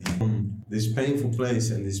this painful place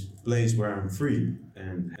and this place where I'm free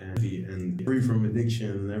and free from addiction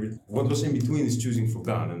and everything. What was in between is choosing for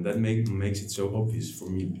God, and that makes it so obvious for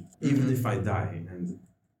me. Even if I die and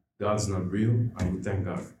God's not real, I would thank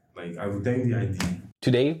God. Like, I would thank the idea.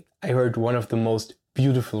 Today, I heard one of the most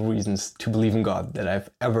beautiful reasons to believe in God that I've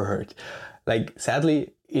ever heard. Like,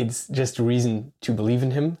 sadly, it's just a reason to believe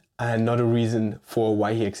in him and not a reason for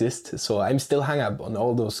why he exists. So I'm still hung up on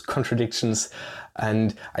all those contradictions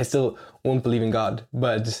and I still won't believe in God.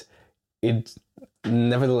 But it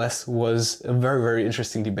nevertheless was a very, very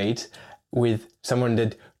interesting debate with someone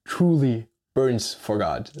that truly burns for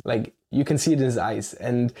God. Like, you can see it in his eyes,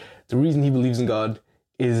 and the reason he believes in God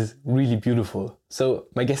is really beautiful. So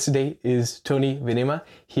my guest today is Toni Venema.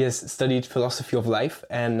 He has studied philosophy of life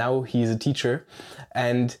and now he's a teacher.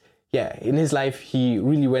 And yeah, in his life, he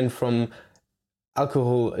really went from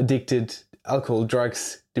alcohol addicted, alcohol,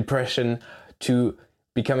 drugs, depression, to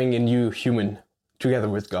becoming a new human together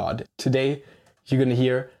with God. Today, you're going to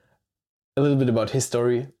hear a little bit about his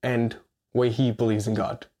story and why he believes in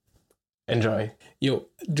God. Enjoy.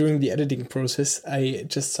 During the editing process, I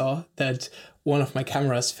just saw that one of my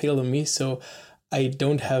cameras failed on me, so I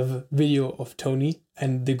don't have video of Toni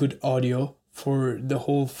and the good audio for the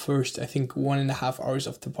whole first, I think, 1.5 hours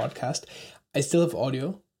of the podcast. I still have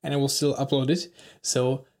audio and I will still upload it.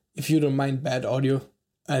 So if you don't mind bad audio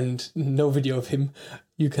and no video of him,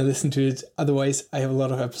 you can listen to it. Otherwise, I have a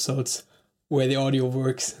lot of episodes where the audio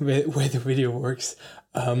works, where the video works.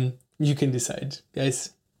 You can decide.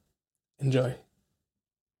 Guys, enjoy.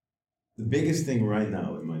 The biggest thing right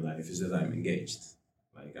now in my life is that I'm engaged.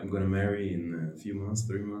 Like, I'm gonna marry in a few months,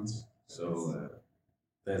 3 months. So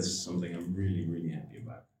that's something I'm really, really happy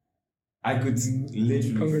about. I could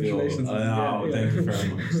literally fill. Thank you very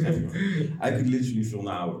much. Thank you. I could literally fill an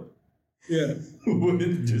hour. Yeah.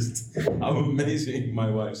 With just how amazing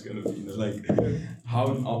my wife's gonna be. Like,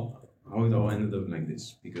 how it all ended up like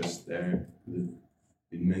this. Because there have been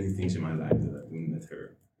many things in my life that I wouldn't met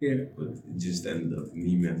her. Yeah. But it just ended up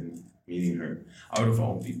meeting her out of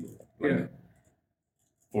all people. Like, yeah.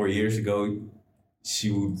 4 years ago,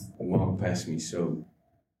 she would walk past me. She would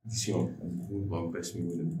walk past me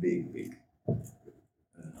with a big.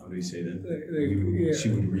 How do you say that? She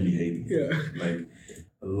would really hate me. Yeah. Like,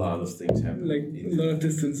 a lot of things happen. Like a lot of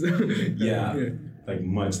distance. yeah. Like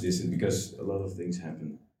much distance because a lot of things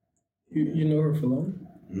happen. You know her for long?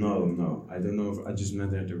 No. I don't know if I just met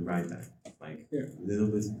her at the right time. Like, a little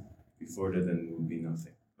bit before that, then it would be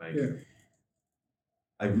nothing. Like,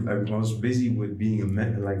 I was busy with being a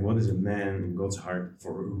man, like what is a man in God's heart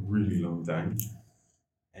for a really long time.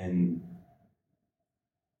 And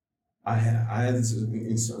I had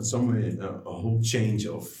in some way a whole change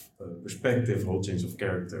of perspective, a whole change of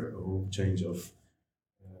character, a whole change of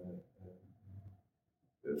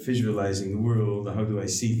visualizing the world. How do I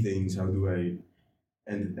see things? How do I...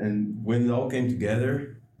 And when it all came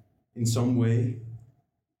together in some way,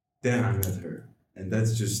 then I met her. And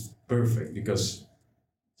that's just perfect because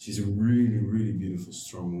she's a really, really beautiful,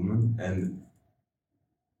 strong woman and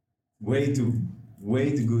way too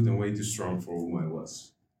good and way too strong for who I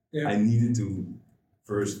was. Yeah. I needed to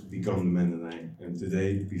first become the man that I am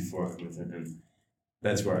today before I met her, and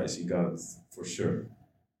that's where I see God for sure.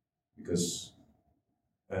 Because,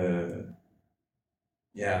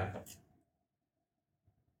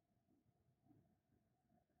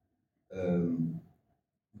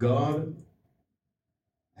 God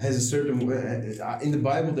has a certain way. In the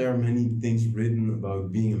Bible, there are many things written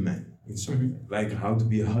about being a man in some way, like how to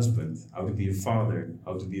be a husband, how to be a father,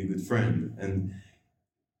 how to be a good friend, and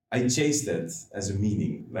I chased that as a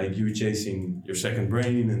meaning. Like you were chasing your second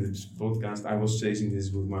brain and this podcast, I was chasing this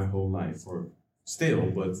with my whole life, or still,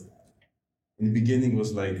 but in the beginning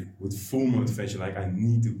was like with full motivation, like I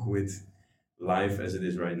need to quit life as it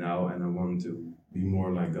is right now, and I want to be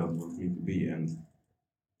more like God wants me to be, and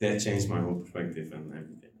that changed my whole perspective and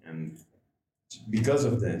everything. And because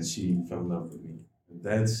of that, she fell in love with me. And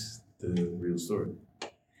that's the real story.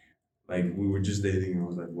 Like, we were just dating, and I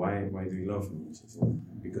was like, why do you love me? She said,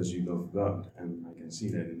 because you love God, and I can see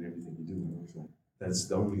that in everything you do. And I was like, that's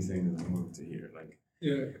the only thing that I want to hear. Like,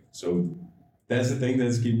 so that's the thing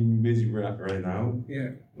that's keeping me busy right now. Yeah.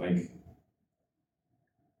 Like,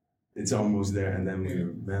 it's almost there, and then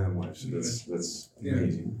we're man and wife. So that's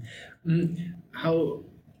amazing.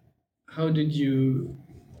 How did you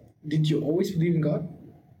always believe in God?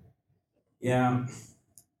 Yeah.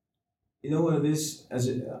 You know what it is?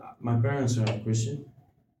 My parents are Christian,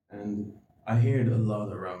 and I hear it a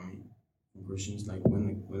lot around me from Christians. Like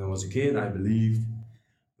when I was a kid, I believed,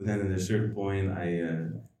 but then at a certain point,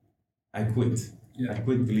 I quit. I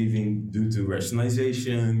quit believing due to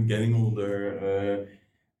rationalization, getting older,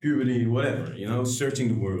 puberty, whatever, searching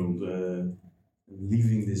the world,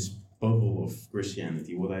 leaving this bubble of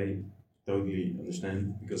Christianity, what I totally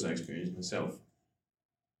understand because I experienced myself.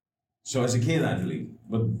 So as a kid, I believe,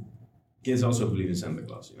 but kids also believe in Santa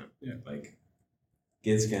Claus, Yeah. Like,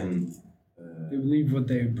 kids can... they believe what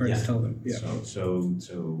their parents tell them. Yeah.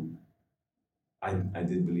 So I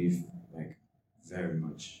did believe, like, very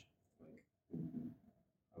much. Like,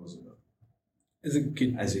 I was as a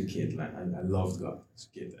kid. As a kid, like, I loved God as a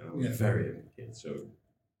kid, and I was a very happy kid. So.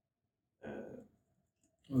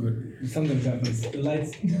 Sometimes happens. The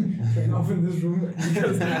lights turn off in this room.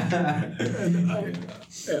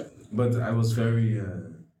 But I was very.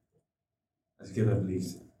 As a kid, I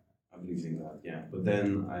believed in God. Yeah, but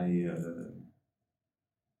then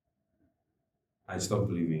I stopped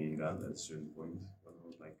believing in God at a certain point when I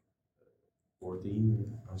was like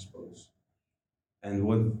 14, I suppose. And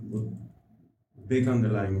what big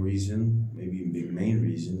underlying reason, maybe a big main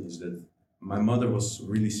reason, is that my mother was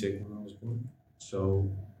really sick when I was born.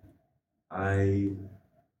 So I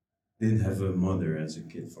didn't have a mother as a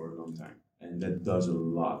kid for a long time. And that does a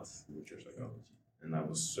lot with your psychology. And I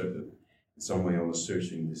was certain, in some way I was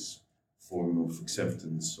searching this form of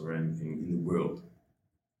acceptance or anything in the world.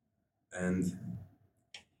 And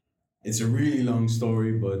it's a really long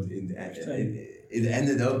story, but it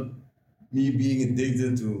ended up me being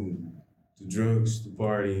addicted to drugs, to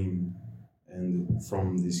partying, and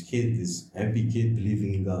from this kid, this happy kid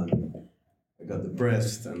believing in God, I got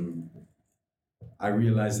depressed, and I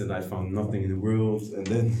realized that I found nothing in the world. And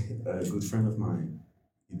then a good friend of mine,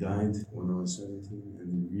 he died when I was 17, and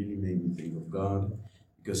it really made me think of God,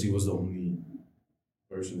 because he was the only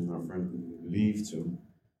person in our friend group who believed. So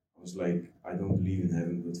I was like, I don't believe in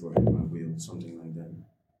heaven, but for him I will, something like that.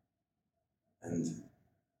 And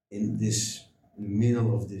in the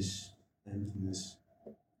middle of this emptiness,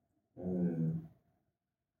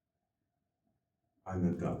 I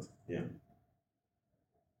met God. Yeah.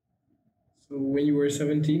 So when you were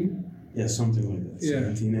 17? Yeah, something like that.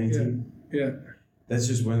 17, 18. Yeah. That's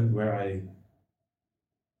just where I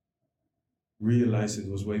realized it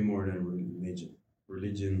was way more than religion.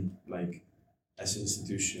 Religion, like, as an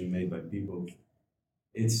institution made by people,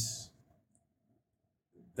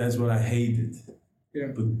 that's what I hated.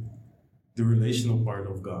 Yeah. But the relational part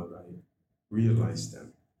of God, I realized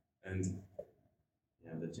that. And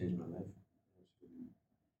yeah, that changed my life.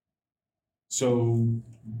 So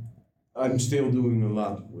I'm still doing a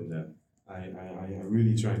lot with that. I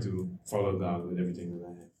really try to follow God with everything that I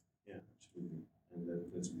have. Yeah, absolutely. And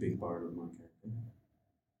that's a big part of my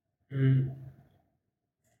character.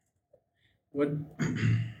 What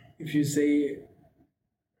if you say,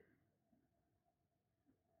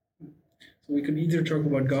 so we could either talk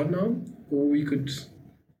about God now, or we could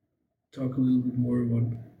talk a little bit more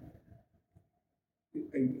about,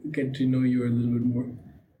 get to know you a little bit more.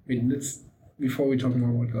 Wait, before we talk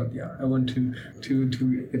more about God, I want to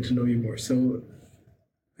get to know you more. So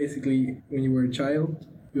basically, when you were a child,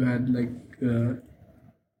 you had like a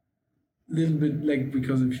little bit, like,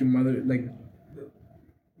 because of your mother, like,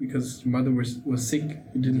 because your mother was sick,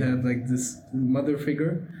 you didn't have like this mother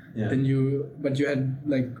figure. Yeah. But you had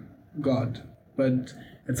like God. But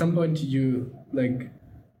at some point you like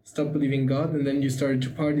stopped believing God, and then you started to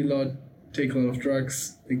party a lot, take a lot of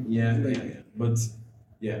drugs. But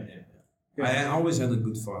I always had a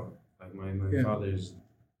good father. Like my father is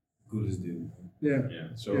good as dude. Yeah.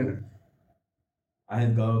 Yeah. So I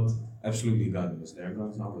had God. Absolutely, God was there.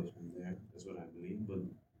 God's always been there. That's what I believe. But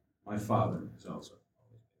my father is also.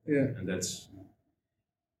 And that's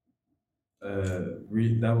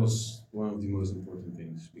that was one of the most important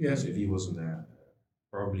things, because if he wasn't there,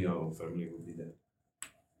 probably our whole family would be dead,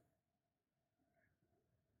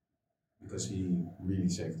 because he really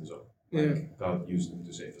saved us all. God used him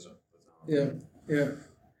to save us all.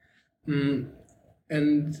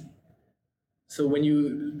 And so when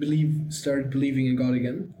you started believing in God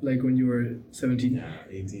again, like when you were 17? Yeah,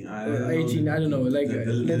 18. 18, I don't know. Like,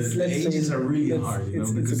 let's ages say are really hard,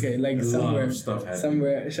 it's okay. Like somewhere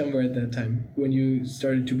at that time, when you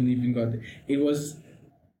started to believe in God, it was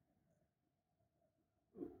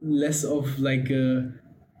less of like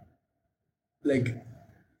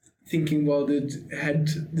thinking about it.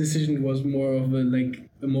 Had decision was more of a like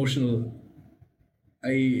emotional.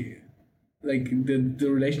 Like the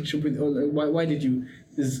relationship with, why did you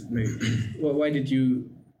why did you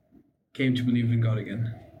came to believe in God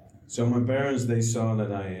again? So my parents, they saw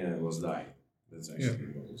that I was dying. That's actually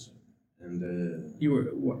what was said. And you were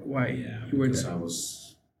why? Yeah, you were because dying. I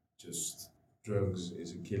was just, drugs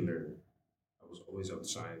is a killer. I was always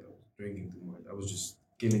outside. I was drinking too much. I was just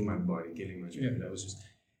killing my body, killing my spirit. Yeah. I was just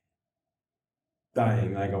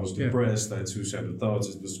dying. Like I was depressed. I had suicidal thoughts.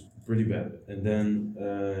 It was pretty bad. And then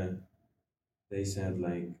they said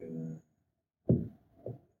like,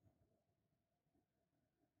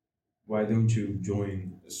 why don't you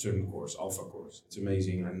join a certain course, Alpha course? It's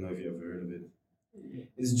amazing. I don't know if you ever heard of it.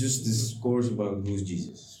 It's just this course about who's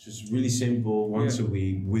Jesus. It's just really simple, once a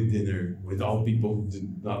week with dinner with all people who did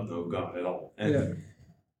not know God at all. And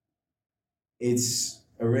it's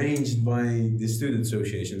arranged by the student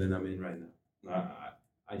association that I'm in right now.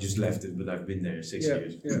 I just left it, but I've been there 6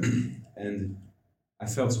 years. Yeah. And I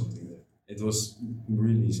felt something there. It was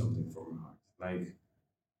really something from my heart. Like,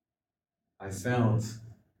 I felt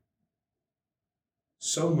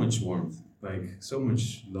so much warmth, like so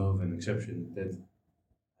much love and acceptance that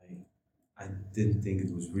I didn't think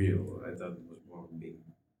it was real. I thought it was more a big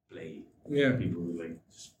play. Yeah. People were like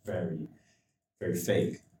just very, very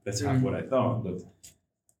fake. That's what I thought. But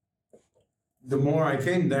the more I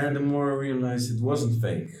came there, the more I realized it wasn't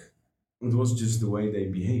fake. It was just the way they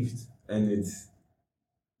behaved. And it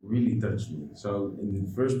really touched me. So in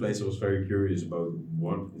the first place, I was very curious about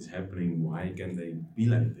what is happening. Why can they be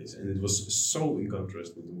like this? And it was so in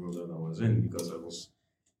contrast with the world that I was in, because I was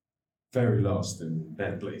very lost in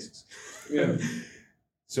bad places. Yeah.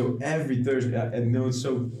 So every Thursday, I know it's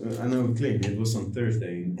so, I know it clearly, it was on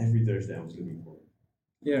Thursday, and every Thursday I was looking for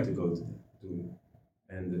to go to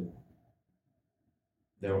and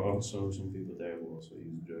there were also some people there who also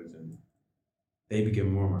used drugs, and they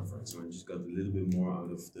became more my friends, and I just got a little bit more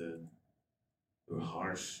out of the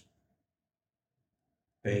harsh,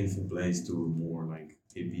 painful place to a more like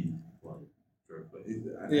hippie one drug place.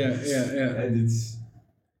 And it's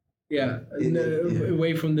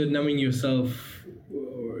away from the numbing yourself.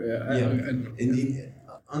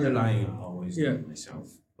 Underlying, I always love myself,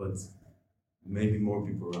 but maybe more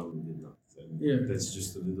people around me did not. And that's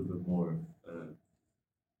just a little bit more.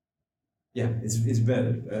 It's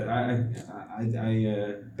better.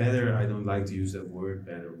 Better. I don't like to use that word,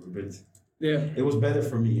 better, but it was better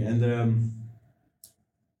for me. And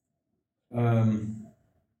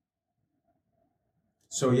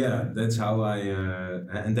so that's how I.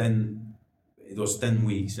 And then it was 10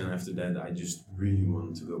 weeks, and after that, I just really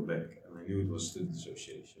wanted to go back, and I knew it was student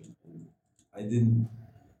association. And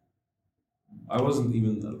I wasn't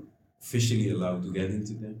even officially allowed to get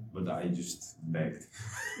into them, but I just begged,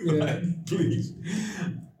 like, please.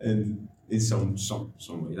 And in some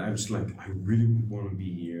way, I was like, I really want to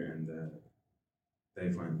be here, and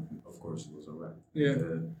they find, of course, it was alright. Yeah.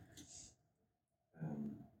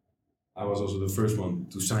 I was also the first one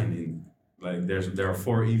to sign in. Like there are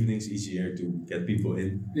 4 evenings each year to get people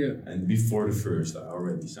in. Yeah. And before the first, I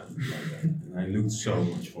already signed like that, and I looked so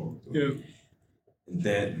much forward to it. Yeah. And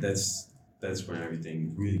that's when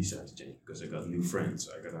everything really started changing, because I got new friends,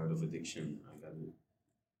 I got out of addiction, I got a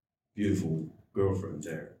beautiful girlfriend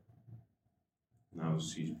there. Now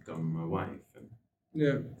she's become my wife, and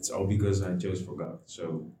it's all because I chose for God.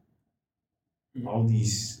 So all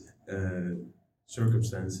these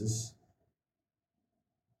circumstances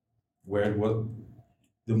where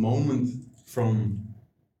the moment from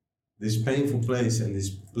this painful place and this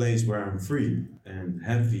place where I'm free and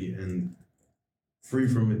happy and free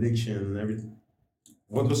from addiction and everything,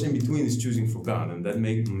 what was in between is choosing for God, and that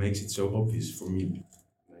makes it so obvious for me.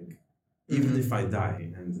 Like, even if I die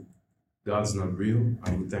and God's not real,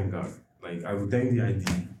 I would thank God. Like, I would thank the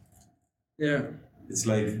idea. Yeah. It's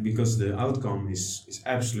like, because the outcome is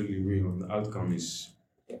absolutely real, and the outcome is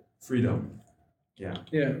freedom. Yeah.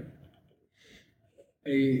 Yeah.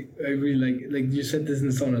 I really like you said this in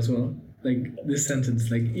the song as well. Like this sentence,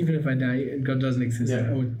 like, even if I die and God doesn't exist,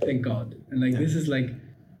 I would thank God. And like this is like,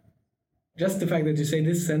 just the fact that you say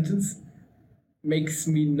this sentence makes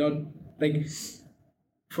me not like.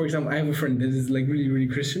 For example, I have a friend that is like really, really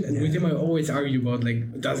Christian, and with him I always argue about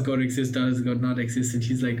like, does God exist, does God not exist, and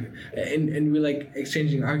he's like, and we're like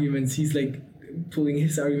exchanging arguments. He's like pulling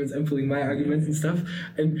his arguments, I'm pulling my arguments and stuff.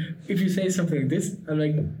 And if you say something like this, I'm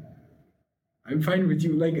like, I'm fine with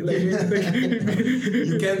you. Like you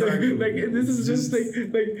can't argue. Like this is just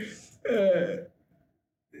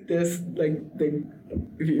there's like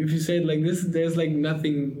if you say it like this, there's like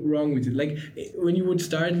nothing wrong with it. Like when you would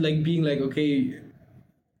start like being like, okay,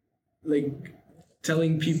 like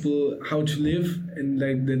telling people how to live, and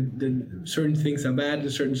like the certain things are bad,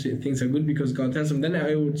 the certain things are good because God tells them, then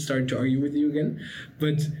I would start to argue with you again.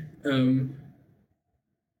 But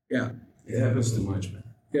it happens too much, man.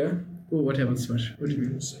 Yeah. Oh, what happens too much? What do you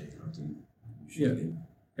mean? Say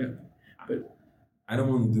but I don't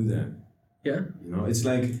want to do that. Yeah. You know, it's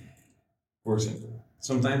like, for example,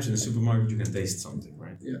 sometimes in the supermarket you can taste something,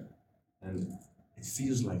 right? Yeah. and it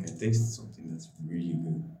feels like I tasted something that's really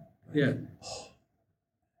good. Yeah.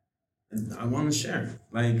 And I want to share.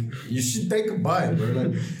 Like, you should take a bite, bro.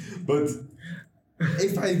 Like, but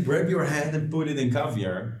if I grab your hand and put it in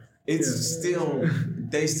caviar, it's still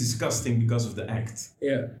tastes disgusting because of the act.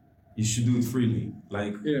 Yeah. You should do it freely,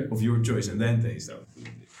 like of your choice, and then taste out.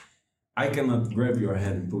 I cannot grab your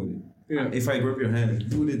hand and put it. Yeah. If I grab your hand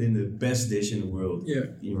and put it in the best dish in the world, Yeah.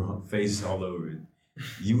 your face is all over it.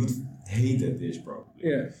 You would hate that dish probably.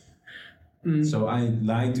 Yeah. Mm. So I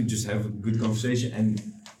like to just have a good conversation and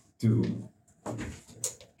to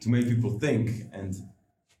make people think, and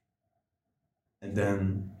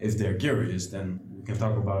then if they're curious, then we can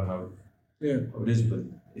talk about how it is. But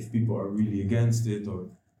if people are really against it, or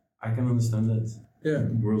I can understand that. Yeah.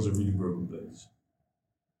 The world's a really broken place.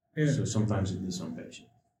 Yeah. So sometimes it needs some patience.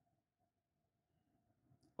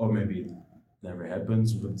 Or maybe it never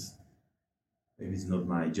happens, but maybe it's not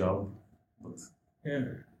my job. But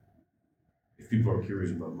if people are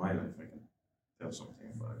curious about my life, I can tell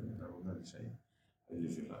something about it. I will never say, I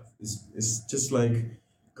live your life. It's just like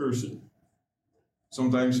cursing.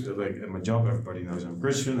 Sometimes, like at my job, everybody knows I'm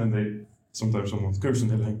Christian, and sometimes someone's cursing.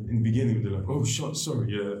 They're like, in the beginning, they're like, "Oh, sorry,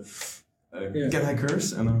 can I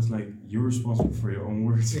curse?" And I was like, "You're responsible for your own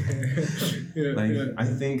words." I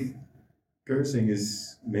think cursing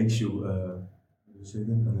makes you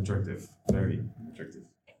unattractive, very attractive.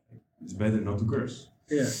 It's better not to curse.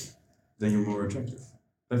 Yeah. Then you're more attractive.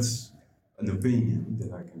 That's an opinion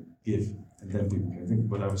that I can give, and then people can think.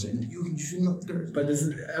 But I was saying, you should not curse.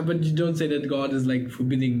 But you don't say that God is like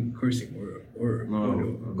forbidding cursing or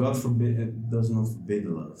no. God does not forbid a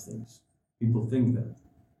lot of things. People think that.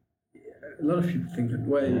 A lot of people think that.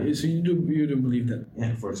 Why? Yeah. So you do believe that?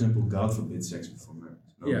 Yeah. For example, God forbids sex before marriage.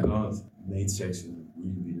 No, God made sex in a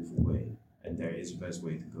really beautiful way, and there is a best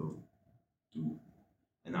way to go to.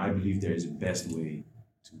 And I believe there is a best way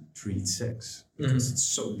to treat sex because it's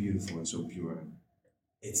so beautiful and so pure. And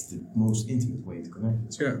it's the most intimate way to connect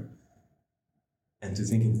with someone. Yeah. And to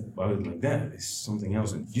think about it like that is something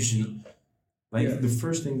else. And you should, the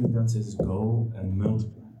first thing that God says is go and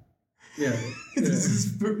multiply. Yeah. This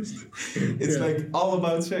is first. It's like all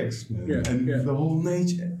about sex, man. Yeah. And the whole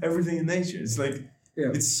nature, everything in nature. It's like,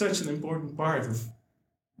 it's such an important part of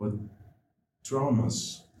what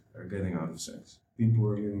traumas are getting out of sex. People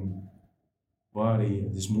are getting body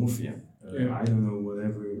dysmorphia. I don't know,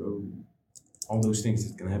 whatever. All those things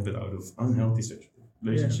that can happen out of unhealthy sexual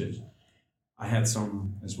relationships. I had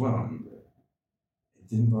some as well, and it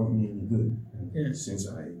didn't bother me any good. And since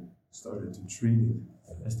I started to treat it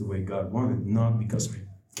as the way God wanted, not because I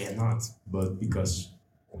cannot, but because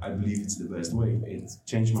I believe it's the best way. It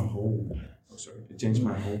changed my whole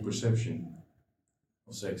perception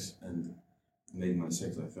of sex and made my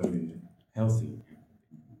sex life very healthy.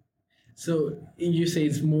 So you say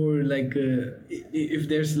it's more like if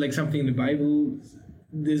there's like something in the Bible,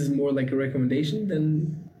 this is more like a recommendation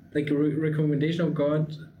than like a recommendation of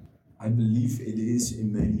God? I believe it is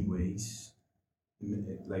in many ways.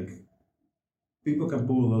 Like, people can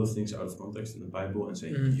pull a lot of things out of context in the Bible and say,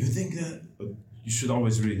 you think that? But you should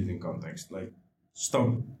always read it in context. Like,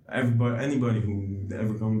 stop. Anybody who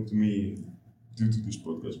ever come to me due to this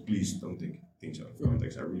podcast, please don't take things out of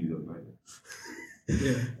context. I really don't like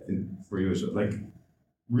it. And for you, so like,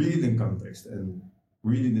 read it in context and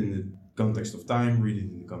read it in the context of time, read it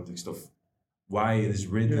in the context of why it is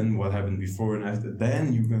written, what happened before and after.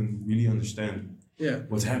 Then you can really understand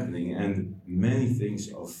what's happening, and many things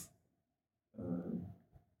of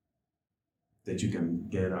that you can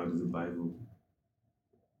get out of the Bible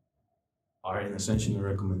are in a sense a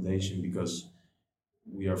recommendation, because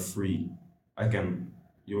we are free.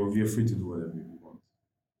 We are free to do whatever we want.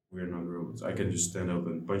 We are not robots. I can just stand up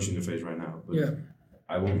and punch you in the face right now, but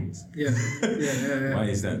I won't. Why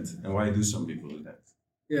is that? And why do some people do that?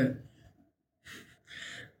 Yeah.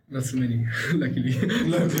 Not so many, luckily.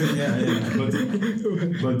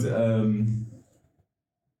 But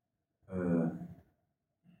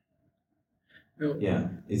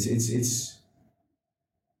it's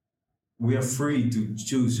we are free to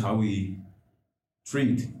choose how we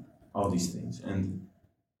treat all these things, and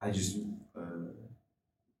I just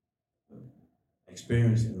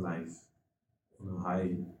experienced in life on a high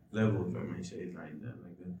level, if I may say it like that,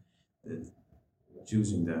 that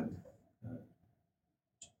choosing that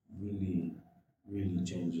really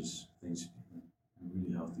changes things in a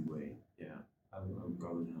really healthy way. Yeah, I would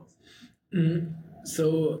call it healthy.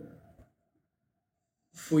 So,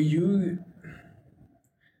 for you,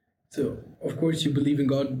 so of course you believe in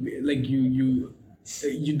God. Like you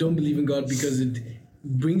don't believe in God because it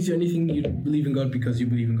brings you anything. You believe in God because you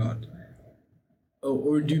believe in God.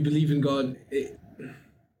 or do you believe in God?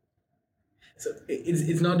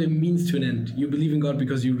 It's not a means to an end. You believe in God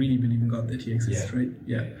because you really believe in God, that He exists, right?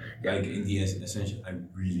 Yeah. Like in the essential, I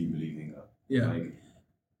really believe in God. Yeah. Like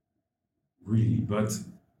really, but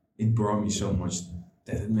it brought me so much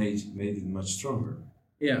that it made it much stronger.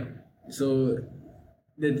 Yeah. So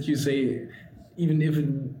that you say, even if it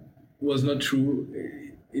was not true,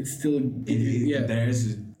 it's still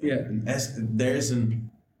there's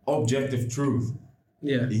an objective truth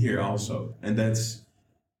here also, and that's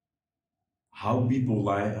how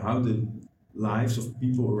the lives of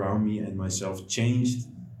people around me and myself changed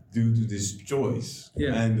due to this choice.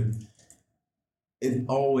 And it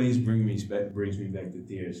always brings me back to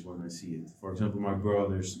tears when I see it. For example, my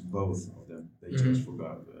brothers, both of them, they just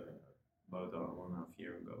forgot about 1.5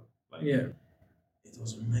 years ago. Like, it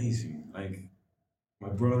was amazing. Like, my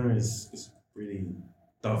brother is really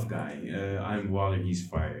tough guy. I'm water, he's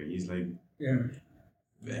fire. He's like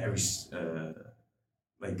very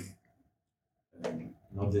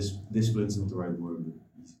not discipline's not the right word, but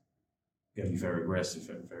he can be very aggressive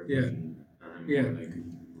and very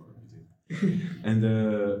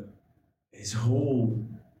and his whole,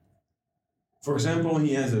 for example,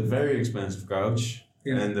 he has a very expensive couch,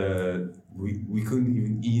 and we couldn't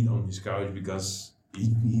even eat on his couch because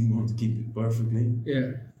he wanted to keep it perfectly.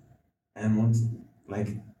 And like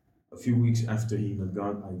a few weeks after he was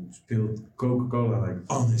gone, I spilled Coca-Cola like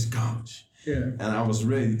on his couch. And I was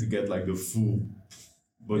ready to get like the full,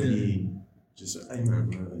 but he just said, "Hey man,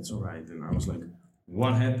 it's alright." And I was like,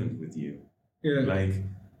 "What happened with you? Like,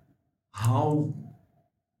 how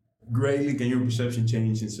greatly can your perception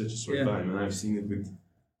change in such a short time?" And I've seen it with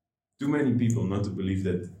too many people not to believe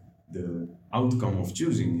that the outcome of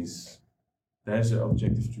choosing is there's an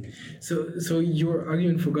objective truth. So your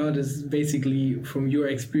argument for God is basically from your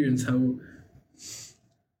experience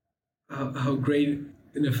how great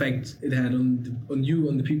an effect it had on you,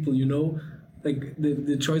 on the people you know. Like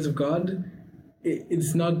the choice of God,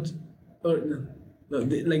 it's not.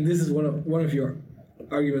 Like this is one of your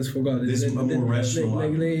arguments for God. This is a more rational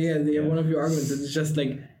argument. One of your arguments. It's just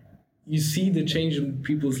like you see the change in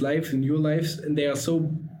people's lives, in your lives, and they are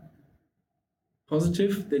so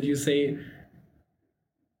positive that you say,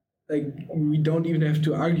 like, we don't even have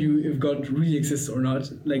to argue if God really exists or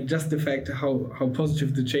not. Like, just the fact how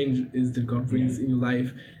positive the change is that God brings in your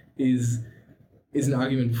life is an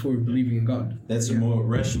argument for believing in God. That's a more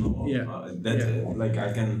rational. Like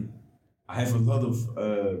I have a lot of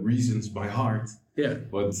reasons by heart.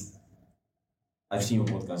 But I've seen your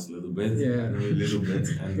podcast a little bit.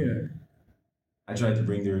 And I try to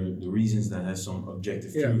bring the reasons that have some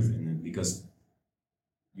objective truth in it, because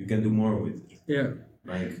you can do more with it.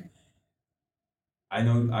 Like, I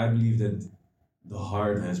believe that the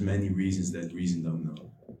heart has many reasons that reason don't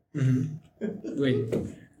know. Wait,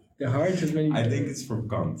 the heart has many. I think it's from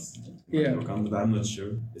Kant. From Kant, but I'm not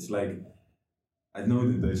sure. It's like, I know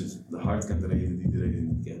that the heart kan reden die de reden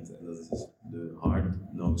niet kent. En dat is, the heart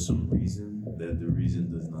knows some reason that the reason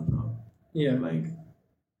does not know. Like,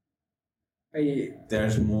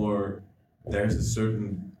 there's a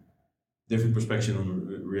certain different perspective on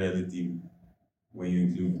reality when you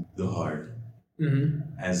include the heart.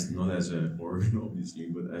 As not as an organ, obviously,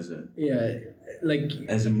 but as a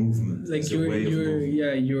as a movement, like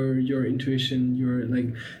your intuition, your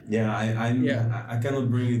like I cannot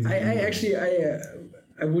bring it.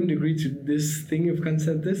 I wouldn't agree to this thing if Kant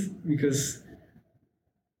said this, because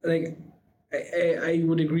like I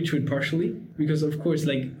would agree to it partially, because of course,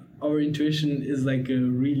 like, our intuition is like a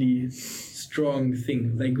really strong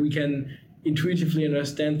thing. Like, we can intuitively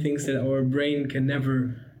understand things that our brain can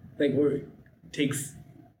never, like, or takes,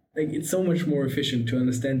 like, it's so much more efficient to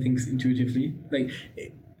understand things intuitively. Like,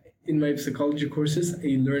 in my psychology courses,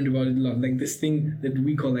 I learned about it a lot. Like, this thing that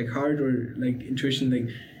we call like heart or like intuition, like,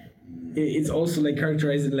 it's also like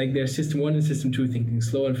characterized in like there's system 1 and system 2 thinking,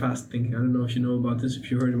 slow and fast thinking. I don't know if you know about this,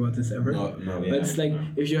 if you heard about this ever. No, but it's like,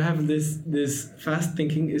 if you have this fast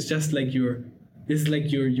thinking, it's just like your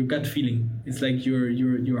gut feeling. It's like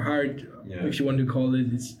your heart, if you want to call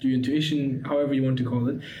it. It's your intuition, however you want to call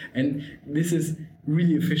it. And this is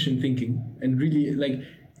really efficient thinking, and really, like,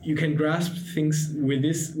 you can grasp things with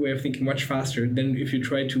this way of thinking much faster than if you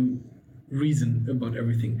try to reason about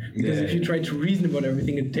everything. Because if you try to reason about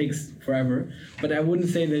everything, it takes forever. But I wouldn't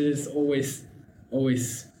say that it's always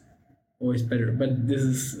better. But this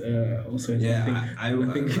is also a thing.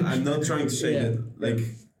 I'm not trying to say that, like,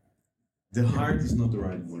 the heart is not the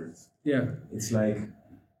right word. It's like,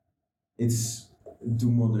 it's too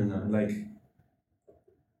modern. Like,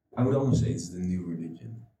 I would almost say it's the new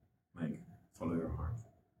religion. Like, follow your heart.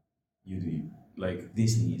 You do you. Like,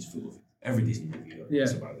 Disney is full of it. every Disney movie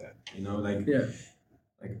is about that. You know, like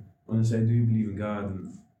when I say, do you believe in God?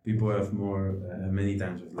 And people have many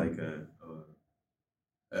times with like a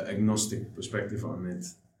agnostic perspective on it,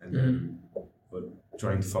 and then but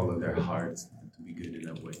trying to follow their heart to be good in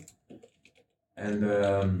that way. And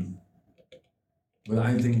but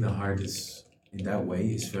I think the heart is in that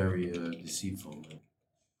way is very deceitful.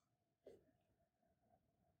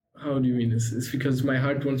 How do you mean this? It's because my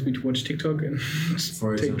heart wants me to watch TikTok and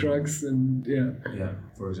take drugs and Yeah,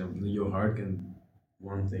 for example, your heart can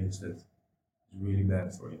want things that is really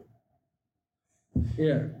bad for you.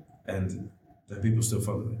 Yeah. And then people still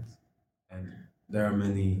follow it. And there are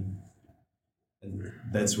many, and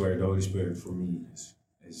that's where the Holy Spirit for me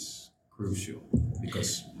is crucial,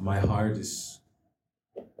 because my heart is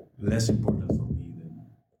less important for me than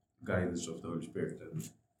guidance of the Holy Spirit. And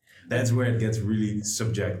that's where it gets really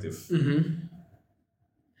subjective. Mm-hmm.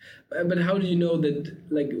 But how do you know that,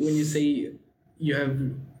 like, when you say you have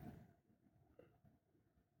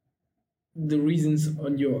the reasons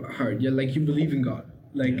on your heart, like you believe in God,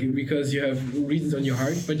 because you have reasons on your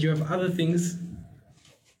heart, but you have other things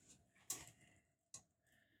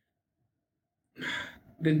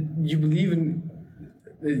that you believe in,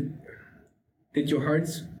 that your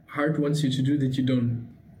heart wants you to do that you don't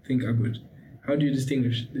think are good. How do you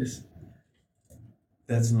distinguish this?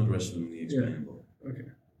 That's not rationally explainable. Yeah. Okay.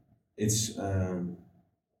 It's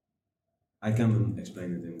I can't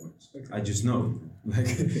explain it in words. Okay. I just know. Like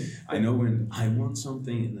I know when I want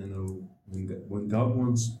something, and I know when God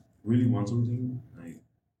really wants something. I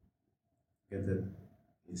get that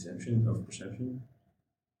inception of perception.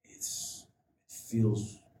 It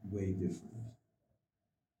feels way different.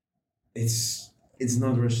 It's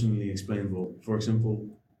not rationally explainable. For example,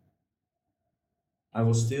 I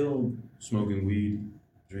was still smoking weed,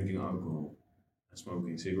 drinking alcohol, and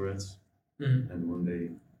smoking cigarettes. Mm-hmm. And one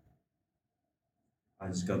day, I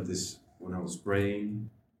just got this, when I was praying,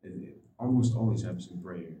 it almost always happens in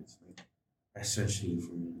prayer. It's like essentially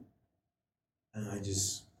for me. And I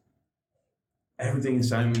just, everything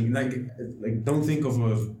inside me, like don't think of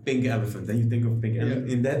a pink elephant, then you think of a pink elephant.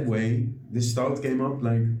 In that way, this thought came up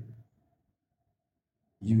like,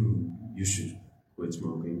 you should quit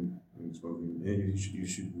smoking. You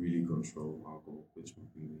should really control alcohol, quit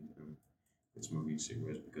smoking weed, and quit smoking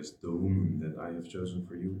cigarettes, because the woman that I have chosen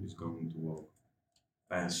for you is going to walk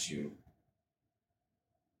past you,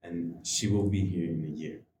 and she will be here in a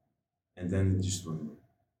year. And then it just went away,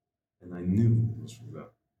 and I knew it was from God.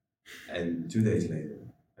 And 2 days later,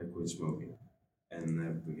 I quit smoking and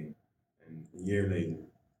never again. And a year later,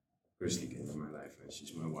 Christy came into my life, and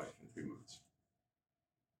she's my wife in 3 months.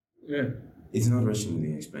 Yeah. It's not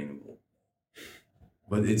rationally explainable,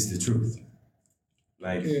 but it's the truth.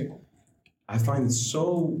 Like, I find it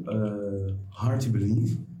so hard to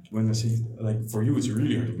believe when I say, like, for you it's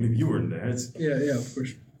really hard to believe. You weren't there. Yeah, of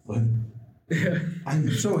course. But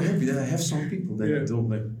I'm so happy that I have some people that I told,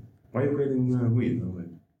 like, why are you quitting weed? I'm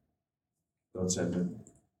like, God said that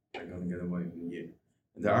I'm gonna get away in a year.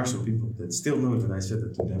 And there are some people that still know that I said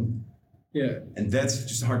that to them. Yeah. And that's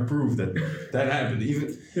just hard proof that that happened.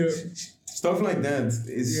 Even stuff like that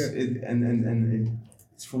is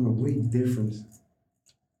it's from a way different.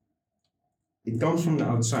 It comes from the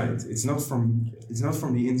outside. It's not from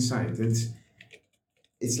the inside.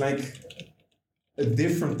 It's like a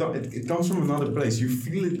different thought. It comes from another place. You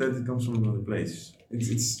feel it that it comes from another place.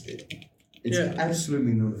 It's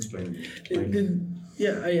absolutely not explainable.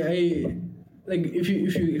 I like if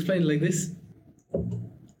you explain it like this,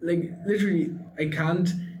 like literally I can't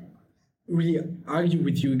really argue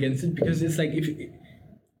with you against it, because it's like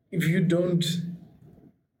if you don't,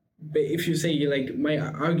 if you say like my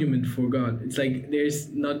argument for God, it's like there's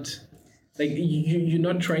not, like you're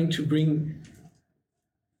not trying to bring,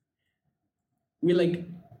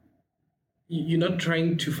 you're not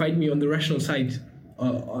trying to fight me on the rational side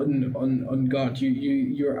on God.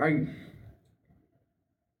 You're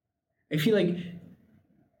I feel like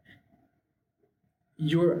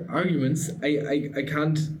your arguments, I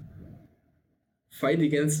can't fight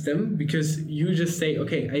against them, because you just say,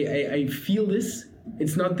 okay, I feel this.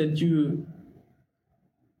 It's not that you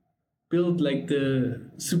build like the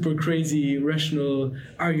super crazy rational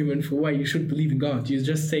argument for why you should believe in God. You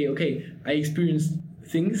just say, okay, I experienced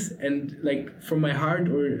things, and like from my heart,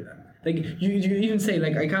 or like you even say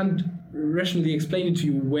like I can't rationally explain it to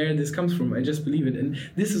you where this comes from. I just believe it, and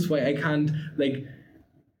this is why I can't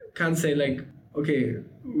say like, okay,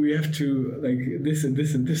 we have to like this and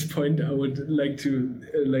this and this point. I would like to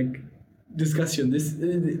discuss you on this,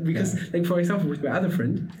 because like for example with my other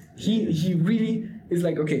friend, he really is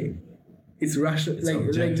like, okay, it's rational, It's like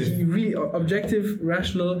objective. objective,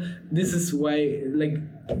 rational. This is why like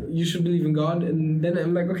you should believe in God, and then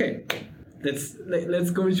I'm like, okay,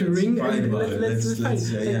 let's go into a ring fight and about it. let's fight.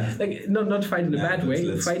 Yeah. Like not fight in a bad way.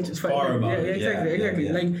 let's Fight. spar about it. Exactly.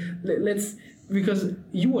 Yeah. Like let's, because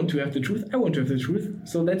you want to have the truth, I want to have the truth.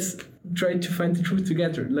 So let's try to find the truth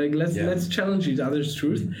together. Like let's challenge each other's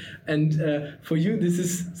truth. And for you, this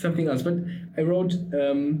is something else. But I wrote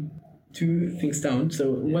two things down.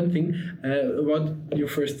 So one thing about your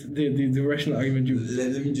first the rational argument.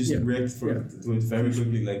 Let me just react to it very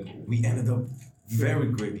quickly. Like we ended up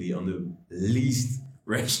very quickly on the least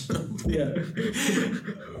rational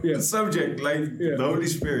subject, like the Holy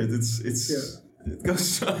Spirit. It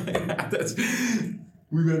goes that's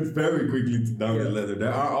we went very quickly down the ladder.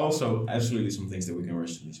 There are also absolutely some things that we can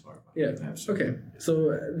rationally spar about. Yeah. Absolutely. Okay.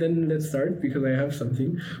 So then let's start, because I have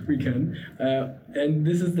something we can. And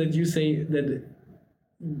this is that you say that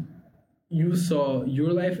you saw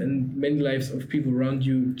your life and many lives of people around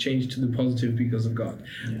you change to the positive because of God.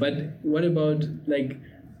 Yeah. But what about like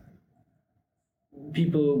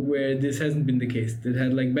people where this hasn't been the case, that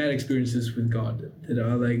had like bad experiences with God, that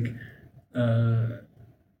are like,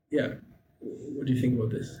 what do you think about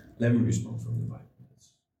this? Let me respond from the Bible.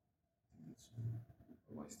 That's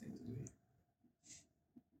a wise thing to do.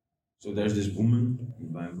 So there's this woman in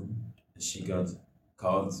the Bible, and she got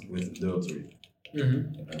caught with adultery.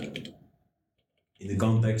 Mm-hmm. In the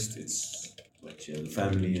context, it's like she has a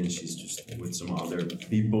family and she's just with some other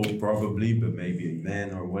people, probably, but maybe a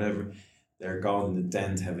man or whatever. They're caught in the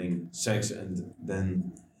tent having sex, and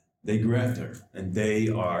then they grabbed her, and they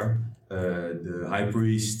are the high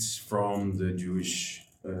priests from the Jewish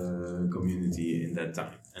community in that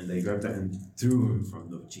time, and they grabbed her and threw her in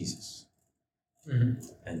front of Jesus. Mm-hmm.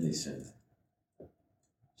 And they said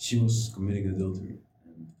she was committing adultery,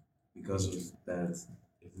 and because of that,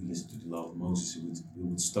 if we listen to the law of Moses, we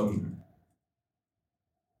would stone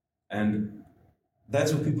her. And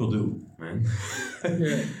that's what people do, man.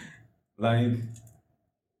 Yeah. Like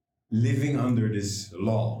living under this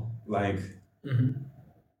law, like. Mm-hmm.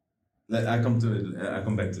 I come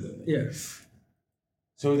back to that later. Yeah.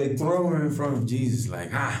 So they throw her in front of Jesus,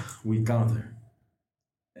 like, we got her.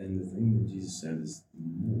 And the thing that Jesus said is the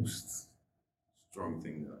most strong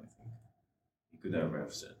thing that I think he could ever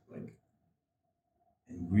have said. Like,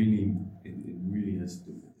 and really, it really has to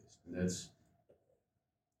do with this. And that's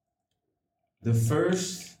the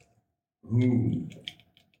first who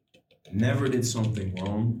never did something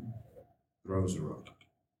wrong throws a rock.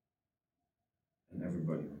 And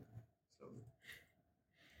everybody.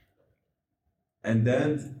 And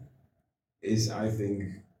that is, I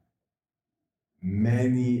think,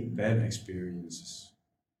 many bad experiences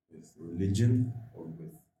with religion or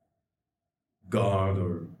with God,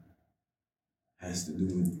 or has to do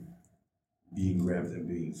with being grabbed and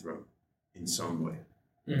being thrown in some way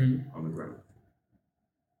on the ground.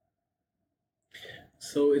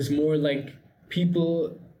 So it's more like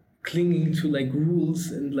people clinging to like rules,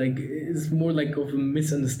 and like it's more like of a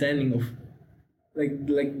misunderstanding of like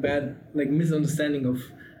bad, like misunderstanding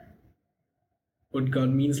of what God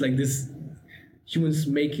means, like this humans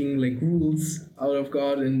making like rules out of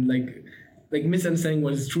God, and like misunderstanding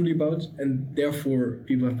what it's truly about, and therefore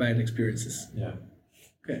people have bad experiences. Yeah.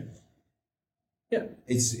 Okay. Yeah.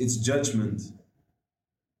 It's judgment.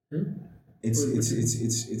 It's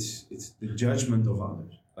the judgment of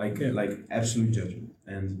others. Like absolute judgment.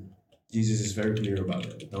 And Jesus is very clear about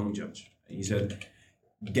it. Don't judge. He said,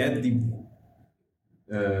 get the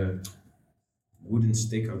wooden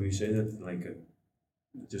stick, how do you say that? Like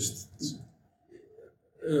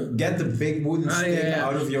get the big wooden stick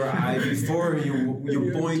out of your eye before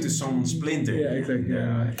you point to someone's splinter. Yeah, exactly.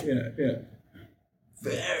 Yeah.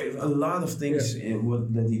 A lot of things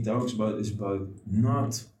that he talks about is about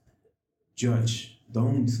not judge.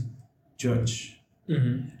 Don't judge.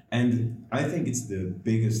 Mm-hmm. And I think it's the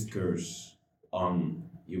biggest curse on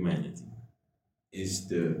humanity.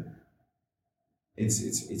 It's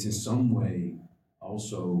in some way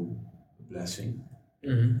also a blessing,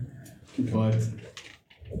 but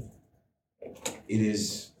it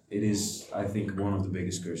is I think one of the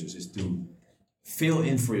biggest curses is to fill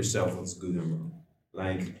in for yourself what's good and wrong.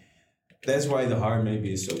 Like that's why the heart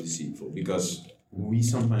maybe is so deceitful, because we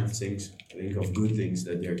sometimes think of good things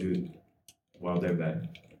that they're good while they're bad,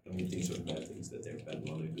 and we think of bad things that they're bad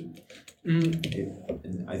while they're good.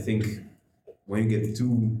 And I think when you get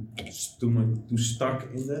too stuck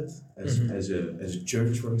in that, as a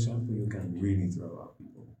church, for example, you can really throw out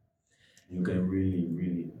people. You can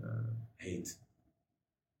really hate,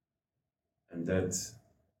 and that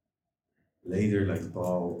later, like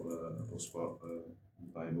Paul, in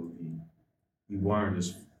the Bible, he warned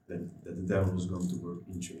us that the devil was going to work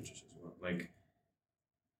in churches as well. Like,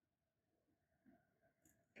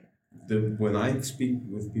 when I speak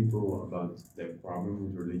with people about their problem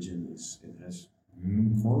with religion, it has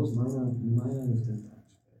most 9 out of 10 times it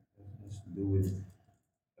has to do with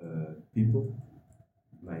people,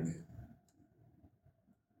 like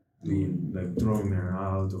throwing them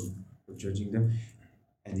out or judging them,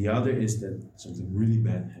 and the other is that something really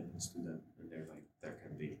bad happens to them, and they're like, that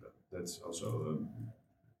can be God. That's also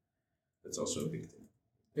a big thing.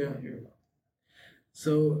 Yeah. I hear about.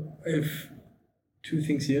 So I have two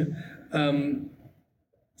things here.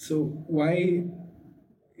 So why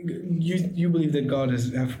you believe that God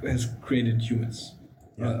has created humans,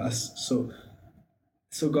 us?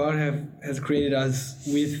 So God has created us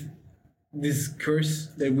with this curse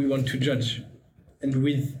that we want to judge, and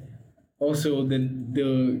with also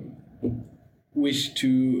the wish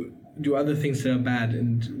to do other things that are bad,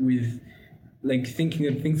 and with like thinking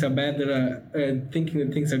that things are bad that are thinking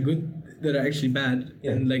that things are good that are actually bad,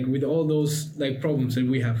 and like with all those like problems that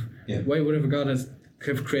we have. Why would God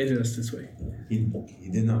have created us this way? He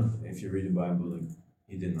did not. If you read the Bible, like,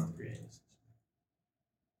 he did not create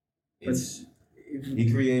us. He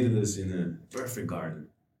created us in a perfect garden.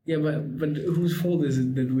 Yeah, but whose fault is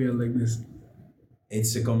it that we are like this?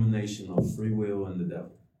 It's a combination of free will and the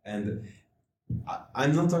devil. And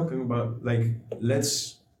I'm not talking about, like,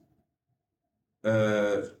 let's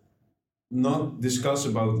not discuss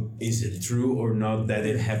about is it true or not that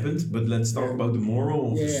it happened, but let's talk about the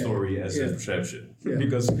moral of the story as a perception.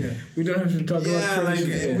 Because we don't have to talk about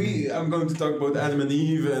creation. I'm going to talk about Adam and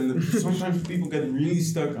Eve, and sometimes people get really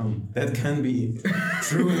stuck on that can be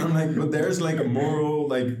true, and I'm like, but there's like a moral,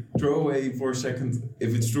 like, throw away for a second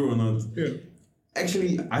if it's true or not.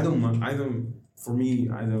 Actually, for me,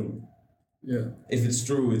 I don't. If it's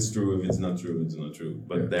true, it's true. If it's not true, it's not true.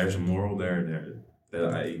 But there's a moral there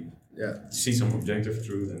that I see some objective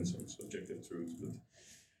truth and some subjective truth. But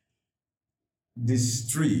this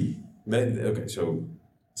tree, okay, so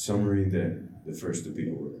summary, the first two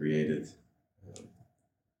people were created.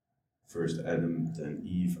 First Adam, then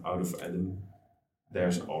Eve. Out of Adam,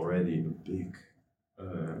 there's already a big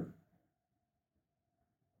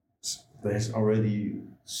there's already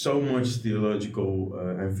so much theological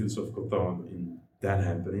and philosophical thought in that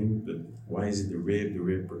happening. But why is it the rib? The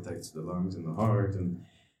rib protects the lungs and the heart, and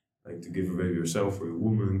like to give away yourself for a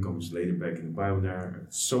woman comes later back in the Bible. There are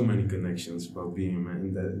so many connections about being a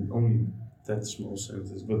man that only that small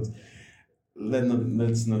sentence. But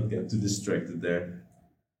let's not get too distracted there.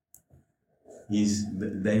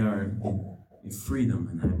 They are in freedom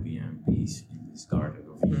and happy and peace in this garden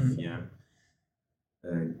of Eve.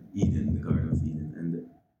 Eden, the Garden of Eden, and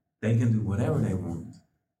they can do whatever they want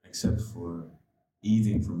except for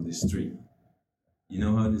eating from this tree. You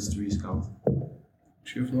know how this tree is called?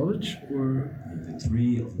 Tree of knowledge, or the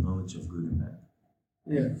tree of knowledge of good and bad.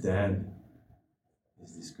 Yeah. That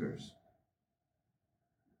is this curse.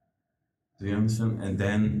 Do you understand? And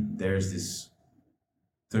then there's this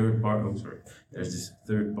third party. There's this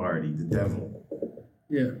third party, the devil.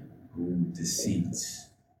 Yeah. Who deceives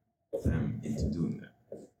them into doing that.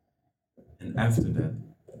 And after that,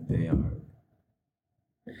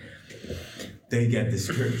 they get this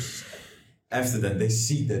curse. After that, they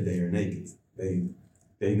see that they are naked.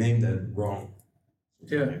 They name that wrong.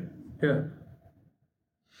 Yeah.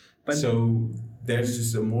 But so there's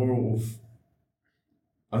just a moral of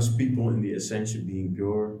us people in the ascension being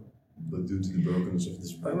pure, but due to the brokenness of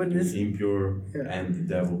this world, being impure, and the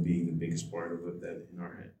devil being the biggest part of it that in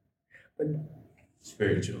our head. But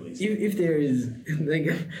spiritually. If there is like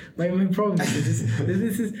my problem is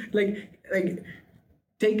this is like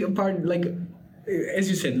take apart, like as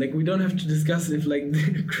you said, like we don't have to discuss if like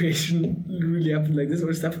the creation really happened like this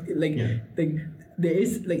or stuff, like there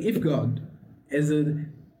is, like, if God as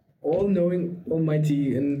an all-knowing,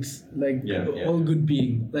 almighty, and like all good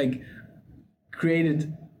being, like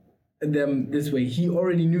created them this way, he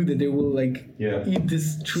already knew that they will like eat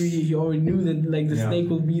this tree. He already knew that like the snake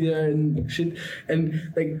will be there and shit,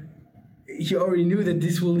 and like he already knew that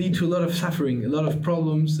this will lead to a lot of suffering, a lot of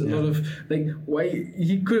problems, a lot of like, why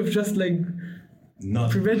he could have just like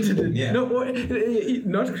not prevented it, no, or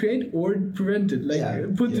not create or prevent it,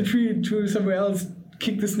 like put the tree to somewhere else,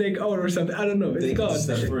 kick the snake out or something. I don't know. It's God.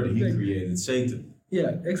 Step further, he created Satan.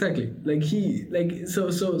 Yeah, exactly. Like he, like so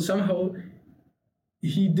somehow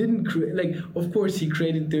he didn't create, like, of course he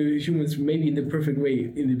created the humans maybe in the perfect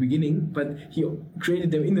way in the beginning, but he created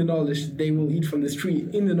them in the knowledge that they will eat from this tree,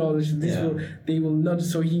 in the knowledge that they will not.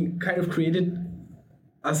 So he kind of created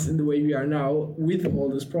us in the way we are now with all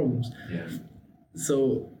those problems.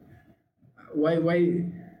 So why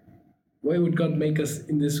why would God make us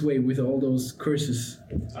in this way with all those curses?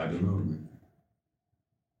 I don't know, man.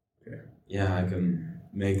 Yeah. Yeah, I can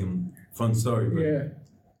make a fun story, but Yeah,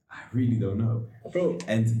 I really don't know. bro.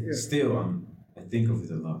 And Yeah. still, I think of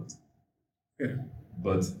it a lot. Yeah.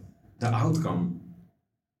 But the outcome,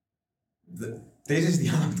 this is the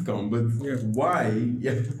outcome, but Yeah. why?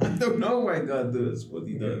 Yeah, I don't know why God does what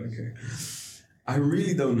He does. Okay. I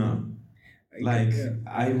really don't know. Like,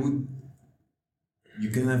 I would, you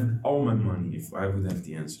can have all my money if I would have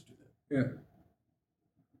the answer to that. Yeah.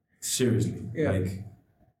 Seriously. Yeah. Like,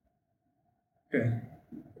 Yeah.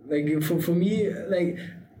 Like for me, like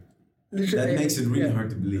literally, that makes it really hard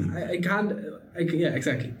to believe. I can't. Yeah,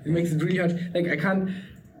 exactly. It makes it really hard. Like I can't.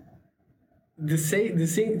 The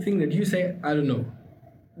same thing that you say. I don't know.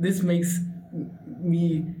 This makes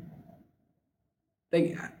me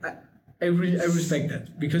like I respect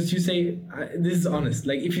that because you say this is honest.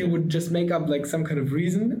 Like if you would just make up like some kind of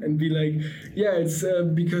reason and be like, yeah, it's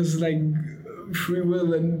because like free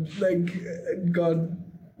will and like God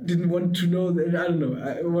didn't want to know that, I don't know,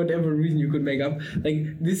 whatever reason you could make up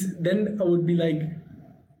like this, then I would be like,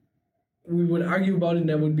 we would argue about it and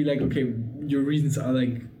I would be like, okay, your reasons are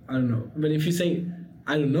like, I don't know. But if you say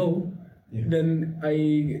I don't know, then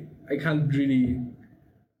I can't really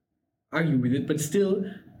argue with it. But still,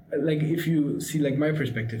 like if you see like my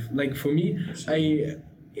perspective, like for me, I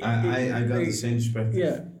got like, the same perspective.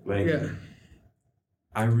 Yeah. Like, yeah.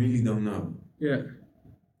 I really don't know. Yeah.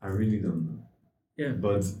 I really don't know. Yeah.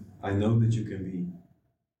 But I know that you can be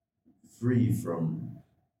free from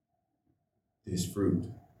this fruit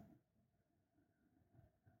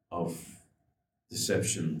of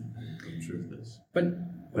deception and truthless. But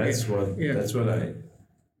That's okay.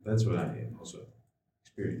 what I also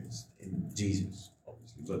experienced in Jesus,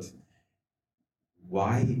 obviously. But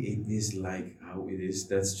why it is like how it is,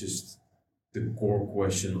 that's just the core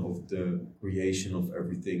question of the creation of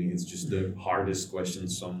everything. It's just the hardest question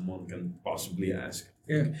someone can possibly ask.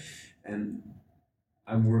 Yeah. And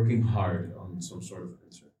I'm working hard on some sort of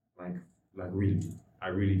answer. Like really, I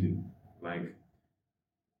really do. Like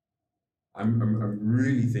I'm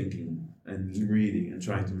really thinking and reading and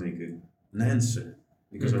trying to make an answer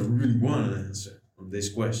because I really want an answer on this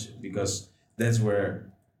question, because that's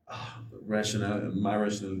where my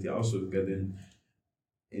rationality also get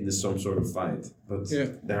in some sort of fight. But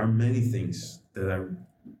there are many things that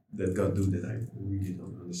God do that I really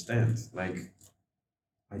don't understand. Like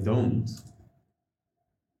I don't.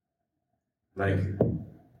 Like,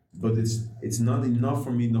 but it's not enough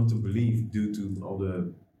for me not to believe due to all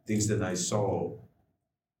the things that I saw.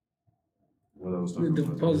 What I was talking the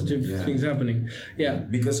about. positive things happening. Yeah.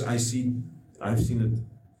 Because I've seen it.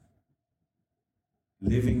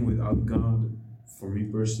 Living without God, for me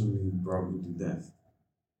personally, brought me to death.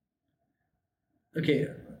 Okay,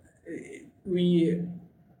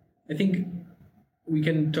 I think we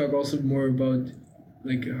can talk also more about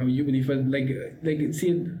like how you believe, but like see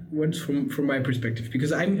it once from my perspective,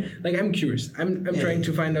 because I'm curious. I'm trying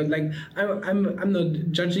to find out. Like I'm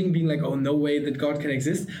not judging, being like, oh, no way that God can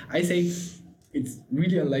exist. I say it's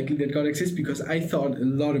really unlikely that God exists because I thought a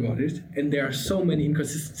lot about it, and there are so many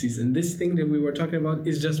inconsistencies. And this thing that we were talking about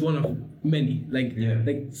is just one of many. Like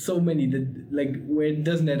so many that like where it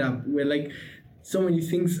doesn't add up. Where like so many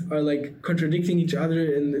things are like contradicting each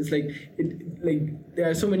other, and it's like there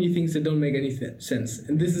are so many things that don't make any sense.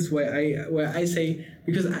 And this is why I say,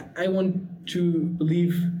 because I want to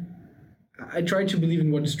believe. I try to believe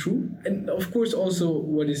in what is true, and of course also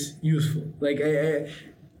what is useful. Like I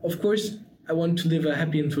of course I want to live a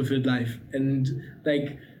happy and fulfilled life, and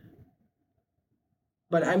like,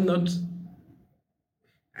 but I'm not.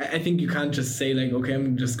 I think you can't just say like, okay,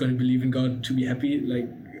 I'm just going to believe in God to be happy. Like,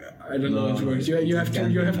 I don't know how it works. You have to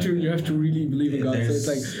really believe in God. So it's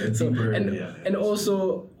like and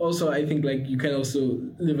also I think like you can also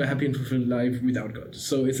live a happy and fulfilled life without God.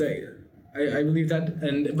 So it's like I believe that,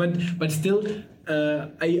 and but still.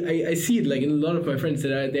 I see it like in a lot of my friends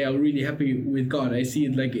that they are really happy with God. I see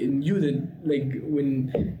it like in you, that like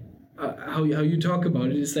when how you talk about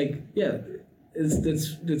it, it's like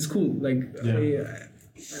that's cool. Like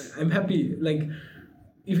I'm happy. Like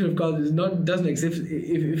even if God doesn't exist,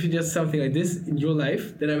 if it's just something like this in your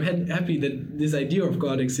life, then I'm happy that this idea of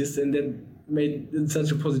God exists and that made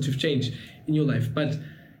such a positive change in your life. But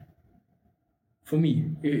for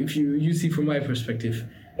me, if you see from my perspective,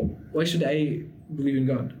 why should I believe in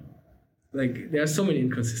God? Like there are so many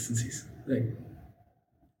inconsistencies. Like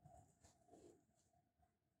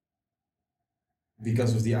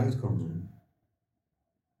because of the outcome,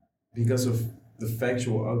 because of the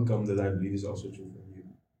factual outcome that I believe is also true for you.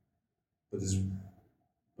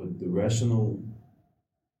 But the rational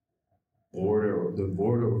border or the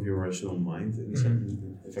border of your rational mind, in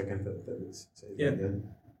if I can say Yeah. that,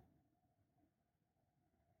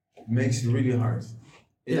 it makes it really hard.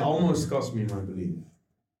 It almost cost me my belief.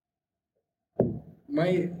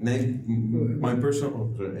 My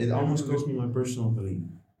personal, it almost cost me my personal belief.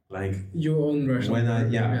 Like your own rational.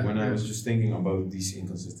 When I was just thinking about these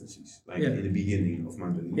inconsistencies, like in the beginning of my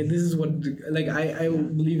belief. Yeah, this is what like I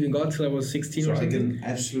believed in God till I was 16 so or something. I can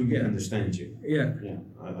absolutely understand you. Yeah. Yeah,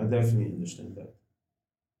 I definitely understand that.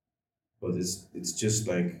 But it's just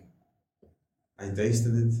like I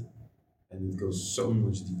tasted it, and it goes so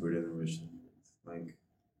much deeper than original. Like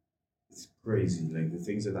it's crazy. Like the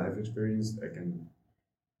things that I've experienced, I can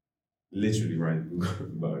literally write a book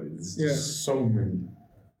about it. It's just so many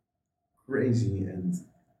crazy and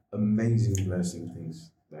amazing, blessing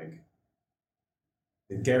things. Like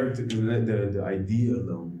the character, the idea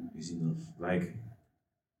alone is enough. Like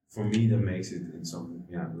for me, that makes it in some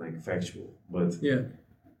like factual. But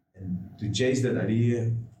and to chase that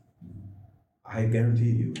idea, I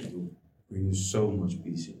guarantee you, it will bring you so much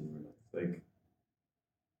peace in your life.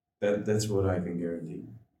 Like that's what I can guarantee.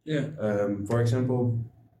 Yeah. For example,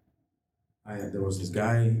 there was this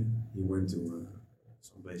guy. He went to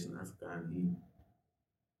someplace in Africa, and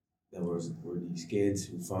were these kids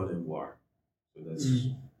who fought in war. So that's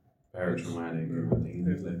very traumatic and everything. And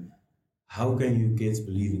he was like, "How can you kids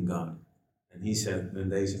believe in God?" And they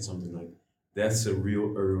said something like, "That's a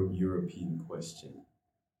real European question."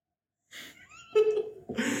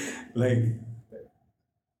 Like,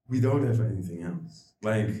 we don't have anything else.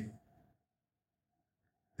 Like,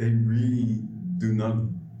 they really do not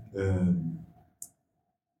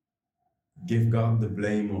give God the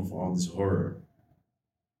blame of all this horror,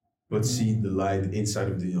 but see the light inside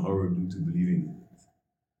of the horror due to believing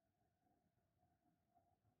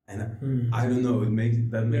in it. And I don't know, it makes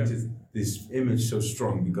it this image so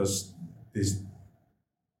strong, because this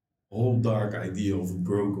whole dark idea of a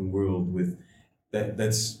broken world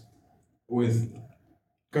that's with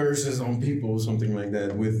curses on people, something like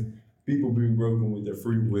that, with people being broken with their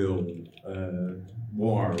free will,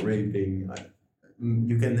 war, raping,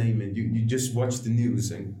 you can name it. You just watch the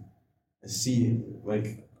news and see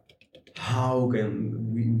like how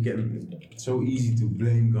can we can, it's so easy to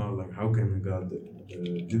blame God, like how can God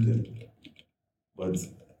do that? But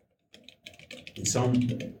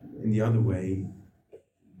in the other way,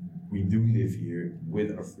 we do live here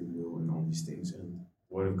with our free will and all these things, and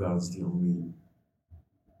what if God's the only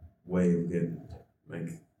way of getting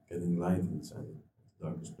light inside the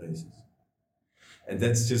darkest places? And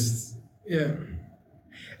that's just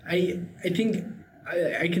I think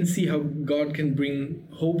I can see how God can bring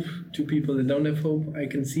hope to people that don't have hope. I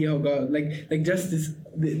can see how God like just this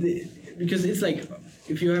because it's like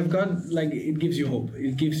if you have God, like it gives you hope.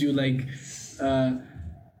 It gives you like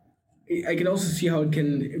I can also see how it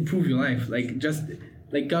can improve your life. Like just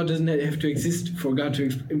like God doesn't have to exist for God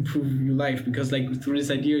to improve your life, because like through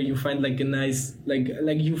this idea you find like a nice like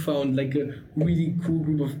you found like a really cool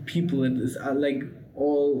group of people that is like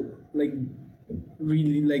all like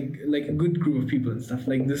really like a good group of people and stuff.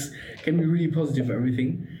 Like this can be really positive for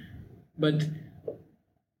everything, but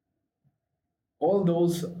all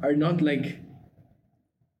those are not like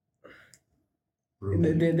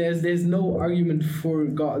there's no argument for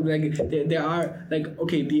God. Like there are like,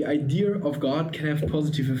 okay, the idea of God can have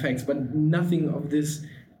positive effects, but nothing of this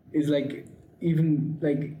is like even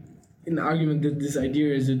like an argument that this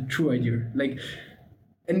idea is a true idea. Like,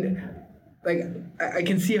 and like I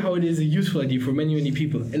can see how it is a useful idea for many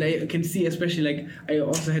people, and I can see especially like I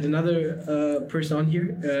also had another person on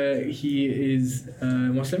here. He is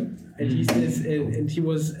Muslim, and he says and he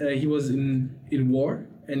was in war.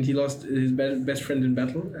 And he lost his best friend in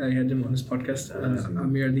battle. I had him on his podcast,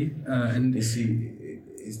 Amir Ali. And is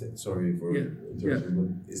that, sorry for interrupting, but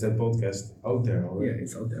is that podcast out there already? Yeah,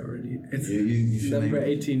 it's out there already. It's you number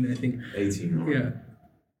 18, I think. 18, or? Yeah.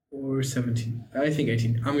 Or 17. I think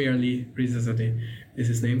 18. Amir Ali Rizazadeh is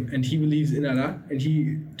his name. And he believes in Allah. And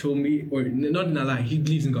he told me, or not in Allah, he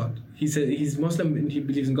believes in God. He said he's Muslim and he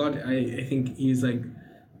believes in God. I think he is like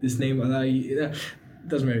this name, Allah.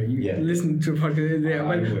 Doesn't matter. You listen to a podcast.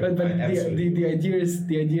 But the idea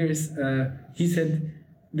is he said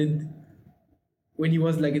that when he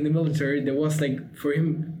was like in the military, there was like for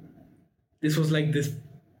him, this was like this,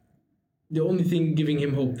 the only thing giving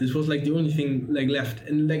him hope. This was like the only thing like left.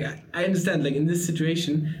 And like I understand, like in this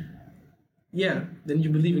situation, then you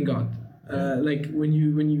believe in God. Like when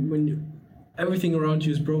you everything around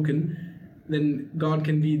you is broken, then God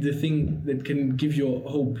can be the thing that can give you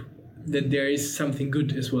hope that there is something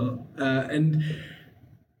good as well.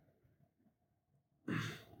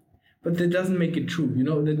 but that doesn't make it true.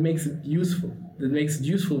 That makes it useful. That makes it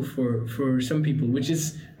useful for some people, which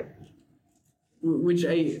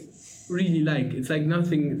I really like. It's like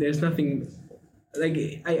nothing. There's nothing.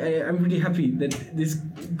 Like I'm really happy that this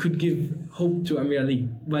could give hope to Amir Ali,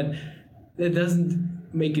 but that doesn't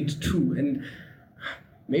make it true. And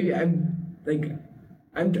maybe I'm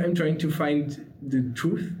trying to find the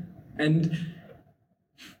truth, and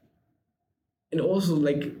also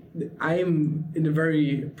like I'm in a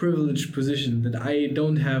very privileged position that I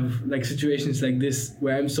don't have like situations like this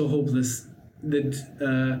where I'm so hopeless that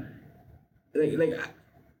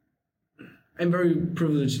I'm very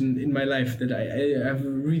privileged in my life that I have a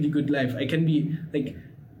really good life. I don't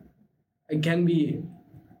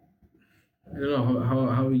know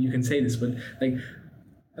how you can say this, but like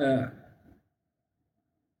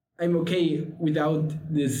I'm okay without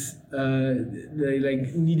this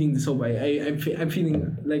like needing this hope. I'm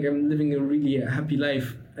feeling like I'm living a really happy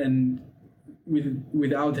life and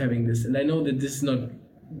without having this, and I know that this is not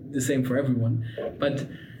the same for everyone, but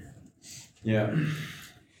yeah.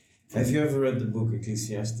 Have you ever read the book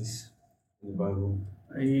Ecclesiastes in the Bible?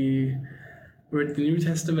 I read the New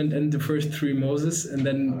Testament and the first three Moses, and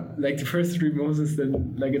then like the first three Moses,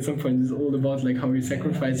 then like at some point it's all about like how you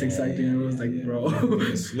sacrifice exactly, and I was like, bro.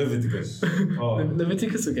 Leviticus. Oh.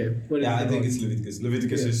 Leviticus, okay. What is I it think about? it's Leviticus.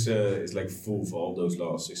 Leviticus is like full of all those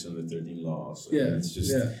laws, 613 laws. Yeah. It's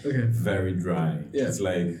just okay. very dry. Yeah. It's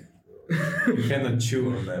like you cannot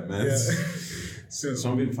chew on that, man. Yeah. So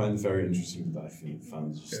some people find it very interesting, but I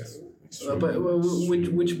found it just But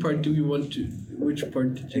which part do you want to? Which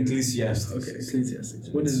part did you? Ecclesiastes. Okay, Ecclesiastes.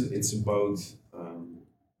 What is it? It's about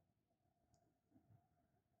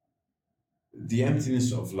the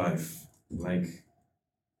emptiness of life. Like,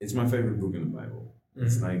 it's my favorite book in the Bible.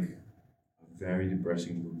 It's like a very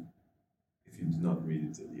depressing book if you do not read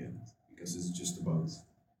it till the end, because it's just about.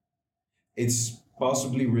 It's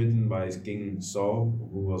possibly written by King Saul,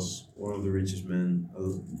 who was one of the richest men,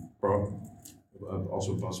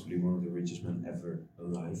 also possibly one of the richest men ever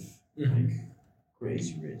alive, like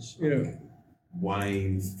crazy rich, like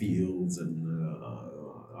wine fields and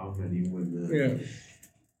how many women. Yeah.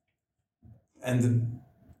 And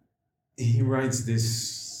he writes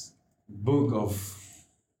this book of,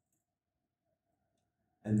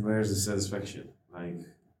 and where's the satisfaction? Like.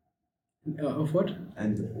 Of what?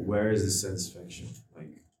 And where is the satisfaction?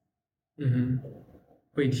 Like.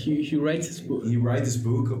 Wait, he writes his book. He writes this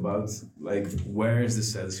book about like where is the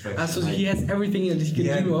satisfaction? So like, he has everything that he can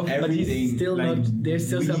dream of, but he's still like, not. There's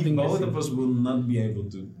still something both missing. of us will not be able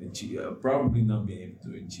to achieve. Probably not be able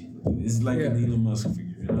to achieve it. It's like an Elon Musk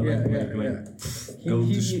figure, you know? Go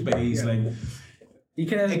to space, like he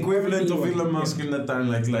can have equivalent of everything he Elon wants. Musk in that time,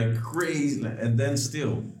 like crazy, and then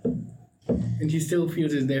still. And he still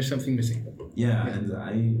feels that there's something missing. Yeah, and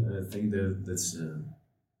I think that's.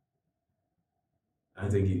 I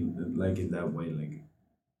think like in that way, like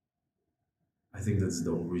I think that's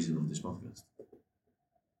the whole reason of this podcast.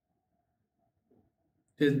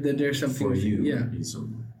 That there's something For missing. you, Yeah. in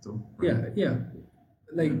some right? Yeah.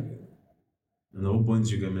 Like And the whole point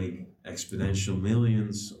is you can make exponential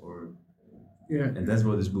millions, and that's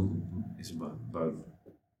what this book is about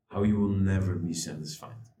how you will never be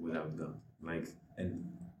satisfied without God. Like, and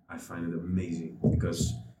I find it amazing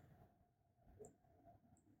because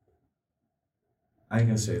I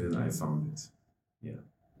can say that I found it,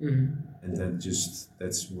 and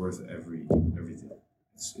that's worth everything.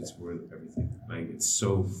 It's worth everything. Like, it's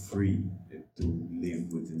so free to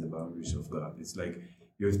live within the boundaries of God. It's like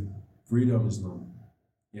you have freedom is not.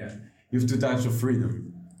 Yeah, you have two types of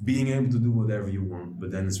freedom: being able to do whatever you want,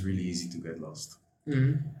 but then it's really easy to get lost.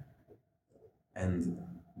 And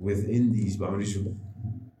within these boundaries,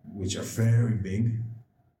 which are very big,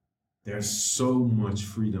 there's so much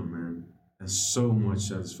freedom, man. And so much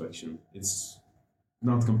satisfaction. It's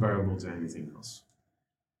not comparable to anything else.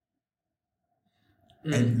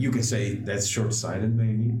 And you can say that's short-sighted,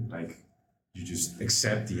 maybe. Like, you just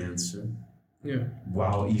accept the answer. Yeah.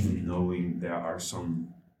 While even knowing there are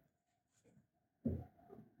some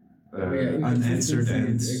unanswered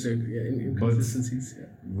ends. Exactly. Yeah, inconsistencies. Yeah.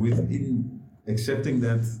 Within accepting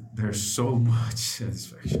that, there's so much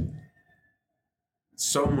satisfaction.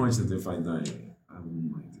 So much that if I die, I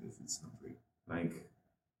wouldn't mind if it's not real. Like,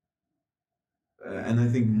 and I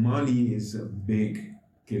think money is a big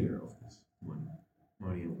killer of this.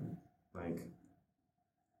 Money, like,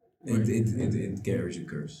 it carries a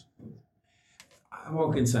curse. I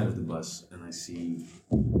walk inside of the bus and I see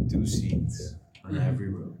 2 seats on every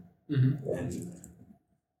row, and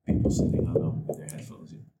people sitting alone with their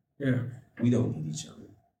headphones in. Yeah. We don't need each other.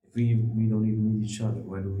 If we don't even need each other,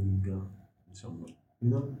 why do we need God? Someone. You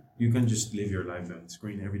know, you can just live your life on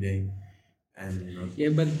screen every day, and Yeah,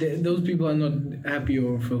 but those people are not happy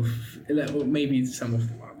or fulfilled. Or maybe some of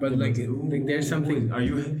them are, but like there's something. Are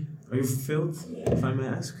you happy? Are you fulfilled? If I may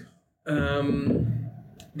ask.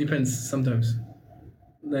 Depends sometimes.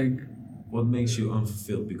 Like, What makes you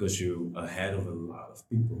unfulfilled? Because you're ahead of a lot of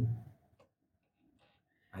people.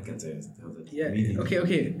 I can tell that. yeah, meaning.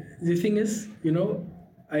 okay. The thing is,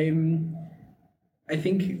 I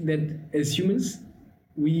think that as humans,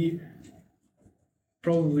 we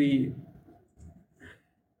probably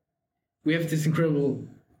we have this incredible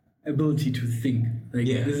ability to think. Like,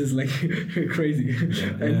 Yeah. this is like crazy.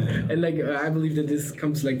 And like I believe that this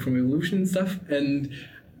comes like from evolution and stuff, and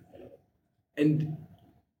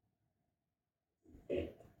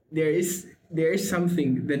there is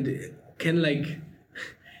something that can, like,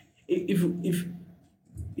 if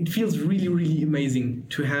it feels really, really amazing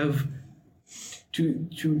to have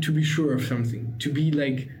to be sure of something, to be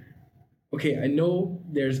like, okay, I know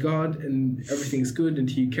there's God and everything is good and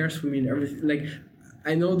He cares for me and everything. Like,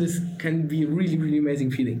 I know this can be a really, really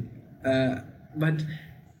amazing feeling, but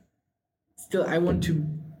still, I want to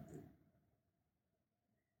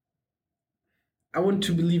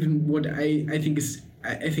believe in what I think is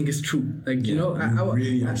true. Like, Yeah, I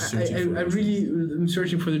really are searching for I the really am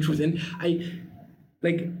searching for the truth, and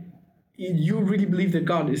you really believe that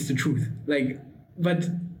God is the truth. Like, but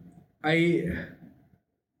I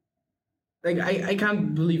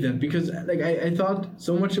can't believe that, because like I thought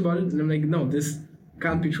so much about it, and I'm like, no, this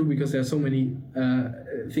can't be true, because there are so many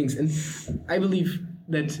things. And I believe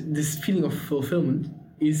that this feeling of fulfillment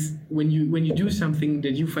is when you do something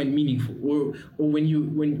that you find meaningful, or when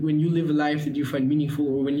you live a life that you find meaningful,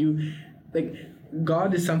 or when you, like,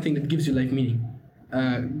 God is something that gives you life meaning.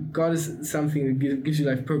 God is something that gives you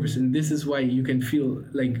life purpose, and this is why you can feel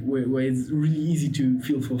like where it's really easy to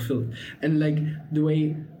feel fulfilled. And like the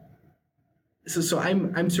way, so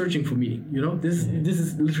I'm searching for meaning. This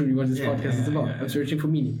is literally what this podcast is about. I'm searching for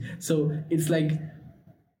meaning. So it's like,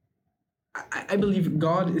 I believe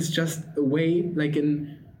God is just a way, like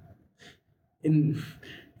in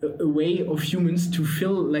a way of humans to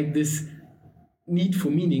fill like this need for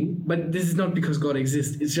meaning. But this is not because God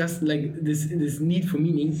exists. It's just like this need for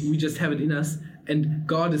meaning. We just have it in us, and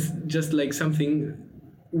God is just like something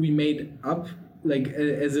we made up, like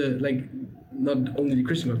as a, like, not only the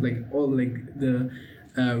Christian God, like all like the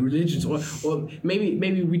religions, or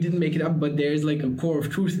maybe we didn't make it up, but there's like a core of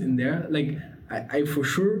truth in there. Like, I for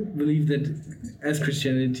sure believe that as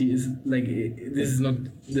Christianity is like, this is not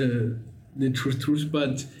the truth,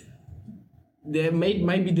 but there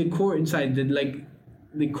might be the core inside that, like,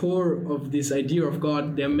 the core of this idea of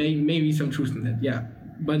God. There may be some truth in that, yeah.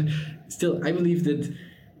 But still, I believe that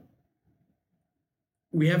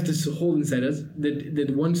we have this hole inside us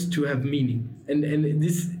that wants to have meaning, and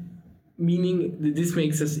this meaning, this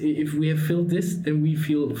makes us, if we have filled this, then we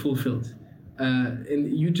feel fulfilled.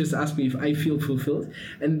 And you just asked me if I feel fulfilled,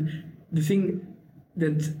 and the thing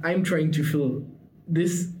that I'm trying to fill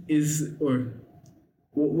this is, or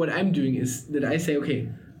what I'm doing is that I say, okay,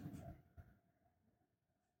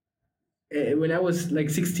 when I was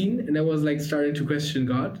like 16 and I was like starting to question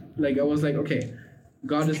God, like I was like, okay,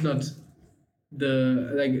 God is not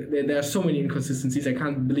there are so many inconsistencies. I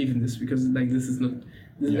can't believe in this, because like this is not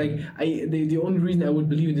like the only reason I would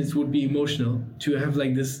believe in this would be emotional, to have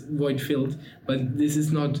like this void filled, but this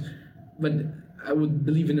is not. But I would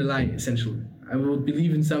believe in a lie, essentially. I would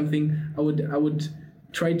believe in something. I would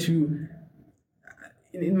try to.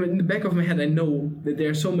 In the back of my head, I know that there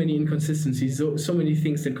are so many inconsistencies, so many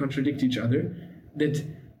things that contradict each other, that,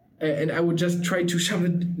 and I would just try to shove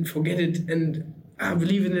it and forget it and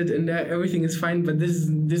believe in it, and everything is fine. But this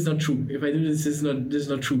is not true. If I do this, this is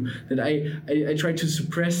not true. That I try to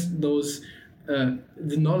suppress those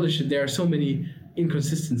the knowledge that there are so many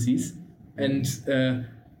inconsistencies, and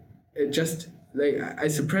just like I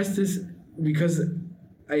suppress this because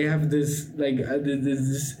I have this, like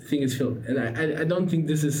this thing is filled, and I don't think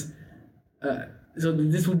this is so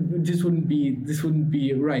this wouldn't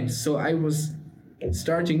be right. So I was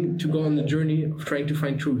starting to go on the journey of trying to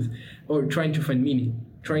find truth, or trying to find meaning,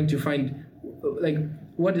 trying to find, like,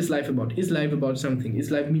 what is life about? Is life about something?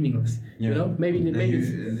 Is life meaningless? Maybe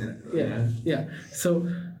yeah. So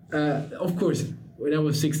of course, when I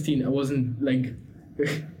was 16, I wasn't like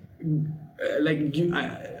like you.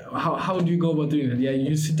 How do you go about doing that? Yeah,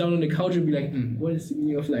 you sit down on the couch and be like, what is the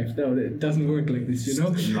meaning of life? No, it doesn't work like this, It's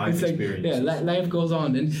like, life goes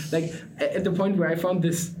on. And like at the point where I found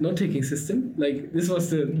this note-taking system, like this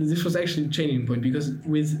was actually the changing point, because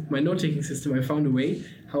with my note-taking system, I found a way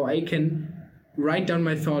how I can write down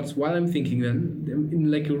my thoughts while I'm thinking them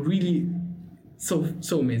in like a really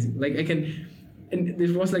so amazing. Like I can, and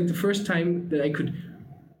this was like the first time that I could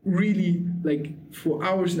really like for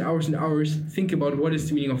hours and hours and hours think about what is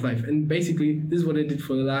the meaning of life. And basically this is what I did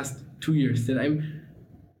for the last 2 years, that I'm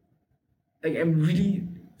really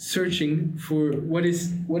searching for what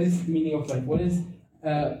is the meaning of life, what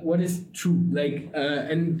is true, like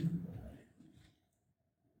and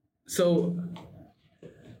so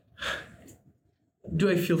do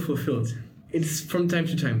I feel fulfilled? It's from time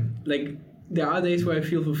to time. Like there are days where I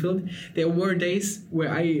feel fulfilled. There were days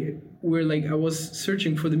where I was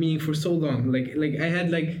searching for the meaning for so long. Like I had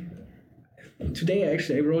like today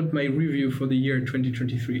actually I wrote my review for the year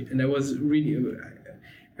 2023, and I was reading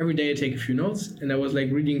every day. I take a few notes, and I was like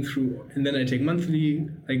reading through, and then I take monthly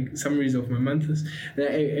like summaries of my months. And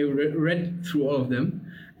I read through all of them,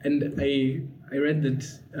 and I read that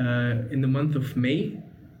in the month of May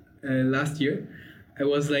last year, I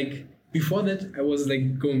was like, before that I was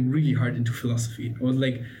like going really hard into philosophy. I was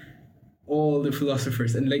like all the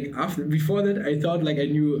philosophers, and like before that I thought like I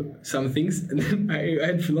knew some things, and then I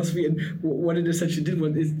had philosophy, and what it essentially did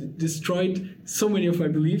was it destroyed so many of my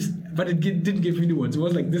beliefs, but it didn't give me new ones. It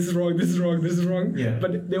was like, this is wrong, this is wrong, this is wrong,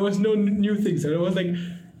 but there was no new things, and I was like,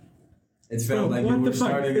 it felt like you were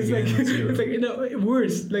starting it's again like, at zero. it's like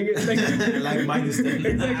worse, like like minus 10.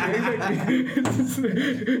 exactly.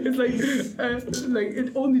 It's like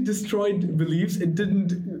it only destroyed beliefs. It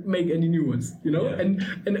didn't make any new ones, you know. Yeah.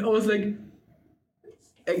 And I was like,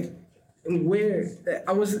 where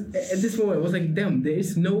I was at this moment, I was like, damn, there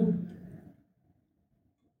is no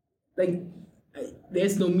like,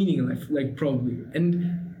 there's no meaning in life, like probably.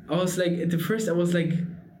 And I was like, at the first, I was like,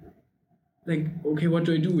 okay, what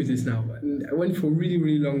do I do with this now? And I went for a really,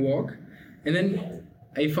 really long walk, and then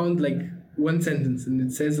I found like one sentence, and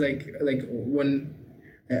it says like one.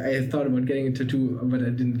 I thought about getting a tattoo, but I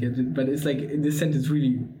didn't get it. But it's like this sentence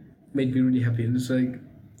really made me really happy, and it's like,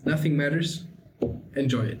 nothing matters,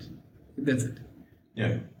 enjoy it. That's it.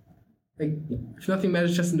 Yeah. Like if nothing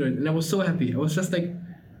matters, just enjoy it. And I was so happy. I was just like,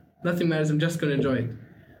 nothing matters. I'm just gonna enjoy it.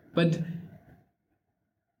 But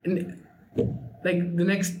and like the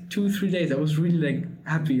next 2-3 days, I was really like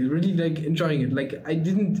happy, really like enjoying it. Like I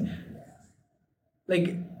didn't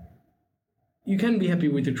like. You can be happy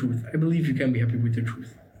with the truth. I believe you can be happy with the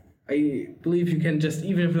truth. I believe you can just,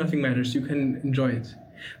 even if nothing matters, you can enjoy it.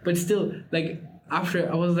 But still, like after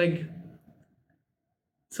I was like,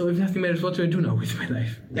 so if nothing matters, what do I do now with my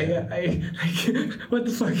life? Yeah. Like what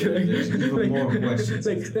the fuck? There's even more questions.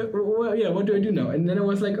 What do I do now? And then I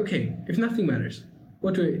was like, okay, if nothing matters,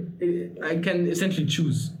 what do I can essentially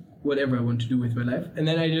choose whatever I want to do with my life. And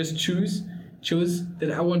then I just chose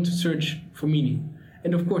that I want to search for meaning.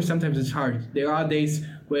 And of course, sometimes it's hard. There are days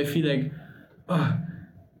where I feel like,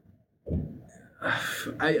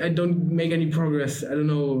 I don't make any progress. I don't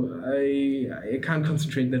know. I can't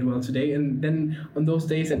concentrate that well today. And then on those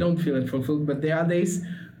days, I don't feel it fulfilled. But there are days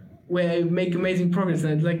where I make amazing progress,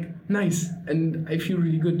 and it's like nice, and I feel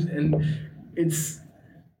really good. And it's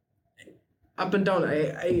up and down.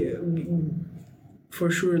 I for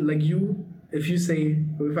sure, like you. If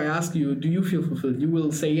I ask you, do you feel fulfilled? You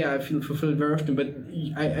will say, yeah, I feel fulfilled very often. But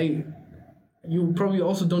you probably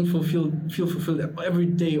also don't feel fulfilled every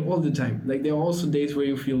day, all the time. Like there are also days where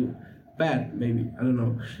you feel bad. Maybe, I don't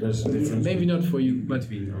know. There's a difference. Maybe not for you, but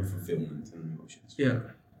between unfulfillment and emotions. Yeah.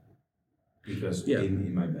 Because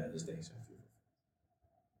in my baddest days, I feel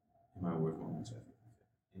fulfilled. In my worst moments, I feel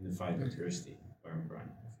fulfilled. In the fight with Kirsty, where I'm crying,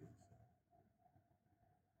 I feel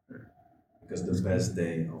fulfilled. Because the best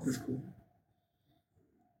day of That's cool.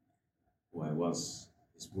 who I was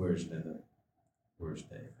is worse than the worst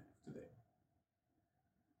day today.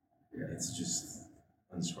 Yeah. It's just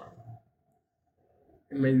undescribable.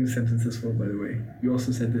 Amazing sentence as well, by the way. You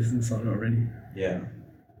also said this in the song already. Yeah.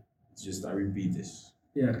 It's just I repeat this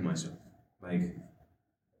Yeah. to myself. Like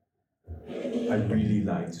I really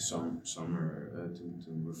like to summer to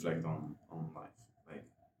reflect on life. Like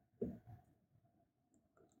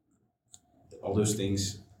all those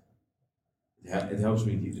things. It helps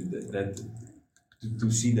me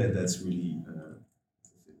to see that that's really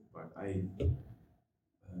but I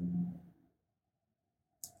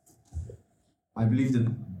believe that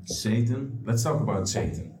Satan. Let's talk about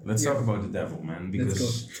Satan. Let's talk about the devil, man,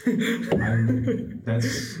 because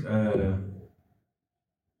that's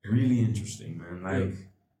really interesting, man. Like,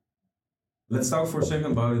 let's talk for a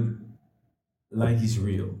second about it. Like he's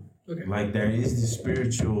real. Okay. Like there is this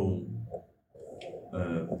spiritual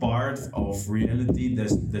part of reality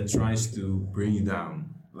that tries to bring you down,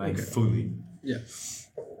 like fully. Yeah.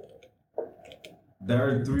 There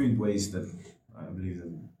are 3 ways that I believe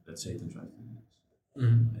that Satan tries to do this,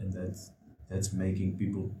 and that's making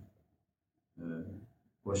people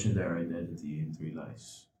question their identity in 3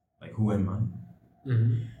 lies. Like, who am I?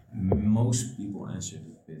 Mm-hmm. Most people answer it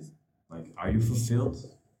with, like, are you fulfilled?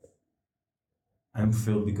 I'm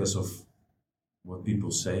fulfilled because of what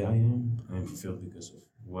people say I am. I'm fulfilled because of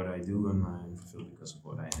what I do, and I'm fulfilled because of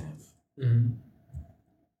what I have. Mm-hmm.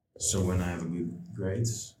 So when I have a good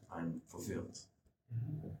grades, I'm fulfilled.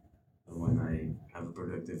 And when I have a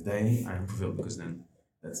productive day, I'm fulfilled because then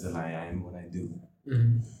that's the lie. I am what I do.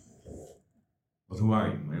 Mm-hmm. But who are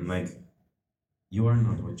you, man? Like, you are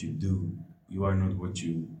not what you do. You are not what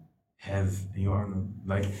you have. And you are not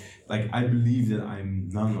like I believe that I'm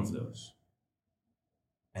none of those.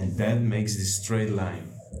 And that makes this straight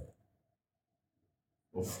line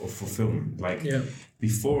of fulfillment. Like,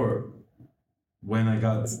 before, when I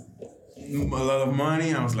got a lot of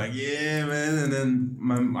money, I was like, yeah, man. And then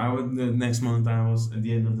the next month, at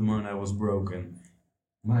the end of the month, I was broke. And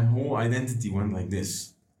my whole identity went like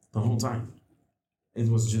this the whole time. It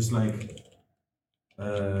was just like,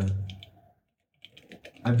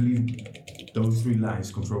 I believe those 3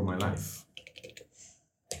 lies control my life.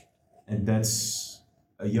 And that's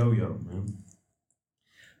a yo-yo, man.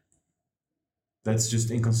 That's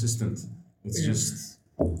just inconsistent. It's just,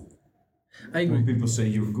 I agree. when people say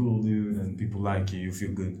you're cool, dude, and people like you, you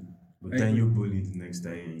feel good. But then you're bullied the next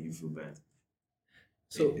day and you feel bad.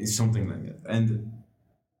 So it's something like that. And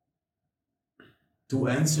to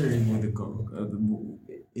answer it with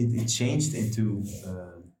it changed into,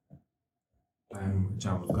 I'm a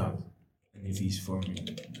child of God. And if he's for me,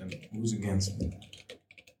 then who's against me?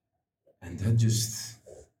 And that just,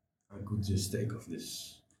 I could just take off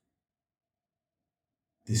this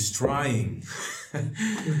trying.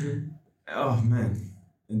 Mm-hmm. Oh man,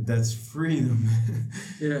 and that's freedom.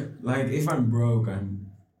 Yeah. Like, if I'm broke, I'm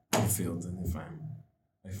fulfilled, and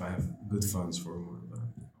if I have good funds for a month,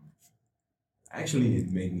 actually, it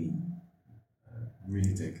made me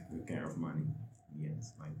really take good care of money in the end.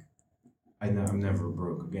 Like, I'm never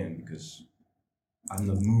broke again because I'm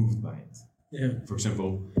not moved by it. Yeah. For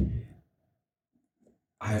example,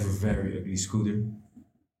 I have a very ugly scooter,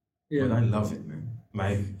 but I love it, man.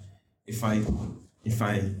 Like, if I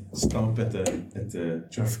stop at the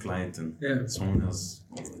traffic light and someone else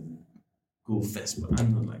with a cool Vespa,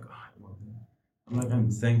 I'm not like, oh, I want that. I'm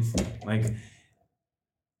thankful. Like,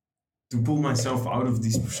 to pull myself out of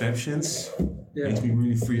these perceptions makes me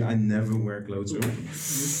really free. I never wear clothes open.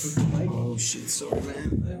 Oh shit, sorry,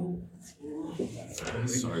 man.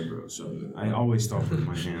 Sorry, bro. So I always talk with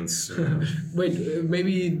my hands. Wait,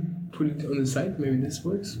 maybe put it on the side. Maybe this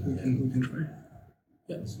works. We can try.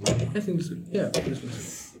 Yes, I think this would. Yeah, this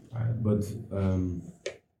works. But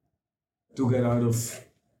to get out of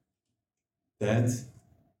that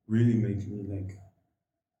really makes me like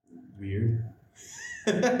weird.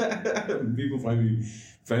 People find me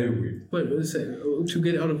very weird. But to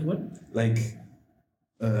get out of what? Like,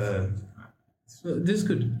 this is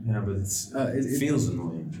good. Yeah, but it feels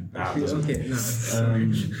annoying. Okay, no.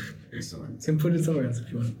 It's alright. You can put it somewhere else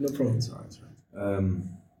if you want. No problem. It's alright.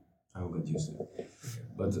 I will get used to it.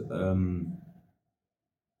 But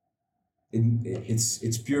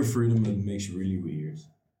it's pure freedom that makes you really weird.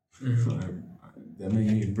 Mm-hmm. That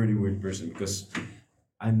makes me a pretty weird person because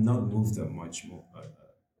I'm not moved that much more.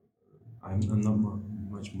 I'm not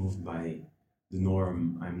much moved by the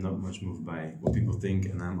norm. I'm not much moved by what people think,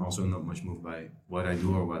 and I'm also not much moved by what I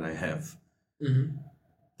do or what I have. Mm-hmm.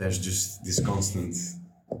 There's just this constant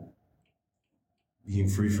being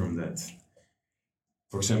free from that.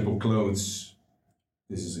 For example, clothes.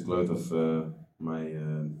 This is a cloth of my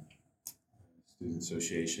student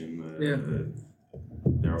association.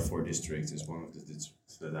 There are 4 districts. It's one of the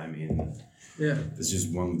districts that I'm in. Yeah. It's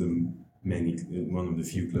just one of the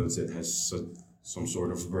few clothes that has some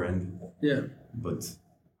sort of brand. Yeah. But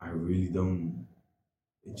I really don't.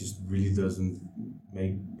 It just really doesn't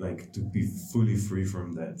make, like, to be fully free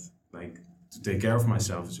from that. Like, to take care of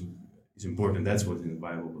myself is important. That's what in the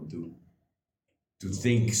Bible will do. To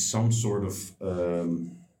think some sort of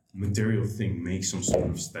material thing makes some sort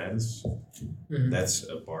of status. Mm-hmm. That's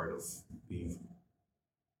a part of being.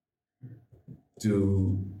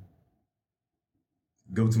 To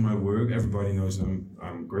go to my work, everybody knows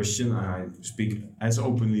I'm Christian. I speak as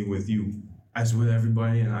openly with you as with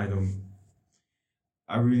everybody, and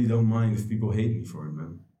I really don't mind if people hate me for it,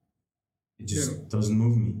 man. It just doesn't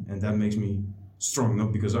move me, and that makes me strong,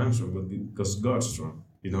 not because I'm strong, but because God's strong.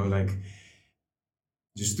 You know, like,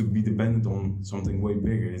 just to be dependent on something way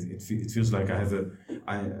bigger. It feels like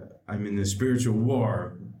I'm in a spiritual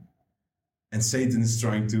war, and Satan is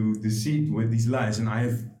trying to deceive with these lies, and I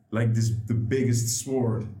have like the biggest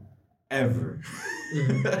sword ever.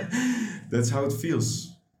 Mm-hmm. That's how it feels.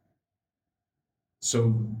 So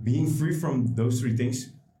being free from those three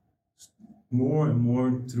things, more and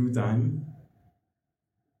more through time,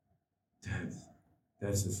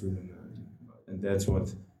 that's the freedom, and that's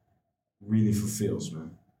what really fulfills,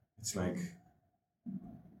 man. It's like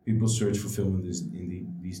people search fulfillment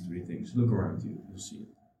in these three things. Look around you, you'll see it.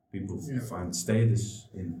 People find status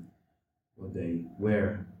in what they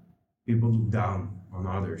wear. People look down on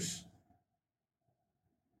others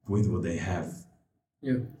with what they have.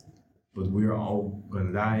 Yeah. But we're all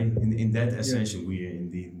gonna die. In that ascension, we are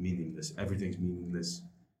indeed meaningless. Everything's meaningless.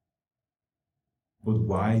 But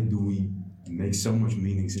why do we make so much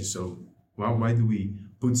meanings in why do we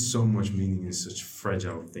put so much meaning in such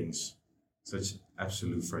fragile things? Such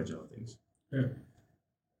absolute fragile things. Yeah.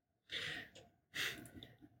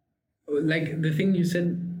 Like the thing you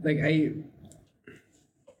said, like I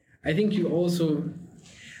think you also,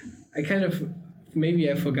 I kind of,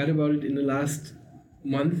 maybe I forgot about it in the last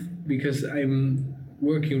month because I'm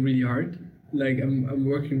working really hard. Like I'm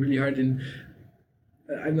working really hard and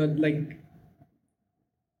I'm not like,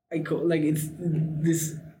 like it's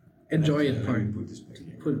this enjoy it part. Put this back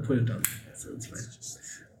here. Put it down. So it's fine.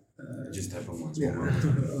 It just happened once. Yeah.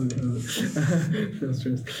 No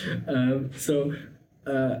stress. So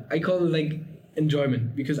I call it like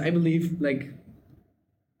enjoyment because I believe like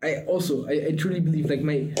I truly believe like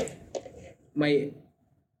my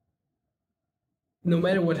no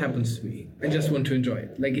matter what happens to me, I just want to enjoy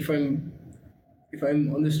it. Like if I'm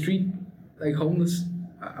on the street like homeless,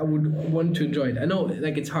 I would want to enjoy it. I know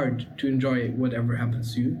like it's hard to enjoy whatever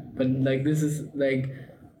happens to you, but like this is like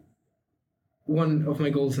one of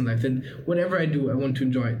my goals in life, that whatever I do, I want to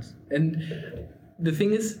enjoy it. And the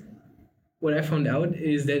thing is, what I found out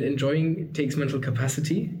is that enjoying takes mental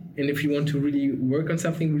capacity. And if you want to really work on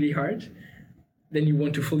something really hard, then you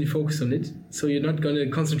want to fully focus on it. So you're not going to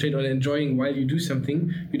concentrate on enjoying while you do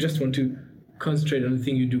something. You just want to concentrate on the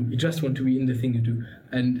thing you do. You just want to be in the thing you do.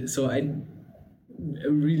 And so I'm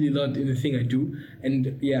really a lot in the thing I do.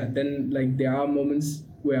 And yeah, then like there are moments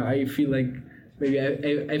where I feel like maybe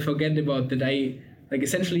I forget about that. Like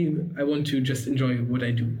essentially I want to just enjoy what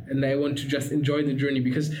I do, and I want to just enjoy the journey,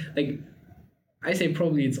 because like I say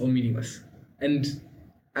probably it's all meaningless, and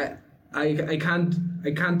I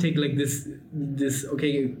can't take like this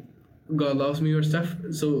okay, God loves me or stuff.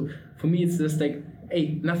 So for me it's just like,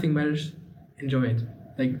 hey, nothing matters, enjoy it.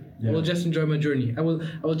 Like I will just enjoy my journey. I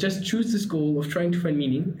will just choose this goal of trying to find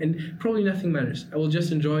meaning, and probably nothing matters. I will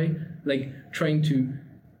just enjoy like trying to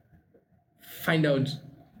find out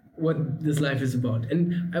what this life is about,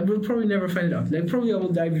 and I will probably never find it out. Like probably I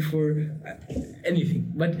will die before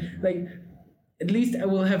anything, but like at least I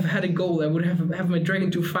will have had a goal. I would have my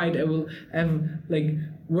dragon to fight. I will have like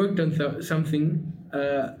worked on something.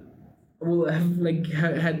 I will have like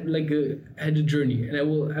had a journey, and I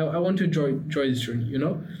want to enjoy this journey, you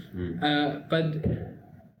know. But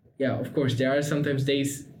yeah, of course there are sometimes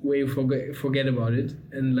days where you forget about it,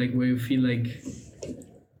 and like where you feel like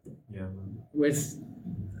where it's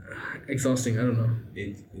exhausting. I don't know.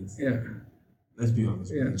 It's Let's be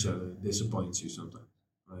honest. Each other disappoints you sometimes.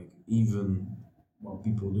 Like even while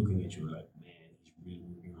people looking at you like, man, he's really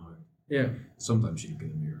working hard. Yeah. Sometimes you look in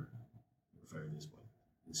the mirror, you're very disappointed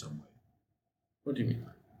in some way. What do you mean?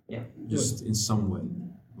 Yeah. Just in some way,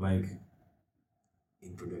 like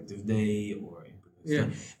in productive day or in productive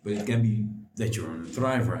time. But it can be that you're on a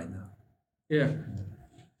thrive right now. Yeah.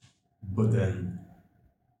 But then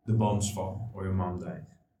the bombs fall or your mom died.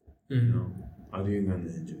 You know, how do you gonna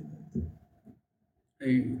enjoy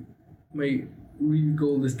that? My real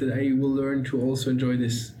goal is that I will learn to also enjoy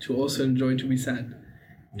this, to also enjoy to be sad,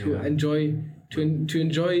 to enjoy to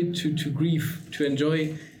grieve, to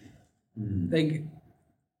enjoy like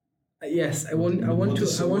yes, I want to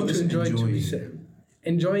enjoy to be sad.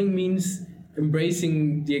 Enjoying means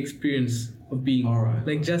embracing the experience of being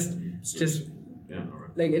like just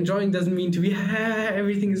like enjoying doesn't mean to be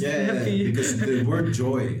everything is happy. Because the word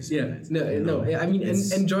joy is no. I mean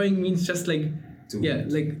enjoying means just like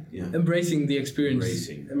embracing the experience.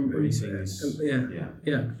 Embracing is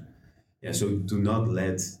so do not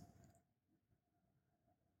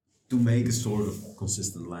to make a sort of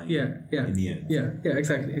consistent line in the end. Yeah,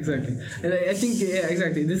 exactly. And I think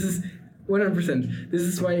exactly. This is 100%. This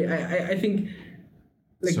is why I think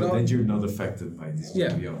like so that you're not affected by this.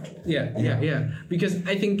 Yeah. Because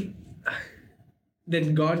I think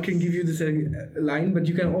that God can give you this line, but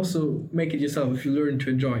you can also make it yourself if you learn to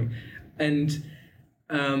enjoy, and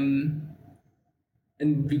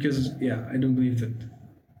because I don't believe that.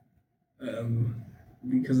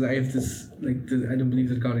 Because I have this I don't believe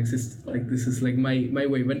that God exists. Like this is like my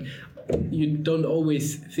way, but you don't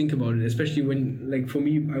always think about it, especially when, like, for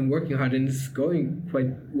me, I'm working hard and it's going quite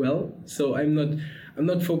well. So I'm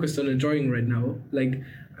not focused on enjoying right now. Like,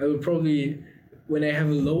 I will probably, when I have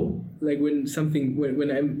a low, like when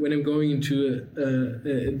I'm going into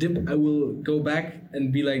a dip, I will go back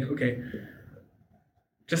and be like, okay,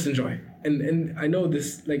 just enjoy. And I know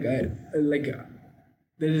this, like, that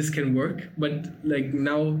this can work, but like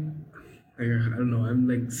now, I don't know, I'm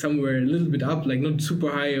like somewhere a little bit up, like not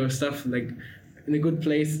super high or stuff, like in a good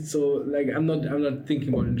place. So like I'm not thinking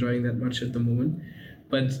about enjoying that much at the moment,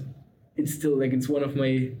 but it's still like it's one of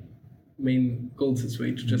my main goals this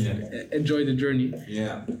way, to just enjoy the journey.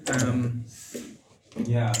 Yeah.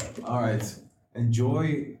 Yeah. All right.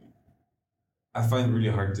 Enjoy. I find it really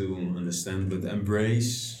hard to understand, but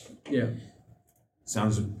embrace. Yeah.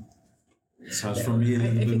 Sounds for me a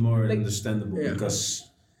little bit more like, understandable because.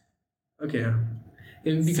 Okay. Yeah,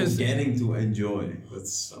 because forgetting to enjoy.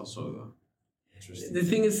 That's also interesting. The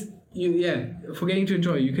thing is, forgetting to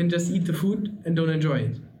enjoy. You can just eat the food and don't enjoy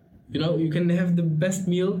it. You know, you can have the best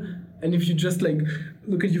meal, and if you just like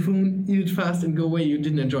look at your phone, eat it fast, and go away, you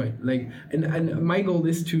didn't enjoy it. Like, and my goal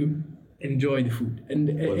is to enjoy the food. But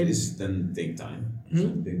is then take time. Is that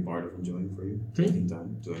a big part of enjoying for you? Taking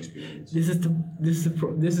time to experience. This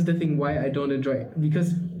is the thing why I don't enjoy it,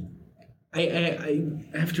 because I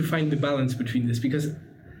have to find the balance between this, because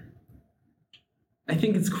I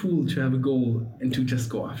think it's cool to have a goal and to just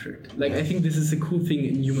go after it. Like, I think this is a cool thing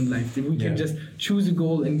in human life, that we can just choose a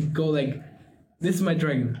goal and go like, this is my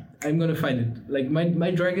dragon, I'm gonna fight it. Like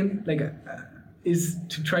my dragon, like is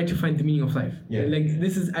to try to find the meaning of life. Yeah. Like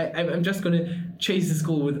this is I'm just gonna chase this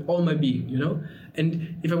goal with all my being, you know.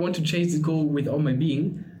 And if I want to chase this goal with all my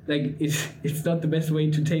being, like it's not the best way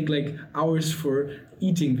to take like hours for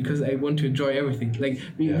eating, because I want to enjoy everything. Like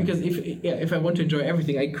because if I want to enjoy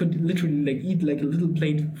everything, I could literally like eat like a little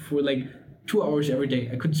plate for like 2 hours every day.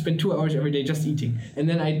 I could spend 2 hours every day just eating, and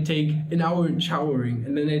then I take an hour showering,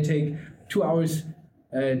 and then I take 2 hours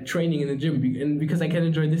training in the gym, and because I can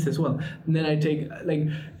enjoy this as well. And then I take like,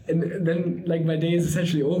 and then like my day is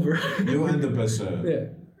essentially over. You end up as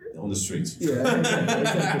on the streets. Yeah,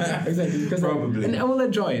 exactly. Because probably, and I will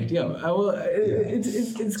enjoy it. Yeah, I will.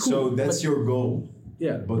 It's cool. So that's your goal.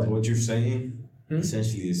 Yeah. But what you're saying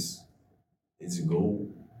essentially is, it's a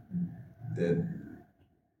goal that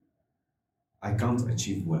I can't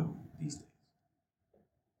achieve well these days.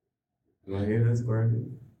 Do I hear that correctly?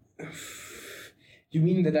 You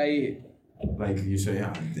mean that I... Like you say, I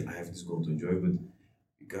have this goal to enjoy, but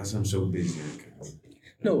because I'm so busy, I can't.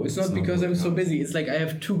 No, it's not because I'm so busy. It's like I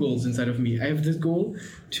have two goals inside of me. I have this goal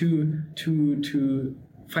to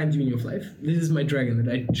find the meaning of life. This is my dragon that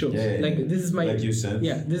I chose. Like this is my... Like you said.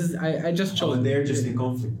 Yeah, this is... I just chose... and they're just in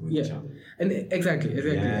conflict with each other. And exactly.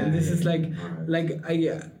 And this is like... Right. Like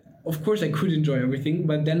I... Of course, I could enjoy everything,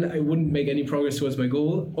 but then I wouldn't make any progress towards my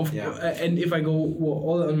goal. And if I go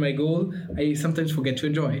all on my goal, I sometimes forget to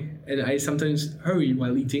enjoy. And I sometimes hurry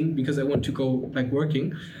while eating because I want to go back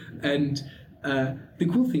working. And the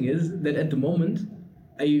cool thing is that at the moment,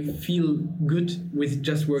 I feel good with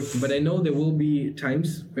just working. But I know there will be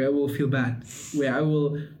times where I will feel bad, where I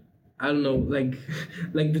will... I don't know, like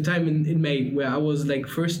the time in May where I was like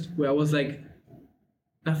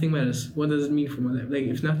nothing matters. What does it mean for my life? Like,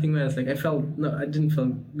 if nothing matters, like I didn't feel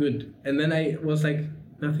good. And then I was like,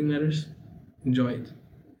 nothing matters, enjoy it.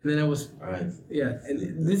 And then I was, yeah,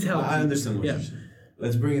 and this helped. I understand what you're saying.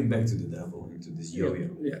 Let's bring it back to the devil, into this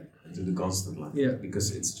yo-yo, into the constant life. Yeah.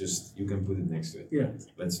 Because it's just, you can put it next to it. Yeah.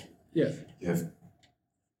 Right?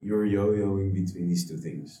 You're yo-yoing between these two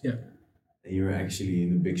things. Yeah. And you're actually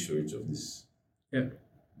in a big search of this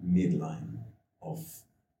midline of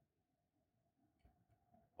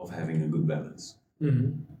having a good balance.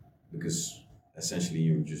 Mm-hmm. Because essentially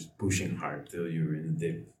you're just pushing hard till you're in a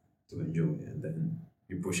dip to enjoy, and then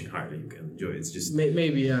you're pushing hard and you can enjoy. It's just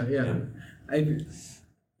maybe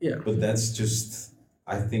But that's just,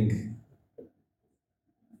 I think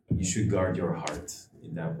you should guard your heart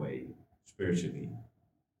in that way spiritually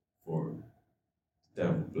for the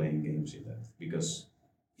devil playing games in that, because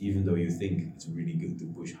even though you think it's really good to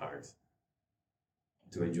push hard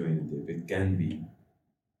to enjoy the dip, it can be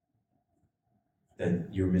that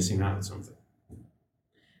you're missing out on something.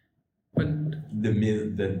 But the middle,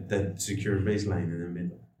 that secure baseline in the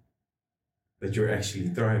middle, that you're actually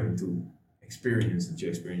thriving to experience, that you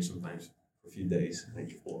experience sometimes for a few days,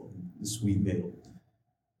 like the sweet middle.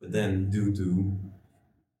 But then due to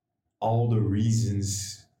all the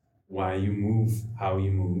reasons why you move, how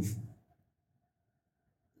you move,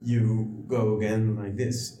 you go again like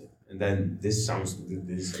this. And then this sounds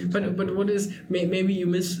this. But what is, maybe you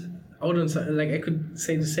miss out on something. Like I could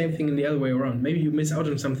say the same thing in the other way around. Maybe you miss out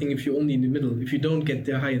on something if you're only in the middle. If you don't get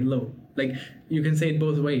the high and low. Like you can say it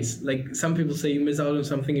both ways. Like some people say you miss out on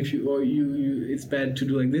something if you it's bad to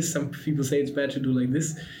do like this. Some people say it's bad to do like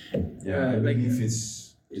this. Yeah, I believe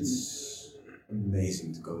it's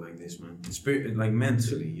amazing to go like this, man. Spirit, like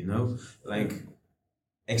mentally, you know, like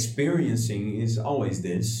experiencing is always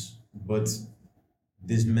this, but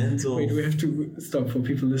this mental. Wait, we have to stop for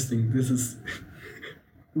people listening. This is.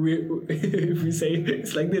 If we say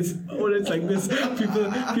it's like this, it's like this,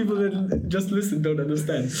 people that just listen don't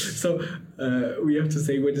understand. So we have to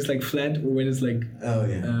say when it's like flat or when it's like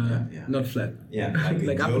not flat. Yeah,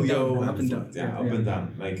 like up and down, up and down. Yeah, up and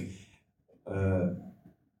down. Like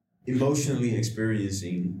emotionally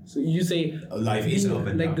experiencing. So you say life is up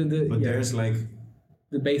and like down, but there's like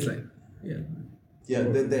the baseline. Yeah. Yeah,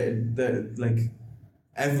 the like.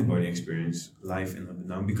 Everybody experiences life in up and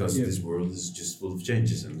down because this world is just full of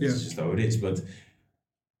changes and this is just how it is. But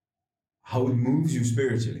how it moves you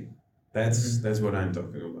spiritually, that's what I'm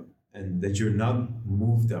talking about, and that you're not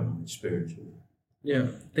moved that much spiritually. Yeah,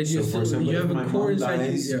 that so for example, you have a core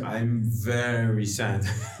inside you. I'm very sad.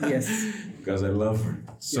 Yes, because I love her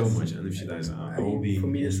so much, and if she dies, I will be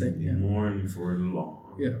mourn for a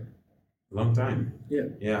long time.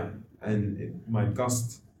 Yeah, and it might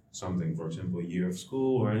cost something, for example, a year of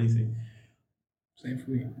school or anything. Same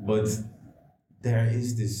for me. But there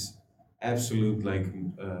is this absolute like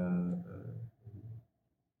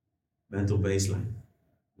mental baseline,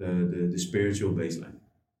 the spiritual baseline,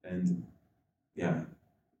 and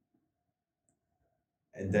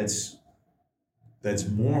and that's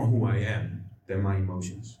more who I am than my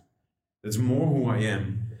emotions. That's more who I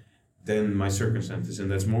am than my circumstances,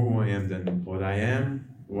 and that's more who I am than what I am,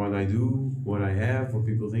 what I do, what I have, what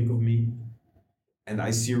people think of me. And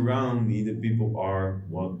I see around me that people are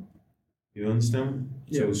what? You understand?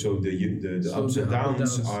 Yeah. So the ups and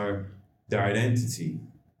downs are their identity.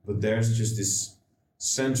 But there's just this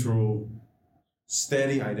central,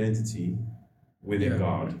 steady identity within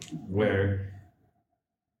God, where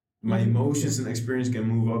my emotions and experience can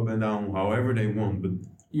move up and down however they want, but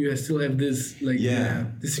you still have this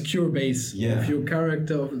the secure base of your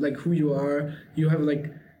character, of like who you are. You have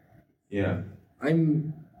like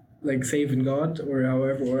I'm like safe in God, or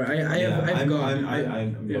however, or I have God.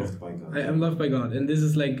 I'm loved by God. I'm loved by God, and this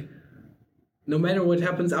is like no matter what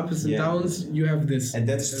happens, ups and downs, you have this, and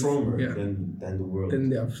that's stronger than the world. Than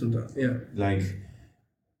the ups and downs. Yeah, like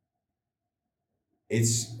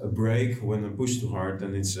it's a break when I'm pushed too hard,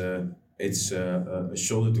 and it's a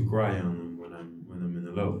shoulder to cry on when I'm in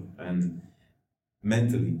a low, and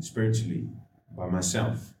mentally, spiritually, by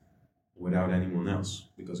myself, without anyone else,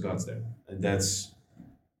 because God's there, and that's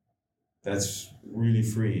really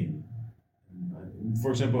freeing.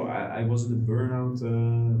 For example, I was in a burnout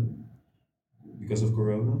because of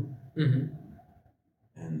Corona,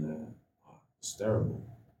 and it's terrible.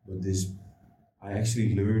 But I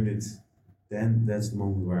actually learned it. Then that's the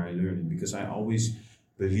moment where I learned it, because I always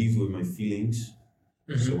believed with my feelings.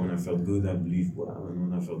 So when I felt good, I believed well, and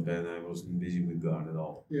when I felt bad, I wasn't busy with God at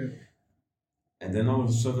all. Yeah. And then all of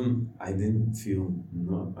a sudden, I didn't feel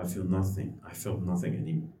I feel nothing. I felt nothing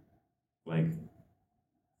anymore. Like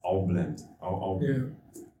all blend, all.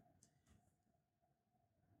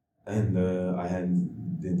 And I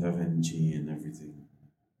didn't have energy and everything.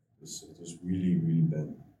 It was really, really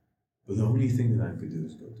bad. But the only thing that I could do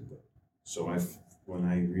is go to bed. So when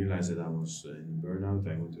I realized that I was in burnout,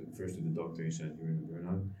 I went first to the doctor. He said, "You're in a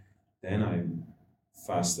burnout." Then I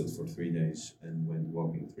fasted for 3 days and went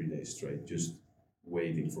walking 3 days straight, just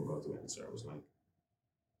waiting for God to answer. I was like,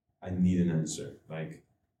 I need an answer. Like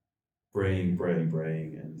praying,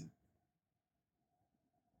 and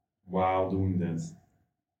while doing that,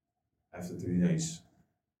 after 3 days,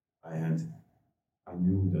 I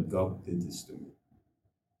knew that God did this to me.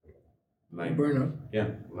 Like burnout. Yeah,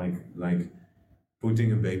 like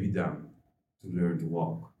putting a baby down to learn to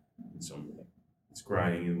walk in some way. It's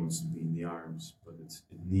crying, it wants to be in the arms, but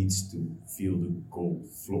it needs to feel the cold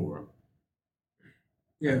floor.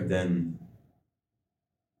 Yeah. And then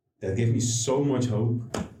that gave me so much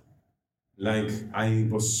hope. Like I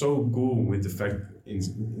was so cool with the fact,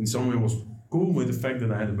 in some way I was cool with the fact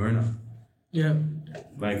that I had a burnout. Yeah.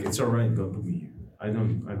 Like it's alright, God put me here. I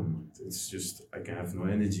don't mind. It's just I can have no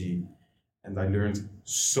energy. And I learned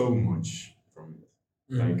so much from it.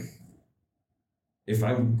 Like, if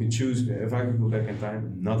I could go back in time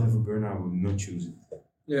and not have a burnout, I would not choose it.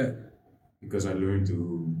 Yeah. Because I learned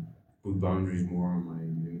to put boundaries more on my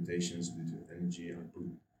limitations due to energy.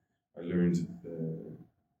 I learned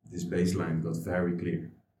this baseline got very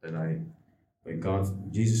clear that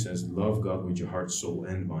Jesus says, love God with your heart, soul,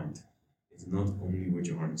 and mind. is not only with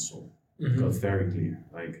your heart and soul. Mm-hmm. It got very clear.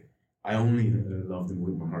 Like, I only love them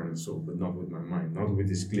with my heart and soul, but not with my mind. Not with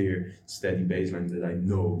this clear, steady baseline that I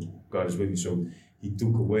know God is with me. So he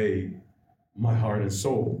took away my heart and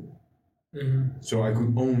soul. Mm-hmm. So I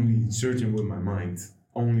could only search him with my mind,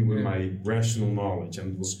 only with my rational knowledge.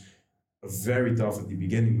 And it was very tough at the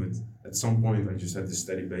beginning, but at some point I just had this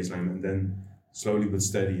steady baseline, and then slowly but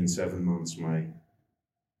steady in 7 months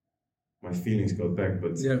my feelings got back,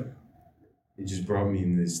 but it just brought me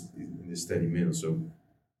in this steady middle. So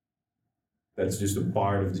that's just a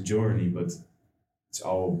part of the journey, but it's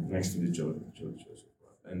all next to the joy.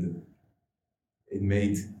 And it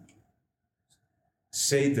made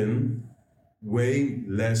Satan way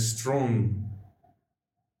less strong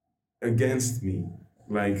against me.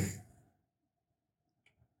 Like,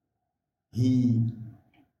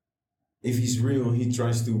 if he's real, he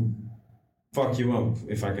tries to fuck you up,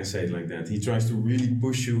 if I can say it like that. He tries to really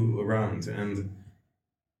push you around, and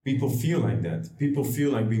people feel like that. People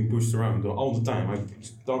feel like being pushed around all the time. I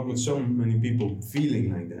talk with so many people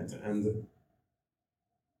feeling like that, and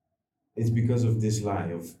it's because of this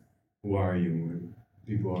lie of who are you? And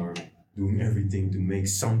people are doing everything to make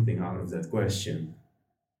something out of that question,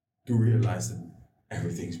 to realize that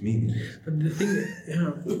everything's meaningless. But the thing,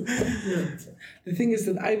 the thing is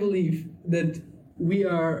that I believe that we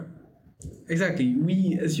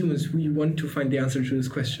as humans, we want to find the answer to this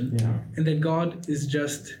question, and that God is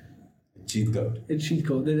just a cheat code.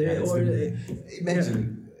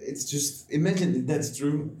 Imagine that's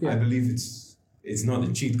true. I believe it's not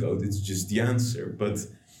a cheat code. It's just the answer. But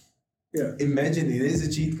imagine it is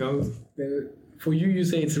a cheat code. For you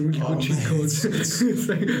say it's a really good cheat code.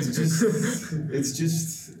 It's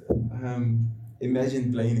just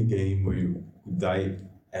imagine playing a game where you could die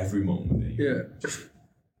every moment. And you just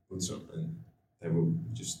put some, and that will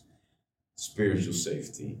just spiritual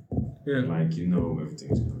safety. Like,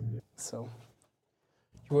 everything's good. So,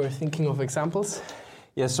 you were thinking of examples?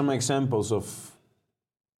 Yeah, some examples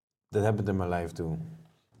that happened in my life too,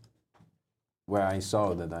 where I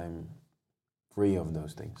saw that I'm free of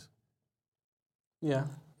those things. Yeah,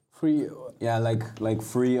 free. Yeah, like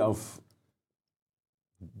free of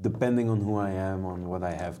depending on who I am, on what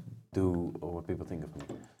I have to do, or what people think of me.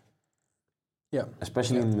 Yeah,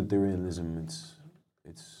 especially in materialism,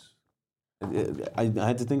 I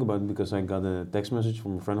had to think about it because I got a text message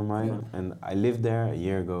from a friend of mine, and I lived there a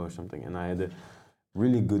year ago or something, and I had a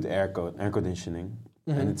really good air conditioning,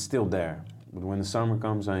 and it's still there. But when the summer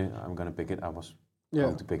comes, I'm gonna pick it. I was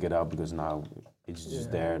going to pick it up because now it's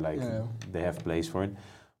just there, they have place for it.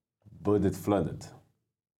 But it flooded.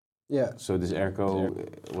 Yeah. So this airco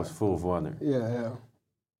was full of water. Yeah.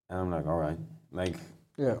 And I'm like, all right,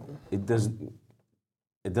 it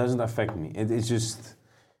doesn't affect me. It's just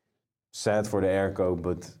sad for the airco,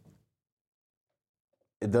 but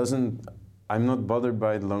it doesn't. I'm not bothered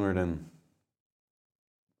by it longer than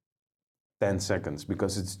 10 seconds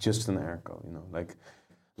because it's just an airco,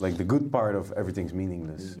 Like the good part of everything's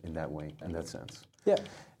meaningless in that way, in that sense. Yeah.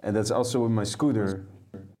 And that's also with my scooter.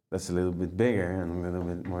 That's a little bit bigger and a little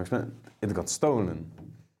bit more expensive. It got stolen.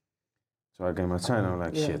 So I came outside and I was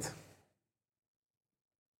like, shit.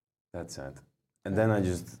 That's sad. And then I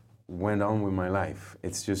just went on with my life.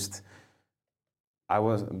 It's just, I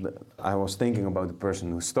was thinking about the person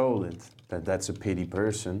who stole it, that's a pity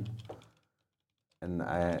person. And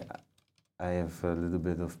I have a little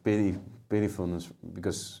bit of pitifulness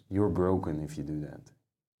because you're broken if you do that.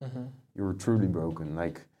 Mm-hmm. You're truly broken.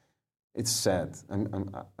 Like, it's sad.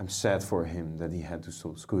 I'm sad for him that he had to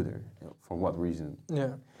steal a scooter. For what reason?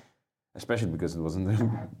 Yeah. Especially because it wasn't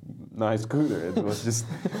a nice scooter. It was just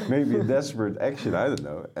maybe a desperate action. I don't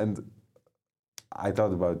know. And I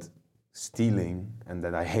thought about stealing and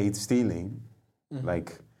that I hate stealing. Mm-hmm.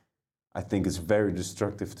 Like, I think it's very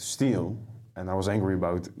destructive to steal. And I was angry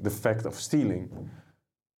about the fact of stealing.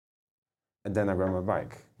 And then I grabbed my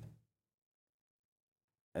bike.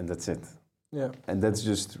 And that's it. Yeah. And that's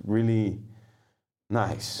just really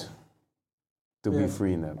nice to be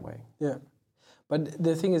free in that way. Yeah. But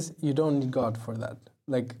the thing is, you don't need God for that.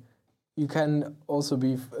 Like, you can also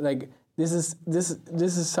be like, this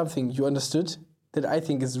is something you understood that I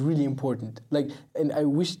think is really important. Like, and I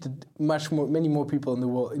wish that many more people in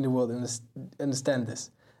the world understand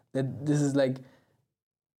this. That this is like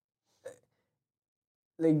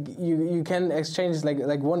you can exchange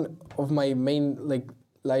like one of my main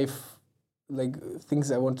life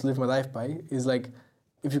things I want to live my life by is like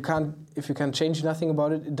if you can change nothing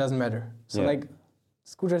about it, it doesn't matter. So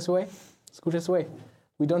scooters away.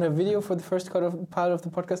 We don't have video for the first part of the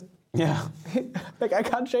podcast. Yeah. Like I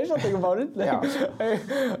can't change something about it. Like,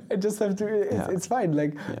 I just have to. It's fine.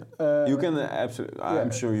 Like You can absolutely.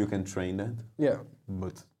 I'm sure you can train that. Yeah.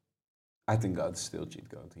 But I think God's still cheat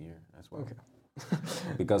code here as well. Okay.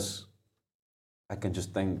 Because I can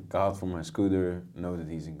just thank God for my scooter, know that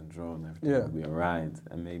He's in control and everything will be alright.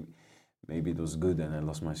 And maybe it was good and I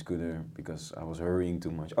lost my scooter because I was hurrying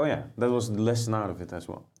too much. Oh yeah, that was the lesson out of it as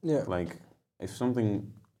well. Yeah. Like if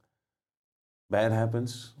something bad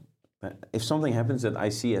happens, if something happens that I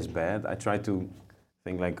see as bad, I try to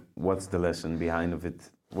think like, what's the lesson behind of it?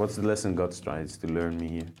 What's the lesson God tries to learn me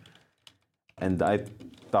here? And I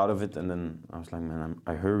thought of it, and then I was like, man,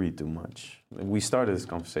 I hurry too much. We started this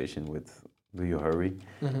conversation with, do you hurry?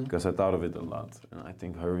 Because I thought of it a lot, and I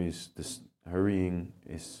think hurrying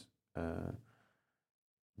is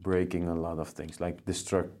breaking a lot of things. Like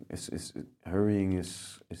hurrying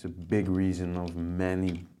is a big reason of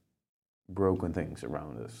many broken things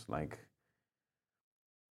around us. Like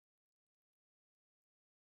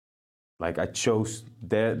I chose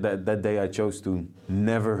that day I chose to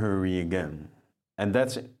never hurry again. And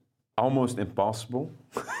that's almost impossible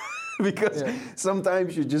because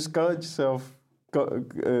sometimes you just catch yourself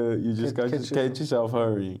catch yourself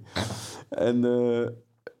hurrying. And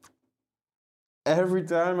every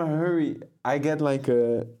time I hurry, I get like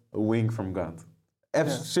a wink from God.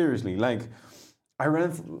 Seriously, like I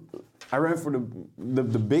ran for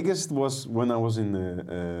the biggest was when I was in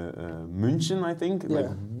München, I think.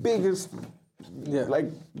 Like biggest,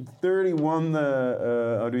 like 31.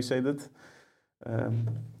 How do you say that?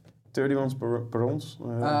 31 perrons.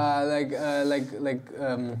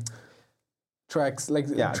 Tracks, like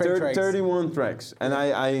tracks. 31 tracks, and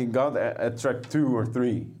Yeah. I got at track 2 or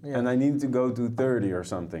 3, and I needed to go to 30 or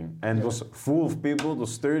something, and it was full of people. It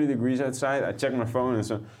was 30 degrees outside. I checked my phone and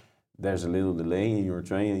so there's a little delay in your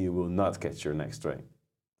train, and you will not catch your next train.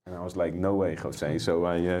 And I was like, no way, Jose. So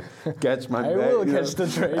I catch my I bag, will catch the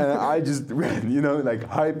train. and I just ran, like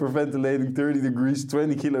hyperventilating, 30 degrees,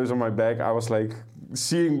 20 kilos on my back. I was like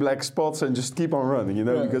seeing black spots and just keep on running,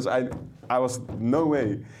 because I was no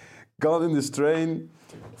way. Got in this train,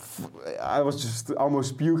 I was just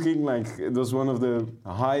almost puking. Like it was one of the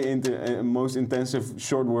most intensive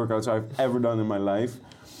short workouts I've ever done in my life.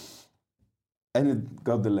 And it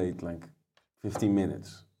got delayed like 15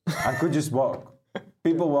 minutes. I could just walk.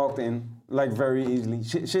 People walked in like very easily,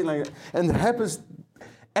 shit like that. And it happens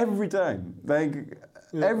every time.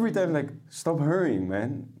 Every time, like, stop hurrying,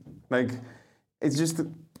 man. Like, it's just,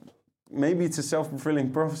 maybe it's a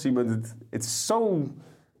self-fulfilling prophecy, but it's so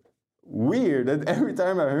weird that every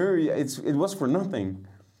time I hurry, it was for nothing.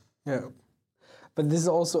 Yeah. But this is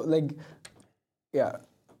also like,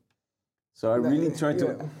 So I really try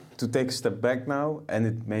to take a step back now, and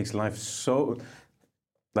it makes life so,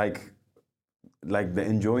 like the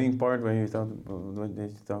enjoying part when you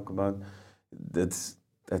talk about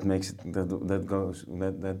that makes it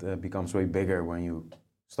that becomes way bigger when you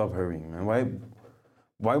stop hurrying. And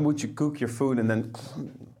why would you cook your food and then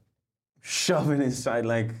shove it inside?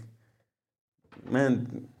 Like,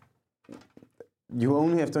 man, you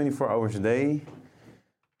only have 24 hours a day,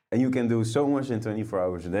 and you can do so much in 24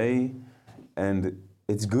 hours a day, and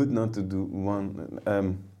it's good not to do one.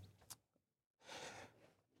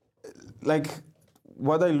 Like,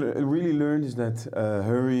 what I really learned is that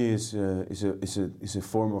hurry is a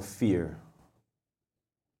form of fear,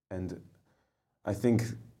 and I think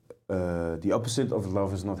the opposite of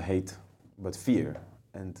love is not hate, but fear.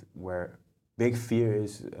 And where big fear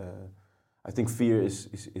is, I think fear is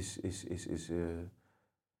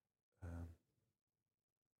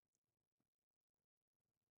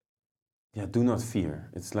do not fear.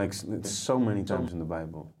 It's like it's so many times in the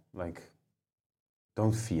Bible, like,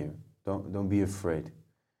 don't fear, don't be afraid.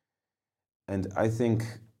 And I think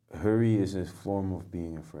hurry is a form of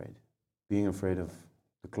being afraid of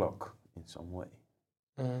the clock in some way,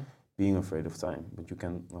 being afraid of time, but you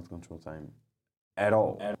cannot control time at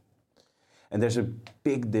all. And there's a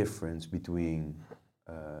big difference between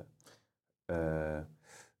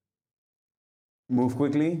move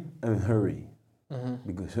quickly and hurry.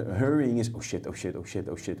 Because hurrying is oh shit,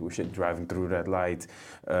 driving through that light,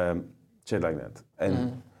 shit like that.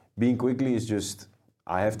 And being quickly is just,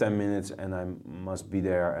 I have 10 minutes and I must be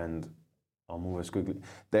there and I'll move as quickly.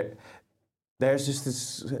 There's just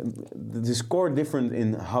this core difference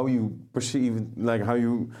in how you perceive, like how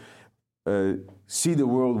you see the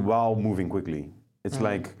world while moving quickly. It's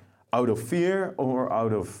like out of fear or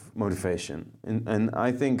out of motivation. And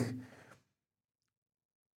I think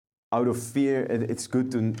out of fear, it's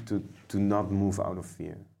good to not move out of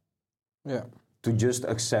fear. Yeah. To just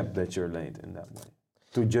accept that you're late in that way.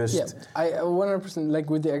 to just. Yeah, I 100% like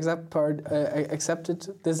with the exact part. I accept it.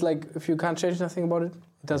 There's like if you can't change nothing about it,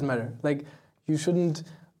 it doesn't matter. Like you shouldn't.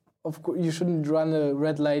 Of course, you shouldn't run a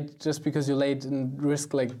red light just because you're late and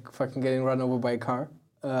risk like fucking getting run over by a car.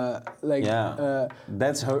 That's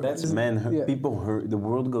hurt. That's man. Yeah. People hurt. The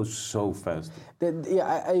world goes so fast.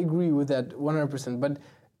 I agree with that 100%. But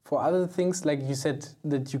for other things, like you said,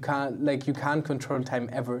 that you can't control time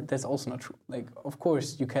ever. That's also not true. Like, of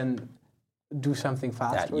course, you can do something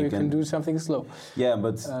fast, or you can do something slow. Yeah,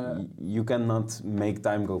 but you cannot make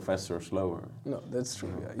time go faster or slower. No, that's true.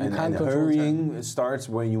 Yeah. You And can't control hurrying time. starts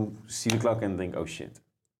when you see the clock and think, oh shit.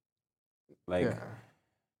 Like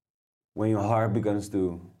when your heart begins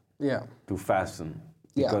to fasten.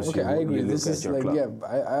 Because okay, I agree. You This look is at your like clock.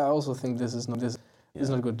 I also think this is not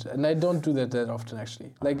good, and I don't do that often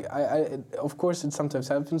actually. Like I of course it sometimes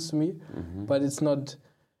happens to me, but it's not.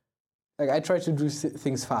 Like I try to do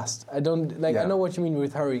things fast. I don't like. I know what you mean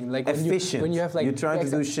with hurrying. Like efficient. When you have like you try to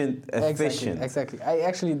do shit efficient. Exactly. I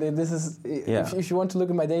actually this is if you want to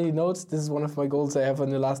look at my daily notes, this is one of my goals I have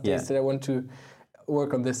on the last days that I want to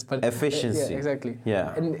work on this. But efficiency. Yeah, exactly.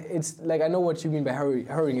 Yeah. And it's like I know what you mean by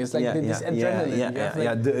hurrying. It's like this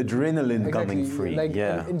adrenaline. The adrenaline coming free. Like,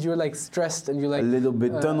 and you're like stressed and you're like a little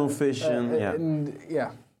bit tunnel vision. And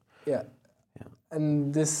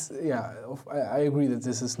And this, I agree that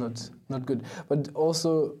this is not good. But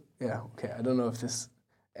also, I don't know if this.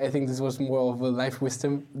 I think this was more of a life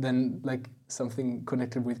wisdom than like something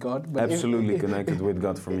connected with God. But absolutely connected with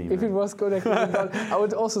God for me. If it was connected with God, I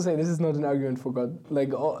would also say this is not an argument for God.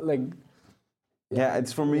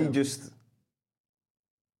 It's for me just.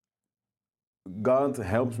 God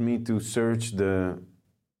helps me to search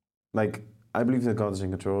I believe that God is in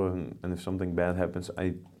control, and if something bad happens,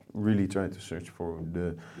 I really try to search for the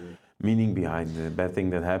meaning behind the bad thing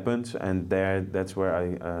that happens, and that's where I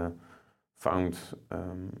found,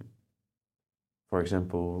 for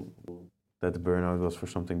example, that the burnout was for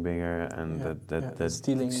something bigger, and that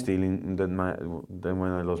stealing. Then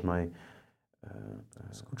when I lost my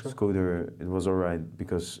scooter, it was alright,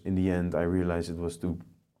 because in the end I realized it was to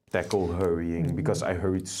tackle hurrying, because I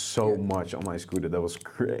hurried so much on my scooter. That was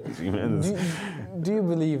crazy, man. Do you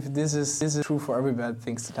believe this is true for every bad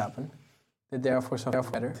things that happen? That there are for some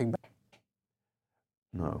better thing?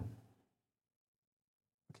 No.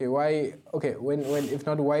 Okay, why? Okay, when if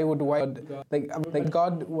not, why like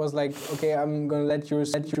God was like, okay, I'm gonna let you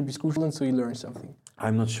be schooled so you learn something.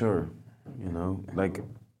 I'm not sure,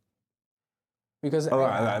 because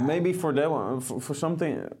maybe for that one, for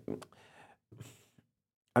something.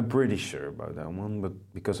 I'm pretty sure about that one, but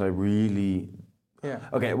because I really...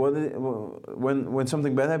 Okay, well, when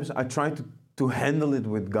something bad happens, I try to handle it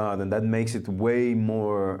with God, and that makes it way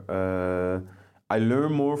more... I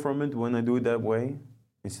learn more from it when I do it that way,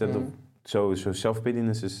 instead of... So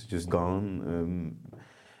self-pityness is just gone,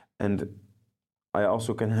 and I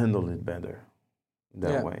also can handle it better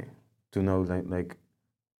that way, to know like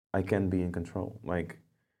I can be in control, like...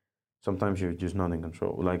 Sometimes you're just not in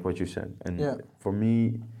control, like what you said. And for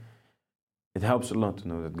me, it helps a lot to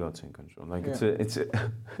know that God's in control. Like it's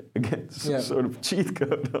again sort of cheat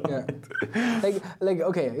code. I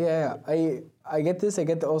get this. I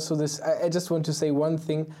get also this. I just want to say one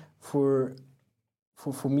thing for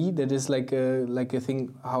me that is like a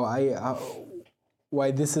thing why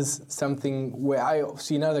this is something where I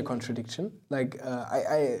see another contradiction. Like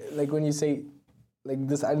I like when you say. Like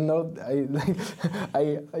this, I don't know.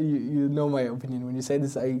 You know my opinion when you say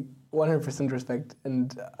this. I 100% respect,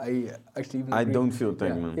 and I actually even. I agree. don't feel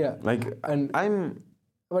that, man. Yeah. Like and I'm.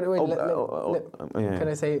 Wait. Can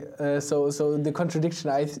I say? So the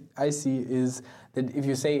contradiction I see is that if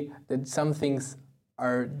you say that some things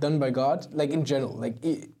are done by God, like in general, like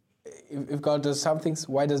if God does some things,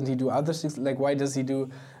 why doesn't He do other things? Like why does He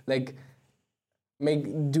do like?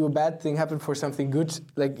 Do a bad thing happen for something good?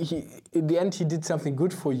 Like in the end, He did something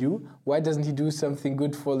good for you. Why doesn't He do something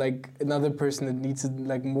good for like another person that needs it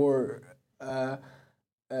like more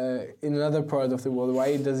in another part of the world?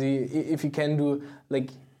 Why does He, if He can do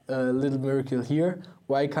like a little miracle here,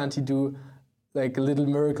 why can't He do like a little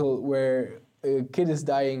miracle where a kid is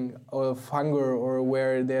dying of hunger, or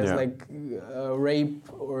where there's like rape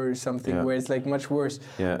or something where it's like much worse?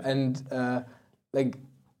 And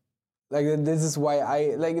Like this is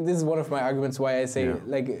why this is one of my arguments why I say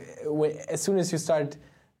as soon as you start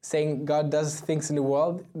saying God does things in the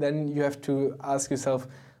world, then you have to ask yourself,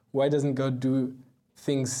 why doesn't God do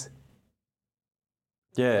things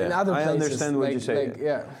in other places? I understand what you say.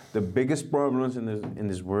 The biggest problems in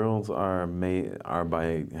this world are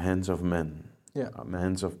by hands of men.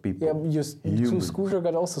 hands of people. Yeah, your Human. scooter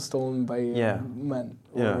got also stolen by a man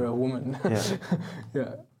or a woman. Yeah.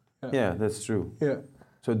 yeah. Yeah, that's true. Yeah.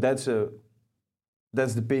 So that's the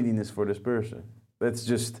pettiness for this person. That's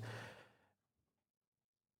just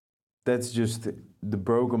the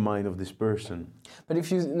broken mind of this person. But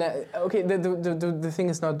if you okay, the thing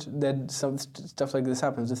is not that some stuff like this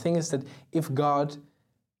happens. The thing is that if God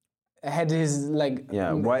had his why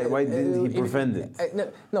didn't he prevent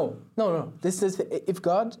it? No. This is if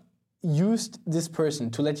God used this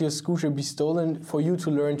person to let your scooter be stolen for you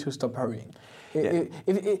to learn to stop hurrying. If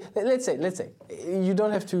let's say you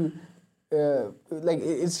don't have to.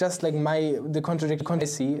 It's just like the contradiction I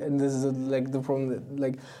see, and this is like the problem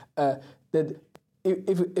that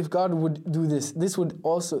if God would do this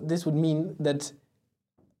would mean that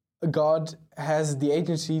God has the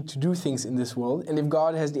agency to do things in this world, and if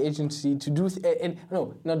God has the agency to do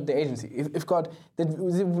not the agency. If God, that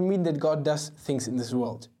would mean that God does things in this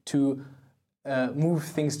world to move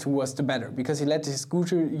things towards the better, because he let your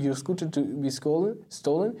scooter to be stolen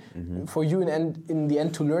for you, and in the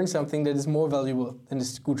end to learn something that is more valuable than the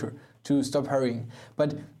scooter, to stop hurrying.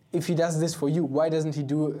 But if he does this for you, why doesn't he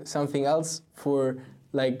do something else for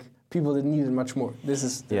people that need it much more? This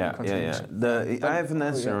is the contradiction. I have an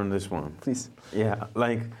answer on this one. Please. Yeah,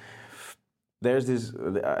 there's this.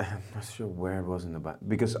 I'm not sure where it was in the Bible,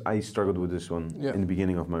 because I struggled with this one in the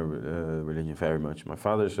beginning of my religion very much. My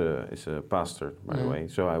father is a pastor, by the way,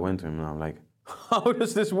 so I went to him and I'm like, "How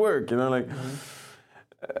does this work?" You know,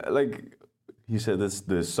 he said that's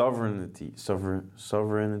the sovereignty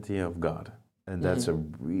of God, and that's a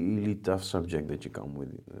really tough subject that you come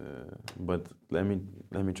with. But let me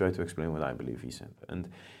try to explain what I believe he said. And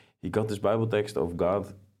he got this Bible text of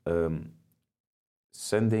God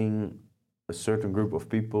sending a certain group of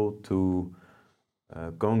people to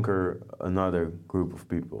conquer another group of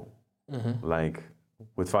people, like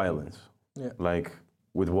with violence, like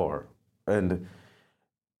with war. And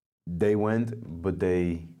they went, but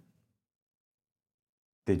they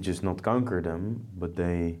just not conquer them, but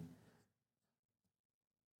they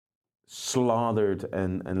slaughtered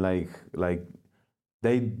and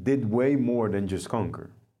they did way more than just conquer.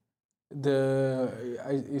 The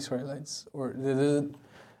Israelites or the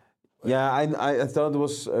Yeah, I thought it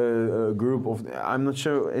was a group of. I'm not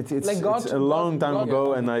sure. It's a long time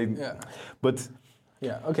ago, and but.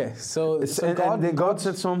 Yeah. Okay. So God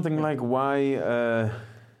said something like, "Why?"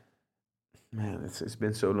 Man, it's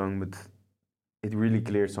been so long, but it really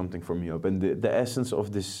cleared something for me up. And the essence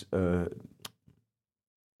of this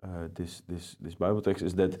this Bible text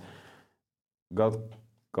is that God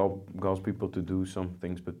calls people to do some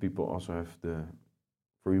things, but people also have the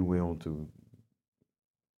free will to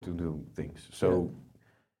do things. So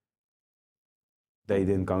they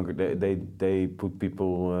didn't conquer. They put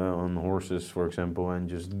people on horses, for example, and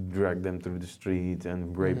just dragged them through the street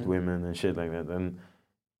and raped women and shit like that. And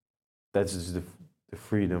that's just the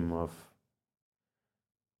freedom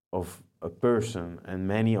of a person. And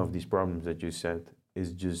many of these problems that you said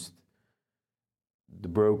is just the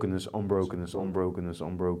brokenness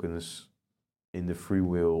in the free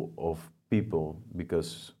will of people,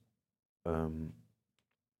 because oh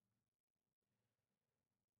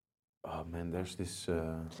man, there's this.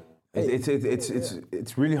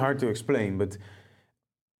 It's really hard to explain, but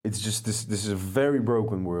it's just this. This is a very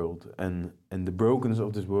broken world, and the brokenness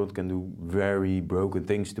of this world can do very broken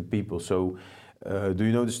things to people. So, do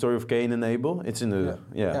you know the story of Cain and Abel? It's in the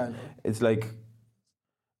It's like.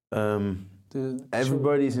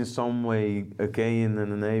 Everybody's in some way a Cain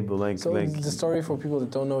and an Abel. The story, for people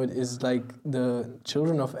that don't know it, is like the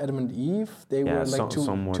children of Adam and Eve. They were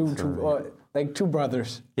like two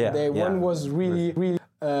brothers. Yeah, one was really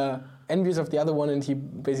envious of the other one, and he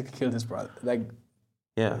basically killed his brother.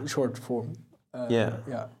 Short form.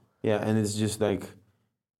 And it's just like,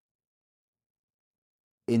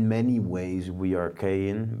 in many ways we are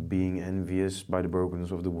Cain, being envious by the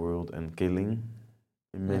brokenness of the world and killing.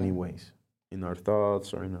 In many ways. In our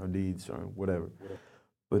thoughts or in our deeds or whatever.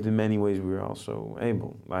 But in many ways we're also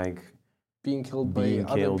able, being killed by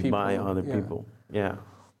other people. Yeah.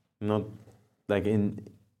 Not like in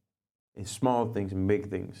small things and big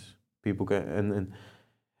things. People can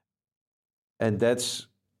and that's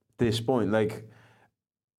this point. Like,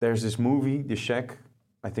 there's this movie, The Shack.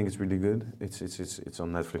 I think it's really good. It's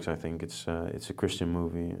on Netflix, I think. It's a Christian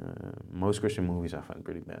movie. Most Christian movies I find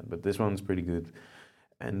pretty bad, but this one's pretty good.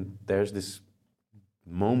 And there's this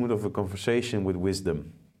moment of a conversation with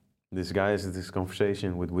wisdom. This guy has this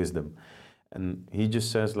conversation with wisdom. And he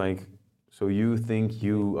just says, so you think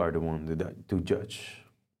you are the one to judge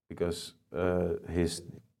because his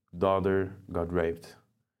daughter got raped.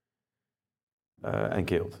 and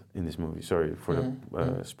killed in this movie. Sorry for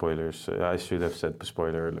the spoilers. I should have said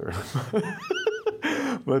spoiler alert.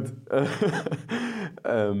 But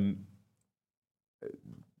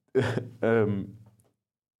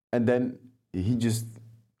and then he just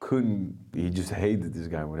couldn't. He just hated this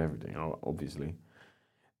guy with everything, obviously.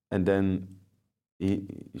 And then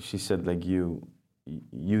she said, like, you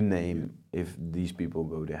name if these people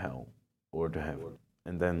go to hell or to heaven.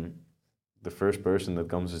 And then the first person that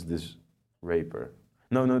comes is this raper.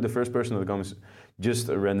 No, the first person that comes, just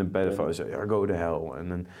a random pedophile. So I go to hell.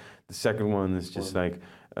 And then the second one is just like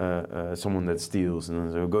someone that steals, and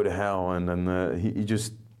then so go to hell. And then he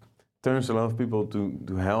just turns a lot of people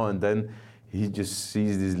to hell. And then he just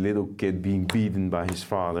sees this little kid being beaten by his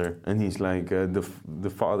father, and he's like, the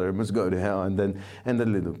father must go to hell. And the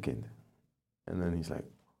little kid, and then he's like,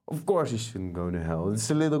 of course he shouldn't go to hell. It's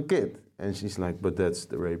a little kid. And she's like, but that's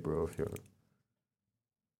the raper of your.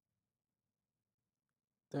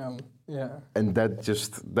 Damn, yeah. And that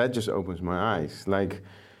just opens my eyes. Like,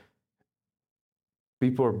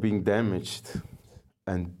 people are being damaged,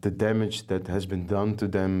 and the damage that has been done to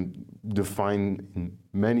them define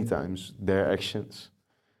many times their actions.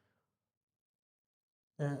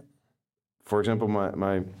 Yeah. For example,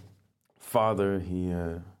 my father,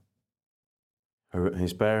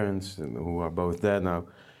 his parents, who are both dead now,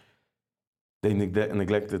 they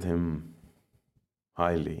neglected him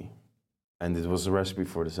highly. And it was a recipe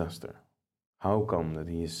for disaster. How come that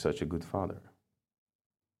he is such a good father?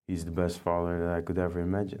 He's the best father that I could ever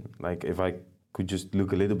imagine. Like, if I could just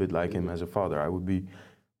look a little bit like him as a father, I would be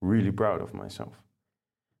really proud of myself.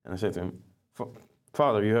 And I said to him,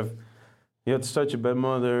 Father, you had such a bad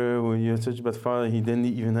mother, you had such a bad father, he didn't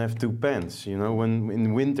even have 2 pants. You know, when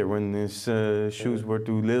in winter, when his shoes were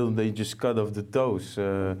too little, they just cut off the toes.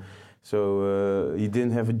 So he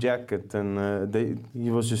didn't have a jacket, and he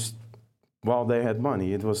was just, while they had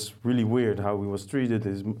money, it was really weird how he was treated.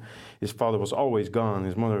 His father was always gone.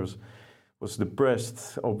 His mother was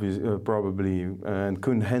depressed, probably, and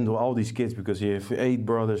couldn't handle all these kids because he had 8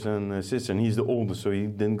 brothers and a sister, and he's the oldest, so he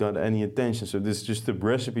didn't got any attention. So this is just a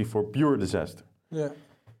recipe for pure disaster. Yeah.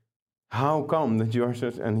 How come that you are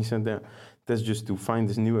such? And he said that's just to find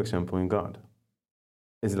this new example in God.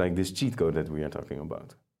 It's like this cheat code that we are talking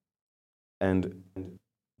about. And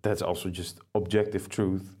that's also just objective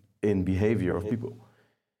truth in behavior of people.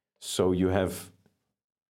 So you have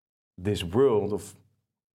this world of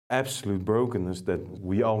absolute brokenness that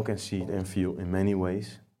we all can see and feel in many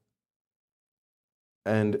ways.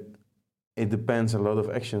 And it depends a lot of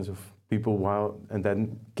actions of people and that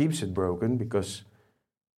keeps it broken, because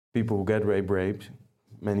people who get raped,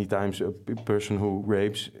 many times a person who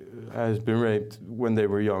rapes has been raped when they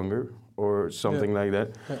were younger or something like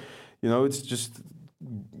that. Yeah. You know, it's just,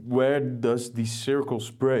 where does these circles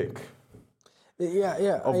break?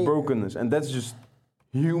 Of brokenness, and that's just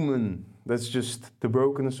human. That's just the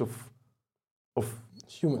brokenness of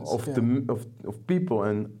humans, of people,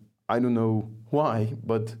 and I don't know why,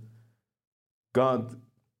 but God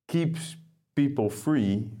keeps people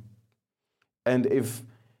free, and if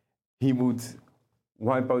He would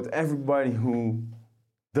wipe out everybody who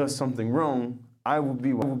does something wrong, I would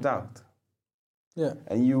be wiped out. Yeah.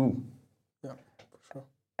 And you. Yeah, for sure.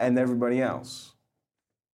 And everybody else.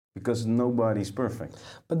 Because nobody's perfect.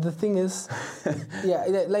 But the thing is,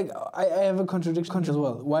 like, I have a contradiction as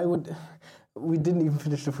well. Why would... We didn't even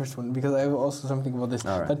finish the first one, because I have also something about this.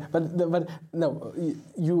 All right. But no,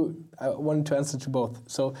 I wanted to answer to both.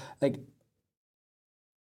 So, like,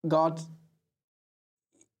 God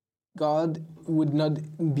would not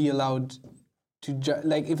be allowed to judge.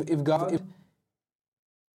 Like, if God...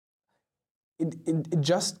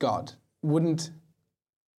 just God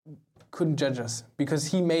couldn't judge us,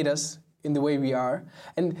 because He made us in the way we are.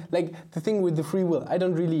 And, like, the thing with the free will, I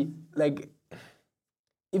don't really, like,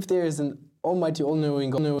 if there is an almighty,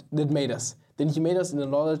 all-knowing God that made us, then He made us in the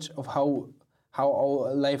knowledge of how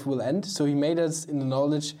our life will end. So He made us in the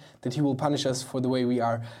knowledge that He will punish us for the way we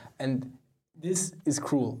are. And this is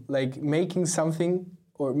cruel. Like, making something,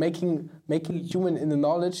 or making a human in the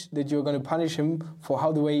knowledge that you're going to punish him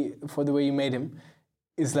for the way you made him,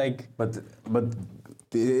 is like... But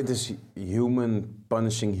it is human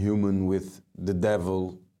punishing human, with the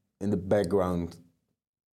devil in the background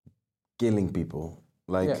killing people.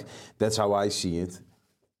 Like, that's how I see it.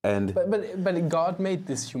 And but God made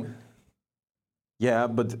this human. Yeah,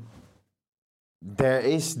 but there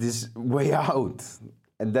is this way out,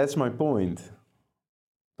 and that's my point.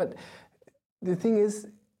 But the thing is,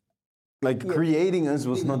 like, creating us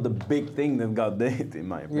was not the big thing that God did, in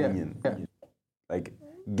my opinion. Yeah. Like,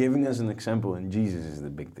 giving us an example in Jesus is the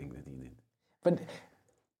big thing that He did. But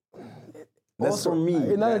That's Also, for me.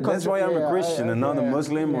 another That's why I'm concept- a Christian and not a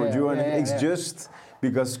Muslim or Jew. And it's yeah. just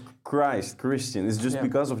because Christ, Christian. It's just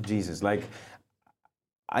because of Jesus. Like,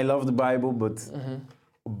 I love the Bible, but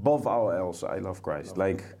above all else, I love Christ.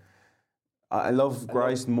 Like, I love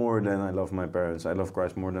Christ more than I love my parents. I love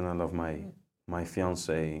Christ more than I love my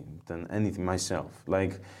fiance, than anything, myself.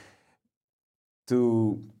 Like,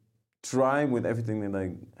 to try with everything that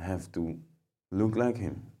I have to look like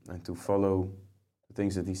him and to follow the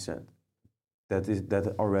things that he said.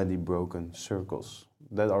 That already broken circles.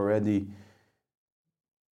 That already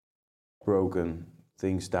broken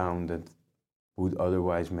things down that would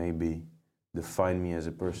otherwise maybe define me as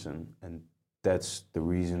a person. And that's the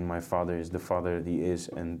reason my father is the father that he is,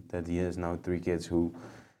 and that he has now 3 kids who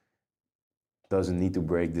doesn't need to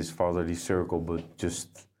break this fatherly circle, but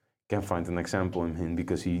just can find an example in him,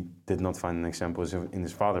 because he did not find an example in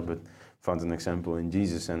his father, but found an example in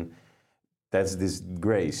Jesus. And that's this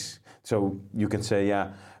grace. So you can say,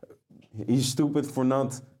 yeah, he's stupid for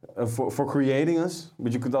not for creating us,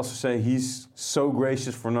 but you could also say he's so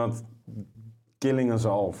gracious for not killing us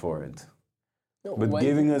all for it, but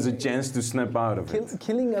giving us a chance to snap out of it.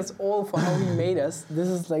 Killing us all for how he made us. This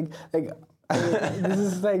is like this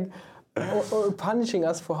is like, or punishing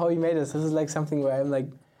us for how he made us. This is like something where I'm like,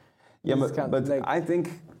 yeah, but like, I think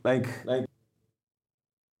like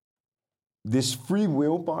this free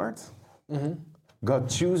will part, God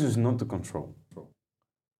chooses not to control.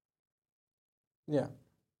 Yeah.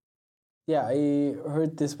 Yeah, I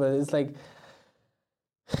heard this, but it's like,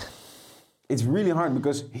 it's really hard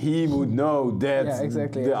because he would know that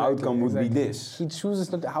the outcome would be this. He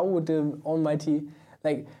chooses not. How would the Almighty,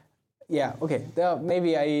 like, yeah, okay.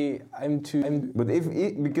 Maybe I'm too. But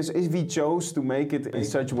because if he chose to make it in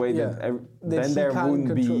such a way that then there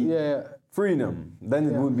wouldn't be freedom. Then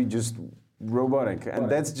it would be just robotic, and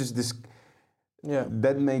that's just this. Yeah.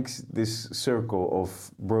 That makes this circle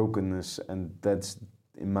of brokenness, and that's,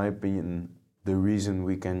 in my opinion, the reason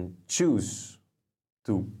we can choose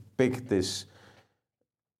to pick this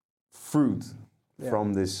fruit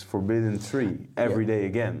from this forbidden tree every day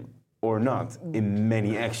again, or not, in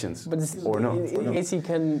many actions, or not. He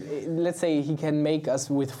can, let's say he can make us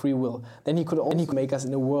with free will. Then he could also make us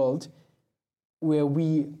in a world where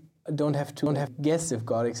we don't have guess if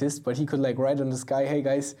God exists, but he could like write on the sky, hey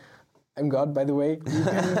guys, I'm God, by the way. You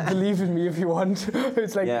can believe in me if you want.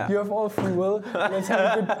 It's like, you have all free will. Let's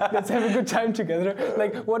have a good time together.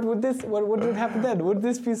 Like, what would happen then? Would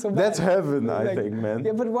this be so bad? That's heaven, I think, man.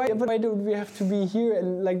 Yeah, but why do we have to be here?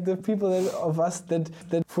 And like the people of us that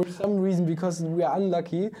for some reason, because we are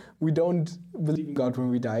unlucky, we don't believe in God when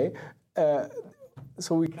we die,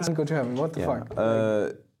 so we can't go to heaven. What the fuck?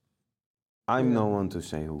 I'm no one to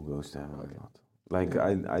say who goes to heaven or not. Like,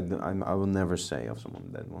 I will never say of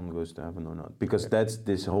someone that one goes to heaven or not, because that's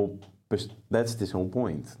this whole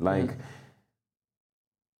point. Like,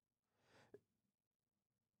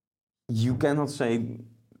 you cannot say,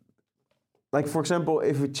 like, for example,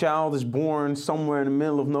 if a child is born somewhere in the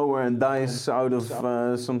middle of nowhere and dies out of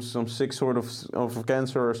some sick sort of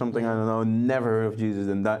cancer or something, I don't know, never heard of Jesus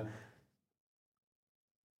and die.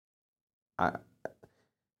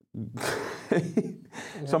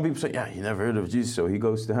 Some people say, yeah, he never heard of Jesus, so he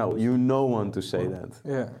goes to hell. You're no one to say that.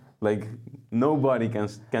 Yeah. Like, nobody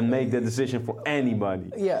can make that decision for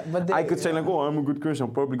anybody. Yeah, but I could say like, oh, I'm a good Christian,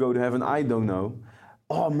 I'll probably go to heaven. I don't know.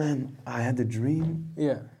 Oh man, I had a dream.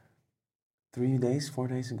 Yeah. 4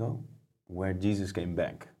 days ago, where Jesus came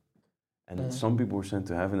back, and some people were sent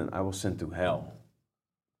to heaven, and I was sent to hell.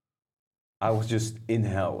 I was just in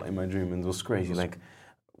hell in my dream, and it was crazy. Like,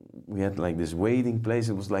 we had like this waiting place.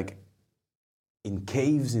 It was like in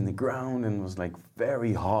caves in the ground, and it was like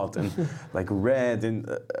very hot and like red and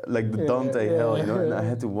like the Dante hell, you know. And I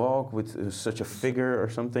had to walk with such a figure or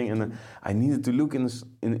something, and I needed to look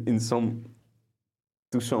in some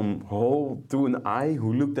hole to an eye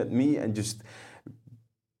who looked at me, and just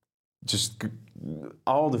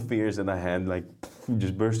all the fears that I had like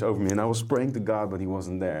just burst over me, and I was praying to God, but He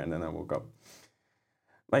wasn't there, and then I woke up.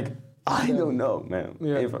 Like, I don't know, man.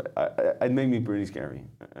 Yeah. If it made me pretty scary.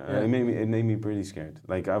 It made me pretty scared.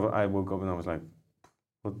 Like, I woke up and I was like,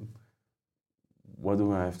 what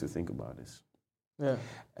do I have to think about this? Yeah.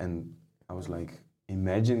 And I was like,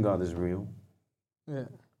 imagine God is real. Yeah.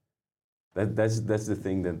 That's the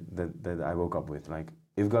thing that I woke up with. Like,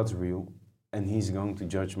 if God's real and He's going to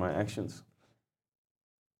judge my actions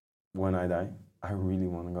when I die, I really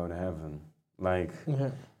want to go to heaven. Like,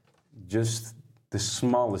 just the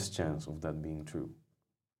smallest chance of that being true.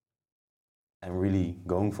 And really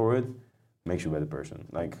going for it makes you a better person.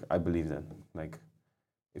 Like, I believe that. Like,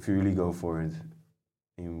 if you really go for it,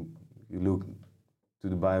 you look to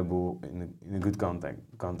the Bible in a good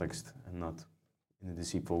context and not in a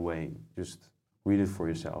deceitful way. Just read it for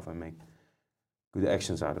yourself and make good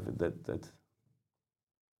actions out of it.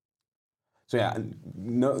 So yeah,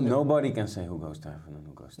 nobody can say who goes to heaven and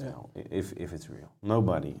who goes to hell if it's real.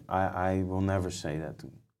 Nobody. I will never say that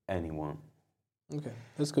to anyone. Okay,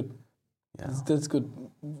 that's good. Yeah. That's good,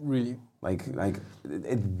 really. Like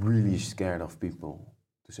it really scared of people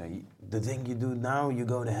to say the thing you do now, you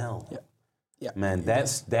go to hell. Yeah. Yeah. Man,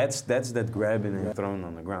 that's that grabbing and throwing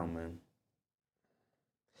on the ground, man.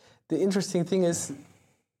 The interesting thing is,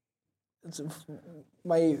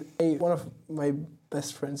 one of my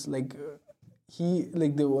best friends, like he,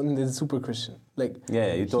 like the one that's super Christian, like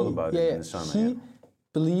you told about it in the summer. He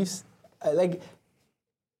believes, like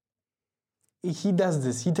he does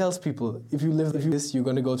this. He tells people, if you live this, you're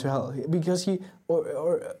gonna go to hell, because he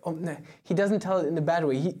he doesn't tell it in a bad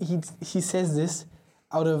way. He says this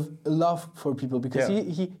out of love for people, because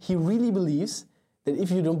he really believes that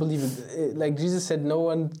if you don't believe it, like Jesus said, no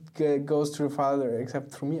one goes to the Father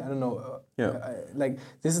except through me. I don't know. Like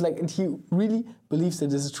this is like, and he really believes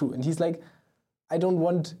that this is true. And he's like, I don't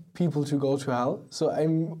want people to go to hell, so I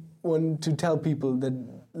want to tell people that,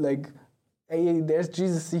 like, hey, there's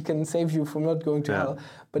Jesus. He can save you from not going to hell.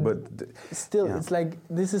 But still, it's like,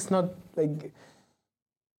 this is not like.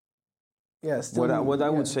 Yeah. Still, what I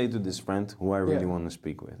would say to this friend who I really want to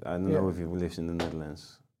speak with. I don't know if he lives in the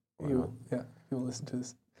Netherlands. You will listen to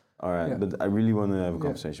this. All right, but I really want to have a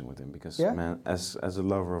conversation with him, because man, as a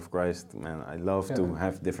lover of Christ, man, I love to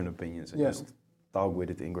have different opinions and just talk with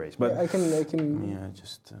it in grace. But I can. Yeah,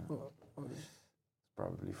 just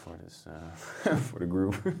probably for this for the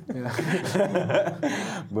group.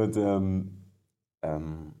 But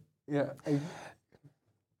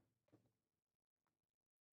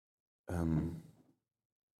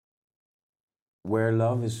where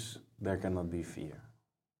love is, there cannot be fear,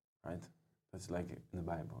 right? That's like in the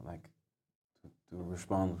Bible, like to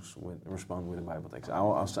respond with the Bible text.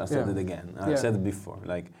 I said it again. I said it before,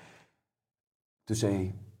 like to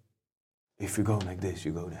say, if you go like this,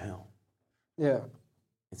 you go to hell. Yeah.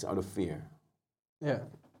 It's out of fear. Yeah.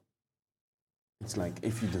 It's like,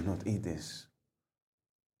 if you do not eat this,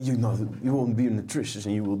 you won't be nutritious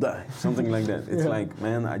and you will die. Something like that. It's like,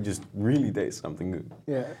 man, I just really taste something good.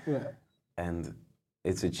 Yeah. And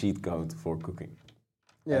it's a cheat code for cooking.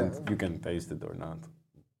 Yeah. And you can taste it or not,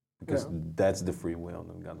 because that's the free will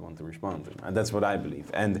that God wants to respond to, and that's what I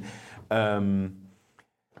believe. And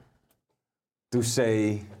to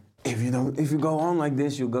say, if you go on like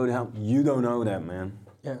this, you'll go to hell. You don't know that, man.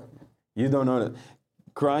 Yeah. You don't know that.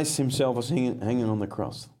 Christ himself was hanging on the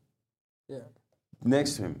cross. Yeah.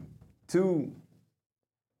 Next to him, 2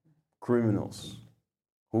 criminals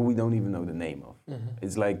who we don't even know the name of. Mm-hmm.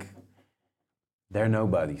 It's like they're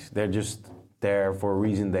nobodies. They're just there for a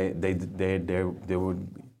reason. They were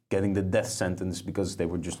getting the death sentence because they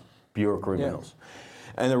were just pure criminals.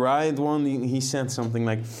 Yeah. And the right one, he said something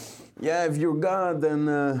like, "Yeah, if you're God,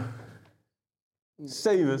 then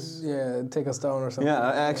save us. Yeah, take us down or something."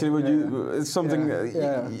 Yeah, actually, it's something.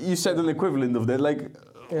 You said an equivalent of that, like.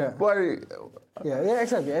 Yeah. Why? Yeah,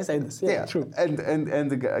 exactly. I say this. Yeah, true. And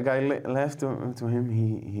the guy left to him.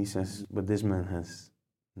 He says, "But this man has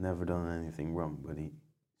never done anything wrong, but he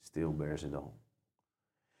still bears it all."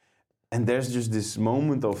 And there's just this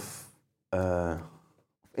moment of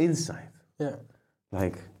insight. Yeah.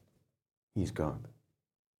 Like, he's God.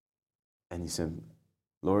 And he said,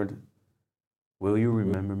 "Lord, will you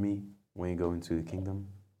remember me when you go into the kingdom?"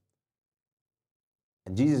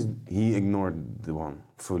 And Jesus, he ignored the one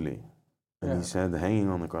fully. And he said, hanging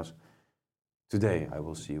on the cross, "Today I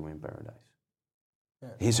will see you in paradise."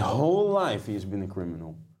 Yeah. His whole life he has been a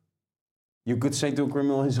criminal. You could say to a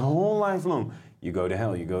criminal his whole life long, "You go to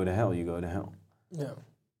hell, you go to hell, you go to hell." Yeah.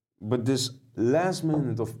 But this last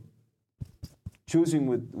minute of choosing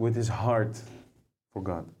with his heart for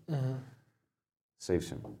God saves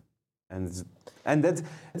him. And that's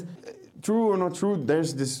true or not true,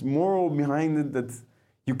 there's this moral behind it that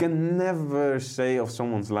you can never say of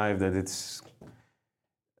someone's life that it's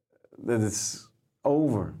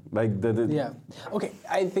over, like that. Okay.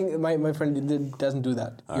 I think my friend doesn't do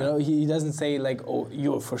that. You know, he doesn't say like, "Oh,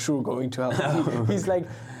 you're for sure going to hell." He's like,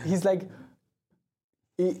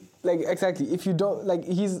 exactly. If you don't, like,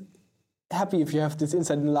 he's happy if you have this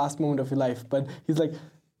insight in the last moment of your life. But he's like,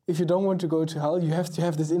 if you don't want to go to hell, you have to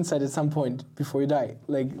have this insight at some point before you die.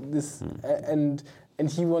 Like this, and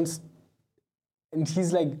he wants. And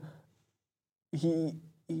he's like, he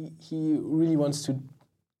really wants to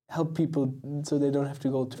help people so they don't have to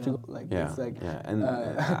go to like. Yeah, it's like, and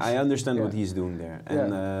I understand what he's doing there,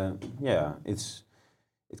 and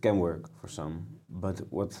it can work for some. But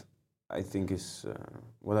what I think is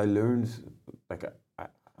what I learned, like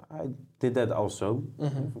I did that also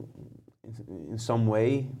in some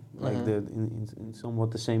way, like in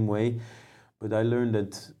somewhat the same way. But I learned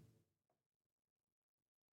that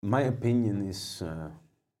my opinion is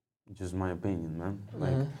just my opinion, man.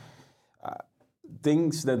 Like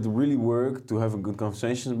things that really work to have a good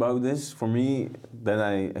conversation about this for me that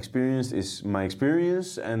I experienced is my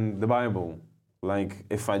experience and the Bible. Like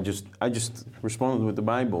if I just responded with the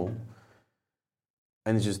Bible,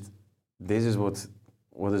 and it's just this is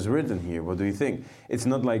what is written here. What do you think? It's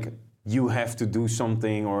not like you have to do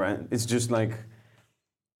something, or it's just like,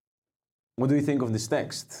 what do you think of this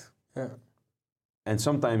text? Yeah. And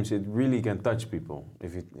sometimes it really can touch people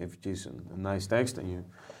if it's a nice text and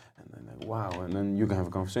then like wow, and then you can have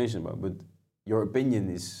a conversation about it. But your opinion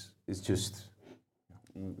is just,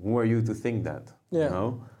 who are you to think that? Yeah. You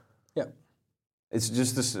know? Yeah. It's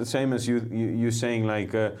just the same as you saying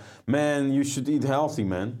like, man, you should eat healthy,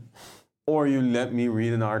 man. Or you let me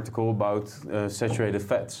read an article about saturated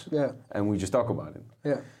fats. Yeah. And we just talk about it.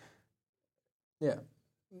 Yeah. Yeah.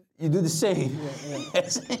 You do the same, Yeah.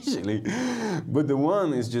 essentially. But the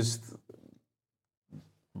one is just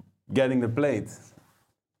getting the plate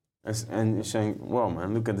and you're saying, "Wow,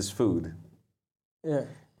 man, look at this food." Yeah.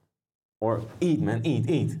 Or eat, man,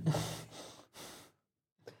 eat.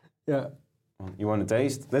 Yeah. You want to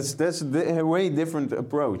taste? That's a way different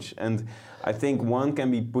approach, and I think one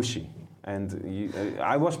can be pushy. And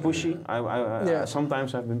I was pushy. I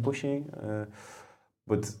sometimes I've been pushy.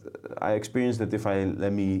 But I experienced that if I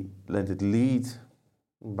let it lead,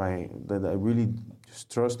 by that I really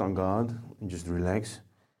just trust on God and just relax,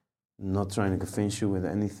 not trying to convince you with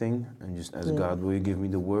anything, and just ask God, will you give me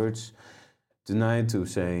the words tonight to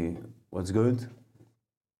say what's good,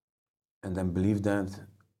 and then believe that,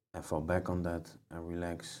 and fall back on that, and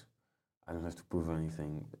relax. I don't have to prove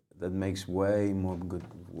anything. That makes way more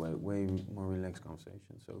relaxed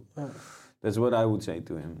conversation. So that's what I would say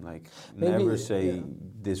to him. Like, Maybe, never say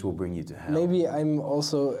this will bring you to hell. Maybe I'm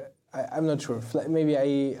also, I'm not sure. Maybe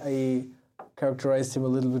I characterized him a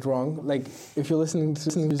little bit wrong. Like, if you're listening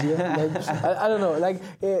to Museum, like, I don't know. Like,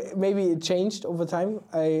 maybe it changed over time.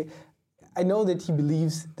 I know that he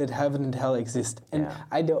believes that heaven and hell exist, and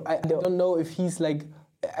I don't know if he's like.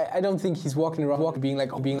 I don't think he's walking around being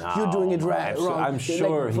like, you're doing it wrong. I'm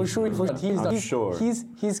sure. Like, for sure, he's not. Sure.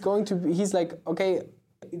 He's going to be. He's like, okay,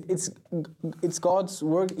 it's God's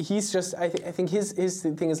work. He's just. I think his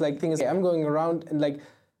thing is I'm going around and like,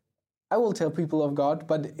 I will tell people of God,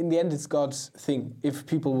 but in the end, it's God's thing. If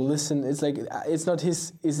people will listen, it's like it's not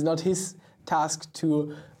his task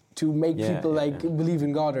to make people believe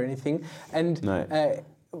in God or anything. And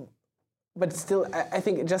but still, I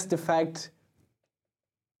think just the fact.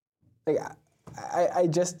 Like I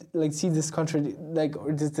just like see this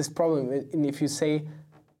or this problem, and if you say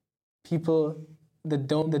people that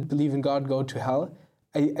believe in God go to hell,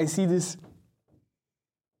 I see this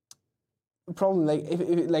problem.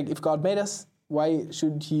 Like if God made us, why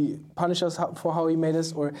should He punish us for how He made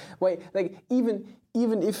us? Or why, like even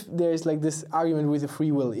if there's like this argument with the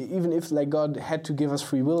free will, even if like God had to give us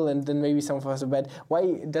free will, and then maybe some of us are bad,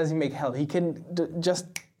 why does He make hell? He can just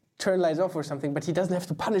turn lights off or something, but He doesn't have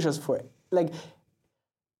to punish us for it. Like,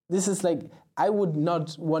 this is like, I would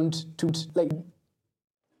not want to like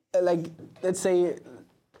let's say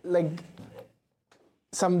like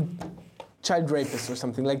some child rapist or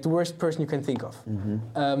something, like the worst person you can think of.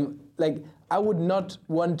 Like, I would not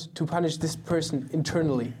want to punish this person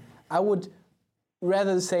internally. I would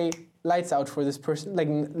rather say lights out for this person,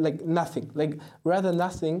 like nothing, like rather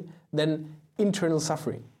nothing than internal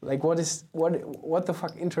suffering. Like, what the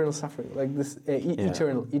fuck internal suffering? Like this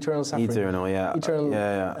eternal suffering. Eternal, yeah. Eternal.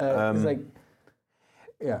 It's like,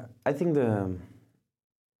 I think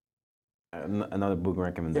another book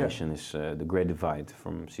recommendation is The Great Divide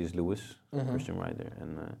from C.S. Lewis, Christian writer,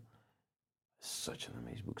 and such an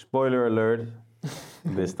amazing book. Spoiler alert.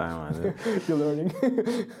 This time you're learning.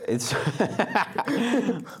 It's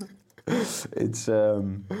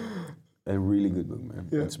a really good book, man.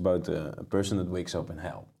 Yeah. It's about a person that wakes up in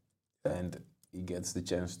hell, and he gets the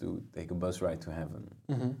chance to take a bus ride to heaven.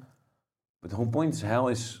 But the whole point is, hell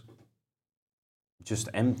is just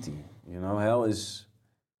empty. You know, hell is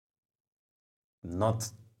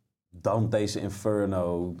not Dante's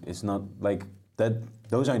Inferno. It's not like that.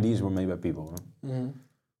 Those ideas were made by people. Huh?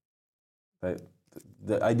 Like,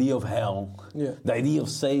 the idea of hell, the idea of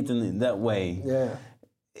Satan in that way. Yeah.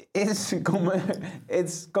 It's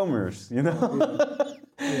commerce, you know?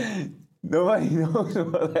 Nobody knows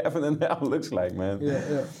what heaven and hell looks like, man.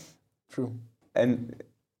 Yeah, true. And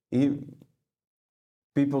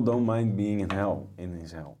people don't mind being in hell, in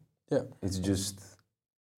his hell. Yeah. It's just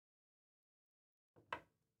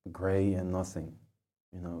gray and nothing.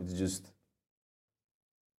 It's just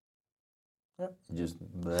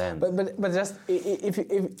bland. But just if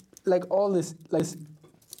like all this like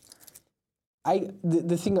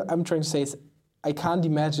the thing I'm trying to say is I can't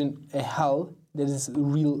imagine a hell that is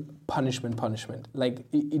real punishment like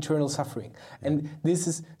eternal suffering. And this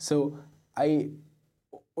is so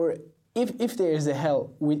if there is a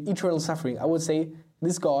hell with eternal suffering, I would say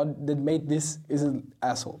this God that made this is an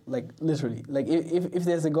asshole, like literally. Like if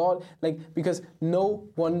there's a God, like because no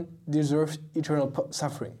one deserves eternal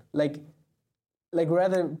suffering. Like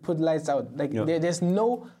rather put lights out. Like there's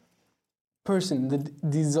no person that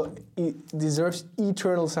deserves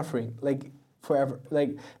eternal suffering, like forever.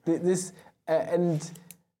 Like this, and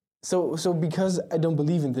so because I don't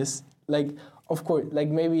believe in this, like of course, like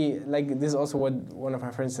maybe like this is also what one of my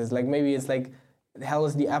friends says. Like maybe it's like hell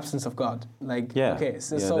is the absence of God. Like okay,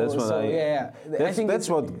 that's what I think that's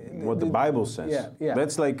what the Bible says. Yeah.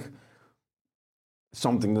 That's like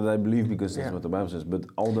something that I believe because that's what the Bible says. But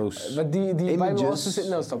all those but the images, Bible also says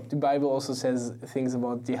no stop. The Bible also says things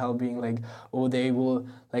about the hell being like they will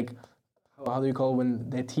like how do you call it when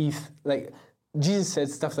their teeth like Jesus said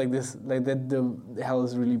stuff like this like that the hell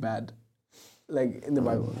is really bad. Like in the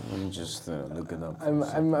Bible. Let me just look it up.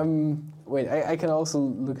 Wait, I can also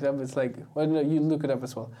look it up. It's like, well, no, you look it up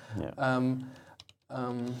as well. Yeah.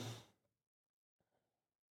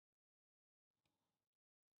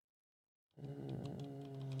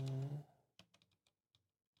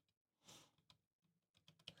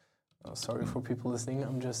 Oh, sorry for people listening.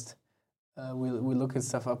 I'm just, we looking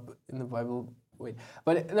stuff up in the Bible. Wait,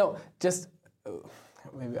 but no, just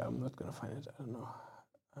maybe I'm not gonna find it. I don't know.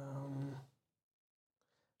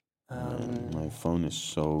 My phone is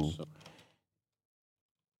so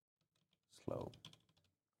slow.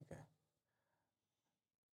 Okay.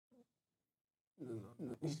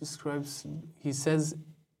 He says,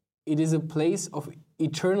 it is a place of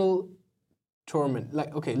eternal torment.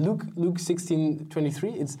 Like, okay, Luke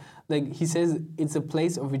 16:23, it's like, he says it's a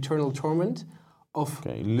place of eternal torment of...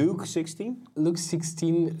 Okay, Luke 16? Luke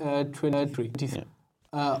 16:23.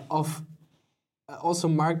 Yeah. Of... also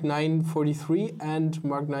Mark 9:43 and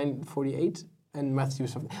Mark 9:48 and Matthew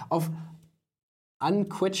something of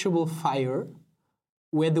unquenchable fire,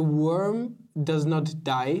 where the worm does not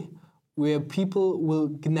die, where people will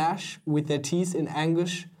gnash with their teeth in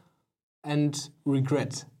anguish and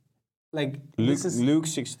regret. Like Luke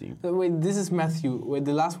 16. Wait, this is Matthew. Wait,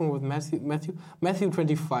 the last one was Matthew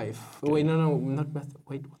 25. Okay. Wait, no, not Matthew.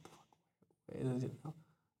 Wait, what the fuck? Where is it now?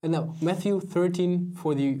 And now Matthew 13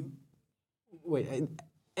 for the. Wait,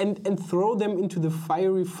 and throw them into the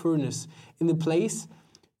fiery furnace. In the place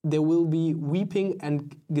there will be weeping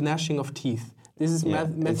and gnashing of teeth. This is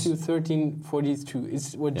Matthew 13:42.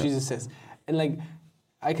 It's what Jesus says. And like,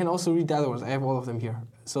 I can also read the other ones. I have all of them here.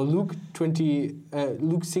 So Luke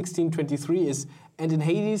 16:23 is, and in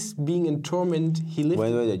Hades, being in torment, he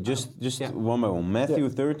lifted... Wait, just one by one. Matthew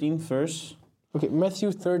 13, verse... Okay,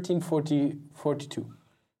 Matthew 13:42.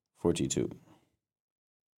 42.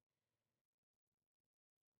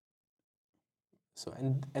 So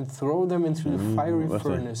and throw them into the fiery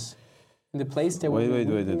furnace. In the place there will be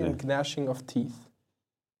weeping and gnashing of teeth.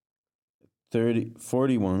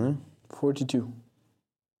 41, huh? 42.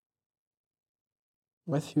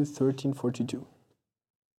 Matthew 13:42.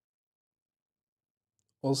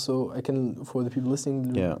 Also, I can, for the people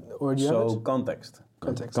listening, or do you have it? Context.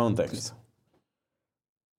 Context.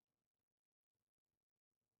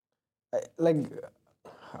 I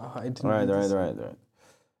didn't. Right.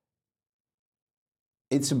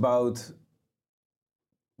 It's about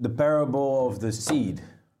the parable of the seed.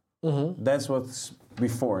 Mm-hmm. That's what's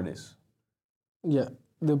before this. Yeah,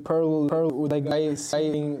 the parable with like guy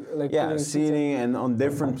seeding, like seeding and on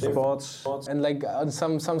different spots. And like on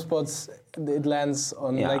some spots it lands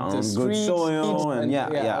on like on the street, good soil and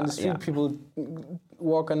on the street people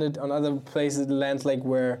walk on it. On other places it lands like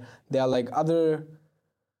where there are like other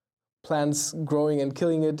plants growing and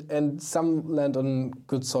killing it, and some land on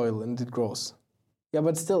good soil and it grows. Yeah,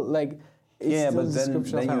 but still, like, it's still but a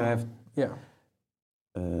description then of you how. have... Yeah.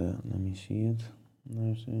 Let me see it.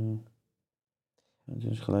 There's het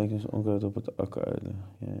is gelijk als onkruid op het akkeruilen.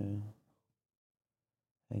 Ja.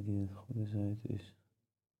 Hij die het goede zaait is.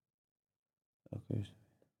 Akkers.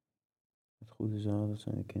 Het goede zaad, dat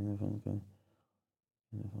zijn de kinderen van elkaar.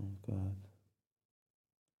 Kinderen van elkaar.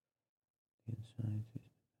 Die het zaait is.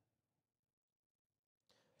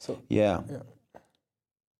 Yeah.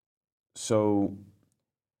 So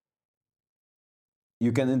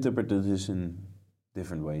you can interpret this in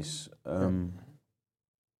different ways.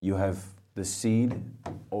 you have the seed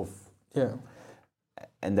of, Yeah.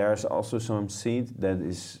 and there's also some seed that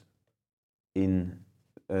is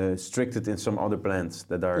restricted in some other plants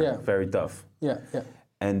that are very tough. Yeah. Yeah.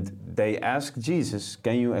 And they ask Jesus,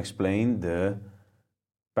 "Can you explain that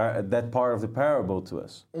part of the parable to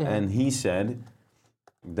us?" And he said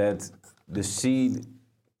that the seed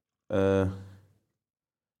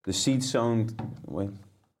sown. Wait.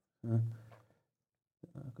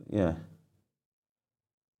 Yeah.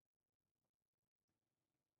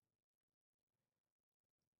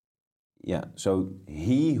 Yeah. So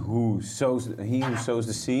he who sows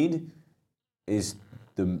the seed is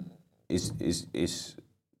the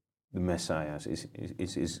Messiah,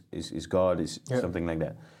 is God, is something like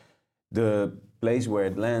that. The place where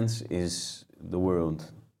it lands is the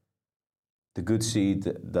world. The good seed,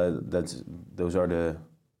 those are the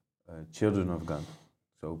children of God.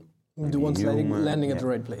 So The ones landing at the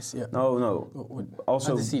right place. Yeah. No.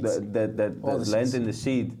 Also, the seeds. that land in the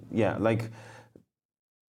seed. Yeah, like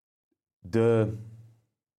the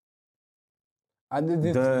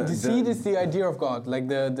seed is the idea of God, like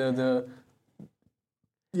the.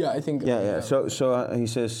 Yeah, I think. Yeah. So he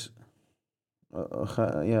says,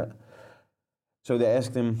 yeah. So they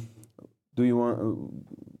asked him,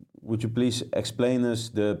 would you please explain us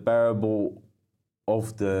the parable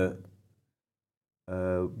of the?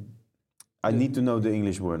 I need to know the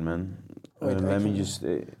English word, man. Wait, Let me just.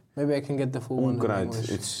 Maybe I can get the full one in Onkruid. English.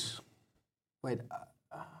 It's. Wait.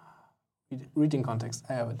 Reading context.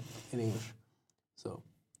 I have it in English. So.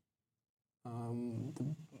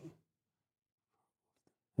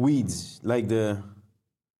 Weeds, like the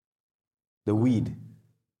weed.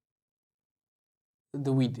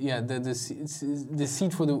 The weed, yeah. The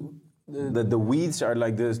seed for the weeds are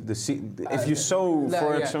like the seed. If you sow,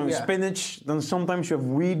 for example, spinach, then sometimes you have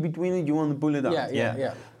weed between it. You want to pull it out.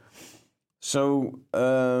 Yeah. So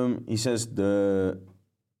he says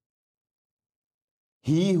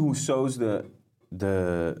he who sows the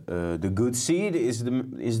good seed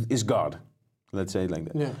is God. Let's say it like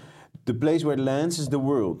that. Yeah. The place where it lands is the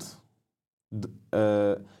world.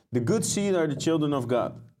 The good seed are the children of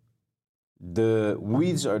God. The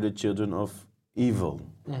weeds are the children of evil.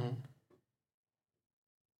 Mm-hmm.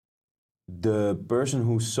 The person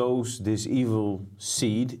who sows this evil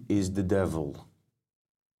seed is the devil.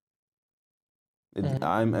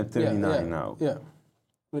 I'm at 39 now. Yeah.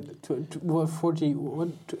 But 40, what?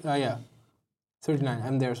 Yeah. 39,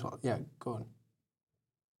 I'm there as well. Yeah, go on.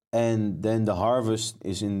 And then the harvest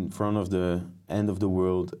is in front of the end of the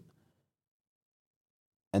world.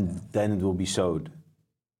 And then it will be sowed.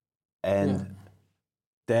 And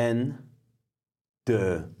then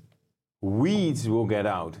the weeds will get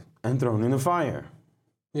out and thrown in the fire.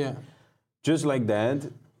 Yeah. Just like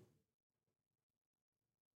that.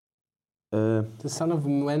 The Son of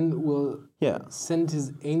Man will send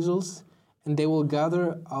his angels, and they will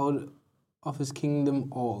gather out of his kingdom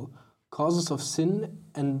all causes of sin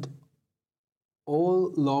and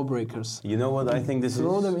all lawbreakers. You know what I think this is?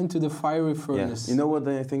 Throw them into the fiery furnace. You know what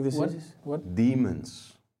I think this is? What?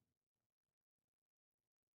 Demons.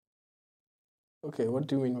 Okay, what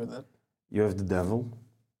do you mean with that? You have the devil.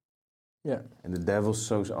 Yeah. And the devil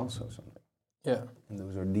sows also something. Yeah. And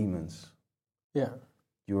those are demons. Yeah.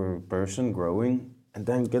 You're a person growing and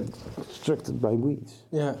then get obstructed by weeds.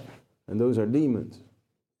 Yeah. And those are demons.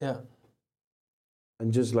 Yeah.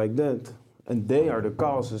 And just like that. And they are the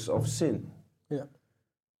causes of sin. Yeah.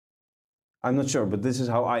 I'm not sure, but this is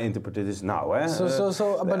how I interpreted this now. Eh?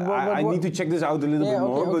 I need to check this out a little bit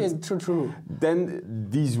more. Okay, but true. Then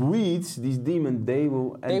these weeds, these demons, they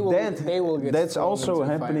will get that's also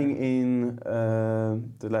happening in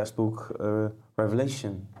the last book,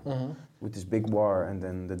 Revelation, with this big war, and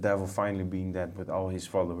then the devil finally being dead with all his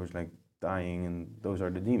followers like dying, and those are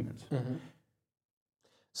the demons. Mm-hmm.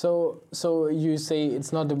 So you say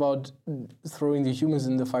it's not about throwing the humans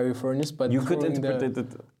in the fiery furnace, but you could interpret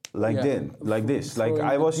it like this. Like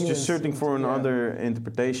I was just searching for another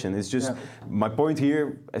interpretation. It's just my point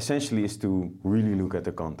here essentially is to really look at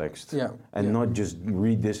the context and not just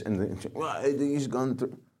read this and then say, well, he's gone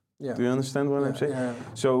through. Yeah. Do you understand what I'm saying? Yeah.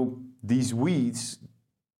 So these weeds,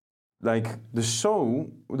 like the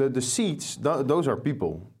seeds, those are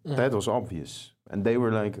people. Mm. That was obvious. And they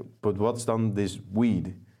were like, but what's done this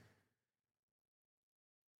weed?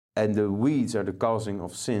 And the weeds are the causing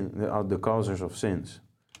of sin, are the causers of sins.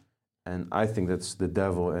 And I think that's the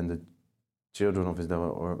devil and the children of his devil,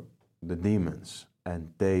 or the demons.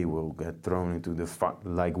 And they will get thrown into the fire,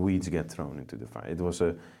 like weeds get thrown into the fire.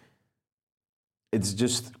 It's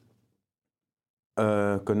just,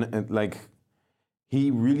 like,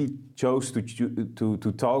 he really chose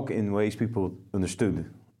to talk in ways people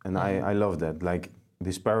understood. and I love that. Like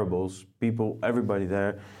these parables, everybody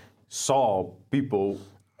there saw people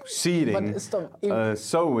seeding,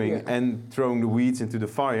 sowing, and throwing the weeds into the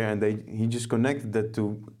fire, and he just connected that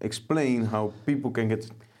to explain how people can get.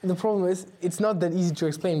 The problem is, it's not that easy to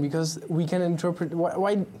explain because we can interpret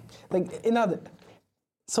why like in other.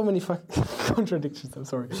 So many contradictions. I'm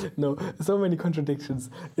sorry. No, so many contradictions.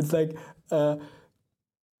 It's like,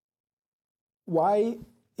 why?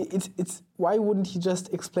 It's why wouldn't he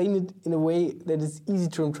just explain it in a way that is easy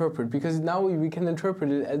to interpret? Because now we can interpret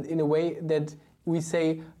it in a way that we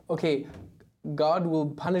say, okay, God will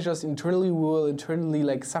punish us internally. We will internally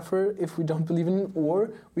like suffer if we don't believe in Him,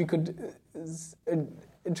 or we could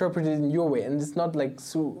interpret it in your way, and it's not like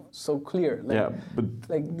so clear. Like, yeah, but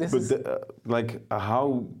like this. But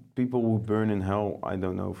how people will burn in hell, I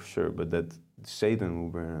don't know for sure. But that Satan will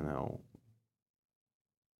burn in hell.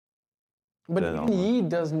 But he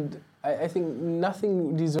doesn't. I think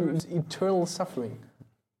nothing deserves eternal suffering.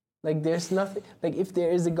 Like there's nothing. Like if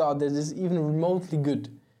there is a God that is even remotely good,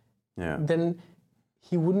 then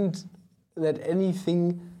He wouldn't let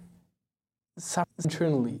anything suffer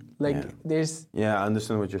eternally. Like there's. Yeah, I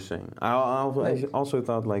understand what you're saying. I also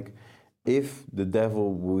thought like, if the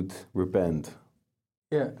devil would repent,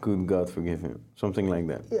 could God forgive him? Something like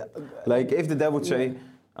that. Yeah. Like if the devil would say,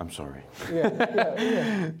 "I'm sorry."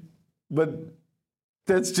 Yeah. But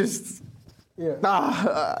that's just, you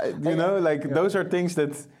know, like those are things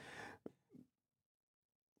that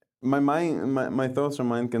my thoughts or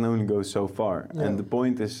mind can only go so far. Yeah. And the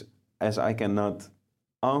point is, as I cannot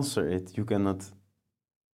answer it, you cannot.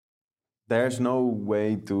 There's no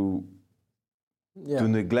way to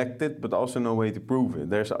neglect it, but also no way to prove it.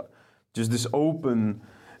 There's just this open,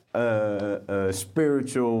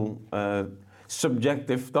 spiritual.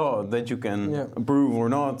 Subjective thought that you can prove or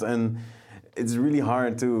not, and it's really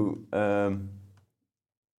hard to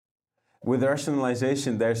with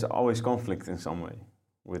rationalization there's always conflict in some way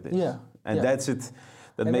with it, that's it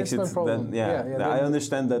that and makes it I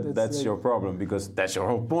understand that that's like, your problem, because that's your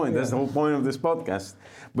whole point, that's the whole point of this podcast,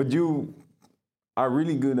 but you are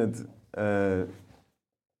really good at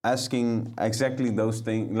asking exactly those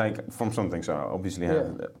things, like from something, so I obviously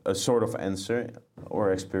have a sort of answer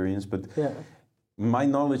or experience, but my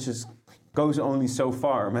knowledge goes only so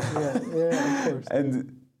far, man. Of course.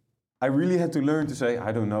 And I really had to learn to say,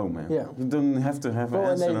 I don't know, man. Yeah. You don't have to have an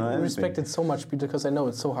answer. And I respect it so much because I know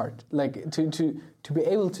it's so hard. Like to be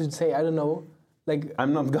able to say, I don't know, like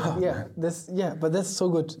I'm not God. Yeah, but that's so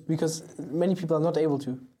good because many people are not able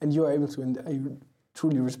to, and you are able to, and I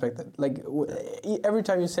truly respect that. Like every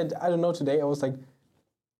time you said, I don't know today, I was like,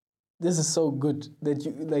 this is so good that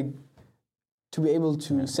you like. To be able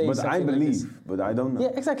to say but something I believe, like this. But I don't know.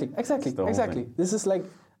 Yeah, exactly. This is like,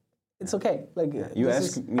 it's okay. Like you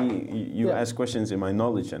ask questions in my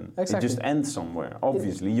knowledge, and it just ends somewhere.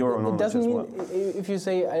 Obviously, your knowledge doesn't as mean well. If you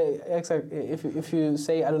say if you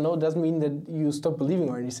say I don't know, doesn't mean that you stop believing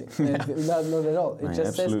or anything. Not at all. It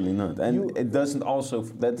just absolutely not. And it doesn't also.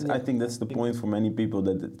 I think that's the point for many people,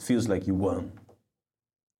 that it feels like you won.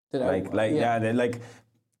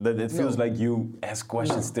 That it feels like you ask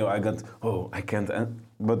questions still. I can't,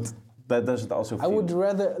 but that doesn't also feel. I would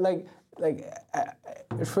rather, at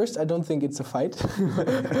first, I don't think it's a fight.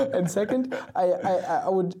 And second, I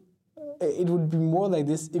would, it would be more like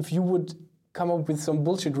this if you would come up with some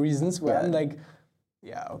bullshit reasons where I'm like,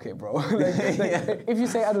 yeah, okay, bro. If you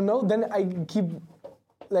say, I don't know, then I keep,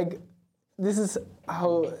 this is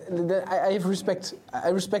how, I have respect. I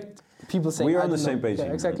respect people saying, we are on the same page.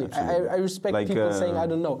 Yeah, exactly. I respect people saying, I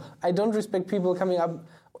don't know. I don't respect people coming up,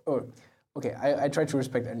 okay, I try to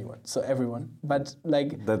respect everyone, but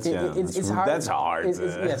it's hard. That's hard.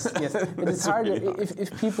 Yes. It is hard really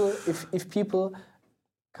if people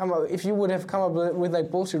come up, if you would have come up with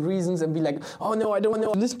bullshit reasons and be like, oh no, I don't want to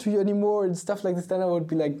listen to you anymore and stuff like this, then I would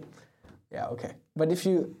be like, yeah, okay. But if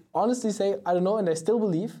you honestly say, I don't know, and I still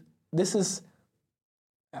believe, this is,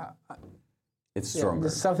 it's stronger.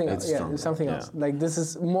 There's something else. There's something else. Like this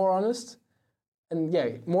is more honest, and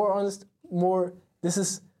more honest, more. This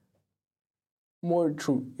is more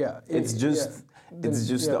true. Yeah. It's just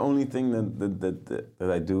the only thing that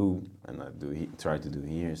I do, and I try to do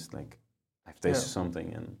here is I've tasted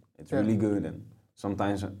something and it's really good, and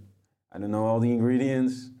sometimes I don't know all the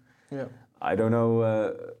ingredients. Yeah. I don't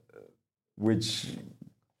know which.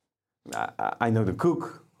 I know the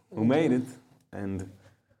cook who made it, and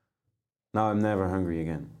now I'm never hungry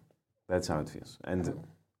again. That's how it feels. And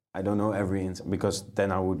I don't know every because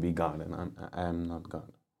then I would be God, and I am not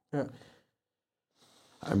God. Yeah.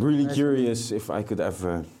 I'm really curious if I could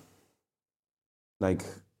ever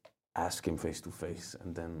ask him face to face,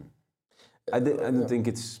 and then I don't think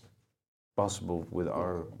it's possible with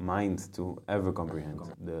our mind to ever comprehend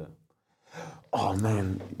the. Oh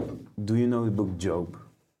man, do you know the book Job?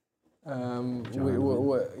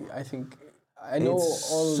 I think I know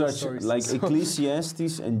It's all the such stories. like so-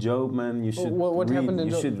 Ecclesiastes and Job, man. You should what read. happened in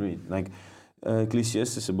You Job? should read like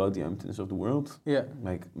Ecclesiastes is about the emptiness of the world, Yeah,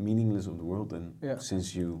 like meaningless of the world, and Yeah.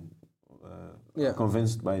 since you Yeah. are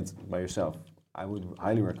convinced by it by yourself, I would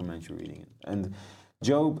highly recommend you reading it. And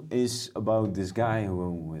Job is about this guy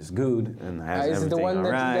who is good and has is it everything the one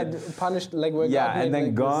alright. that punished like where Yeah, God and made, then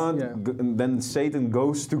like, God, this, yeah. and then Satan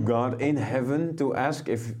goes to God in heaven to ask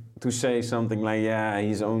to say something like, yeah,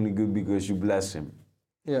 he's only good because you bless him.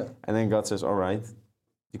 Yeah, And then God says, all right,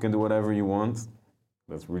 you can do whatever you want.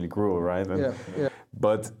 That's really cruel, right? yeah.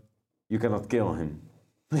 But you cannot kill him.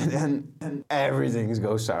 And then everything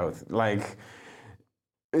goes south. Like,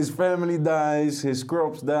 his family dies, his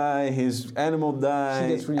crops die, his animal die,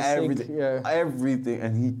 He gets really everything, sick, yeah. everything,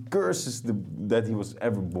 and he curses that he was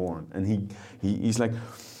ever born, and he's like,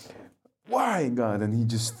 why God? And he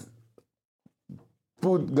just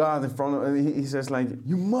put God in front of, and he says like,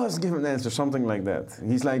 you must give an answer, something like that.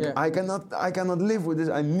 He's like, Yeah. I cannot live with this.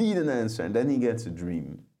 I need an answer, and then he gets a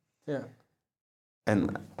dream, Yeah.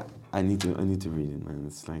 and I need to read it, man.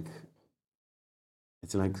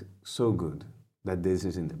 It's like so good that this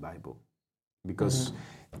is in the Bible, because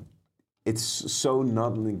it's so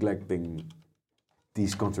not neglecting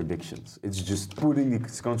these contradictions. It's just putting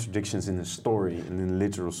these contradictions in a story, in a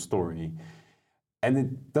literal story, and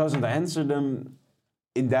it doesn't answer them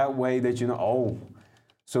in that way that you know, oh,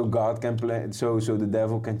 so God can play, so the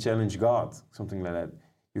devil can challenge God, something like that.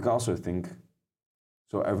 You can also think,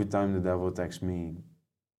 so every time the devil attacks me,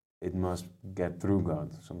 it must get through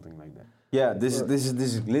God, something like that. Yeah, this is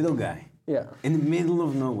this little guy. Yeah. In the middle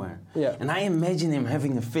of nowhere. Yeah. And I imagine him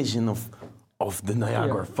having a vision of the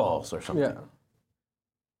Niagara Falls or something. Yeah.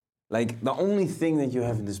 Like the only thing that you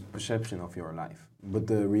have in this perception of your life. But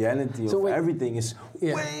the reality of everything is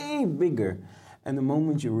way bigger. And the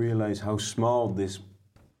moment you realize how small the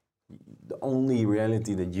only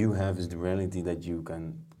reality that you have is the reality that you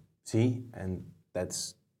can see, and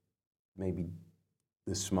that's maybe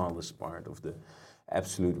the smallest part of the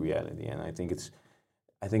absolute reality. And I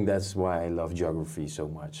think that's why I love geography so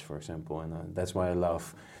much, for example, and that's why I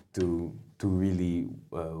love to really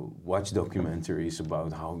watch documentaries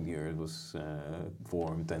about how the Earth was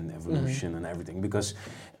formed and evolution and everything, because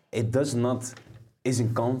it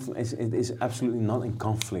is absolutely not in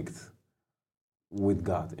conflict with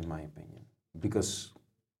God, in my opinion, because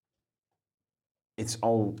it's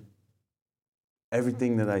all.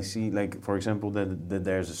 Everything that I see, like for example, that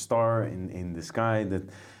there's a star in the sky, that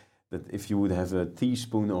if you would have a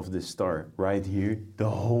teaspoon of this star right here, the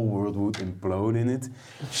whole world would implode in it.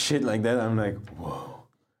 Shit like that, I'm like, whoa,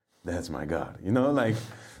 that's my God. You know, like,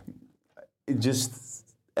 it just,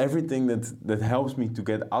 everything that helps me to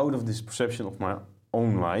get out of this perception of my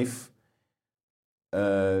own life,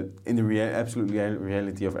 in the absolute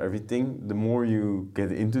reality of everything, the more you get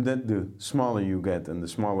into that, the smaller you get, and the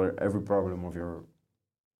smaller every problem of your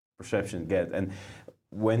perception get. And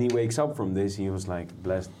when he wakes up from this, he was like,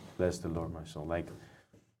 bless the Lord, my soul. Like,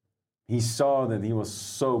 he saw that he was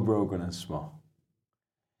so broken and small,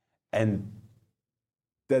 and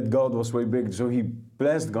that God was way bigger. So he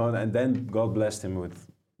blessed God, and then God blessed him with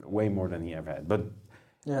way more than he ever had. But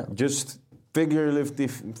just figuratively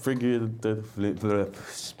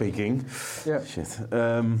speaking,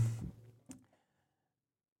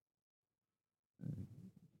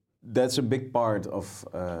 that's a big part of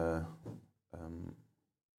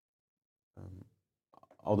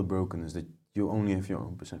all the brokenness, that you only have your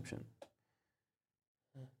own perception.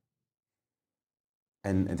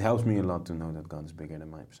 And it helps me a lot to know that God is bigger than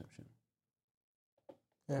my perception.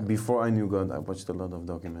 Yeah. Before I knew God, I watched a lot of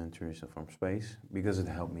documentaries from space, because it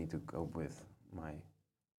helped me to cope with my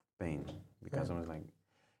pain. Because I was like,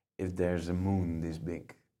 if there's a moon this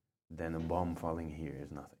big, then a bomb falling here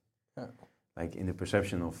is nothing. Yeah. Like, in the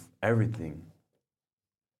perception of everything,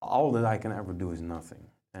 all that I can ever do is nothing.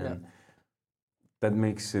 And that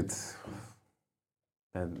makes it,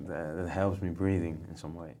 that helps me breathing in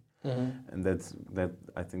some way. Mm-hmm. And that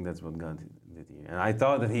I think that's what God did here. And I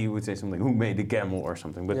thought that he would say something, who made the camel or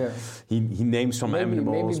something, but he named some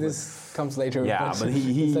animals. Maybe this comes later. Yeah, but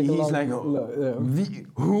he's like,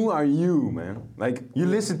 who are you, man? Like, you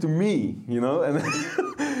listen to me, you know? And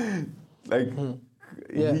like,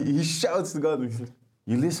 he shouts to God,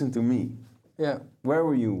 you listen to me. Yeah. Where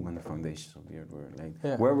were you when the foundations of the earth were?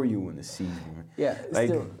 Like, where were you when the seas were? Yeah. Like,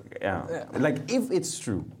 still. Like, if it's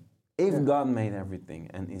true, if God made everything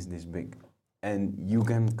and is this big, and you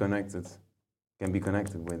can connect it, can be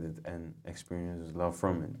connected with it and experiences love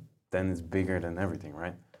from it, then it's bigger than everything,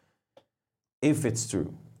 right? If it's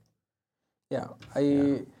true. Yeah,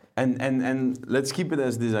 And let's keep it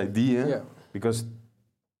as this idea, because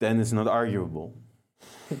then it's not arguable.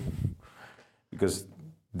 Because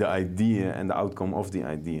the idea and the outcome of the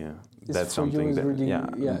idea, that's something that really,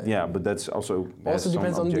 but that's also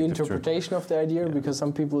depends on the interpretation of the idea, because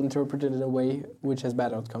some people interpret it in a way which has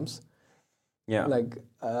bad outcomes. Yeah.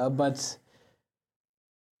 But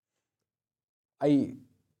I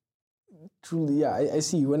truly, I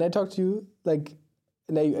see when I talk to you,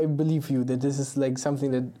 and I believe you that this is something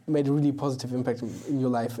that made a really positive impact in your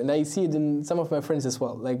life, and I see it in some of my friends as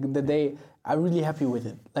well. That they are really happy with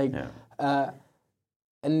it.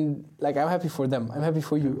 And I'm happy for them. I'm happy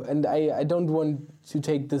for you, and I don't want to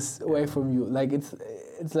take this away from you.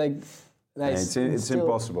 It's nice. It's still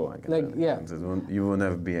impossible. I can you will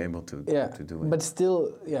never be able to do it. But still,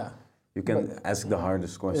 you can ask the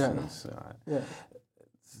hardest questions.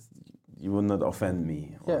 You will not offend me.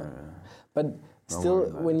 But still,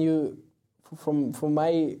 when you, from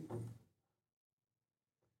my,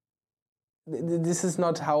 this is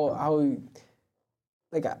not how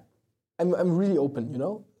I'm really open,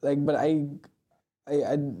 but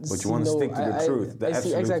but you want to stick to the truth, the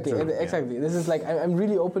absolute exactly, truth. Exactly. This is I'm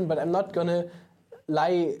really open, but I'm not gonna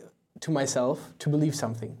lie to myself to believe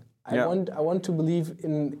something. I want to believe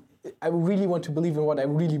in. I really want to believe in what I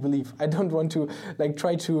really believe. I don't want to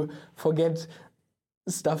try to forget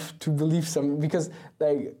stuff to believe something, because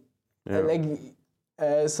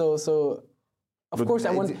so. Of course,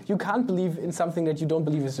 you can't believe in something that you don't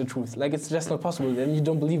believe is the truth. It's just not possible. Then you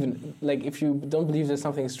don't believe in. If you don't believe that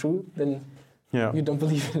something is true, then you don't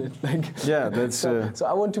believe in it. That's. So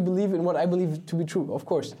I want to believe in what I believe to be true, of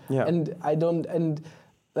course. Yeah. And I don't. And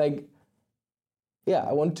I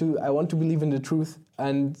want to believe in the truth.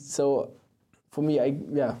 And so, for me,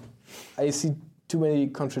 I see too many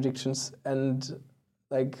contradictions, and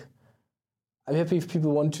I'm happy if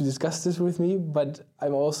people want to discuss this with me, but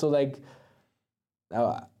I'm also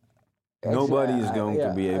nobody is going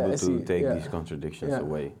to be able to take these contradictions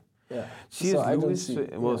away. Yeah. C.S. Lewis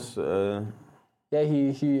was.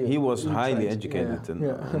 He was highly educated,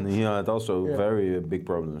 and he had also very big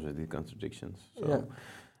problems with these contradictions. So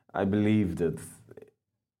I believe that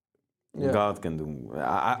God can do.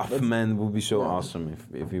 Man would be so awesome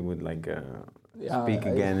if he would speak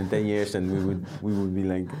again in 10 years, and we would be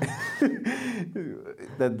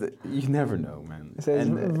that. You never know, man. So it's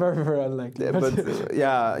very, very unlikely. But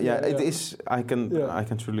it is. I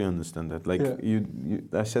can truly understand that. You,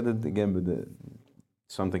 I said it again, but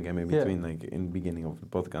something came in between. In the beginning of the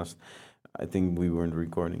podcast, I think we weren't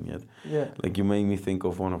recording yet. Yeah. You made me think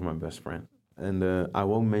of one of my best friends, and I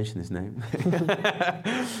won't mention his name.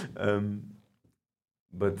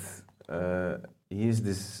 But he is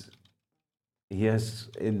this. He has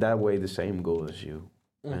in that way the same goal as you,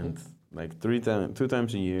 and 2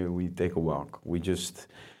 times a year we take a walk. We just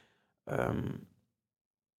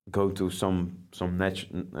go to some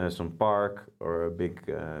park or a big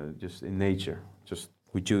just in nature. Just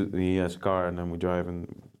he has a car, and then we drive and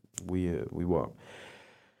we walk,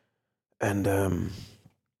 and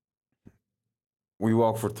we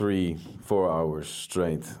walk for 3-4 hours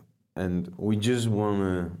straight, and we just want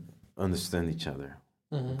to understand each other.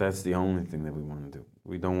 Mm-hmm. That's the only thing that we want to do.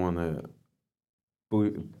 We don't want to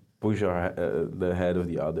push the head of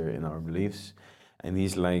the other in our beliefs. And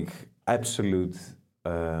he's absolute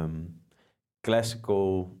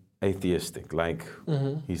classical atheistic.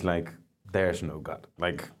 He's there's no God.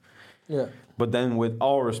 But then with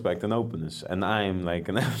all respect and openness. And I am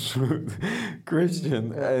an absolute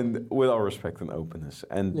Christian, and with all respect and openness.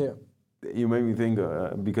 And you made me think,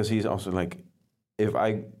 because he's also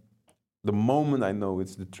the moment I know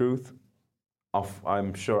it's the truth,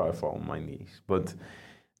 I'm sure I fall on my knees. But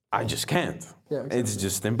I just can't. Yeah, exactly. It's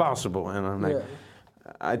just impossible. And I'm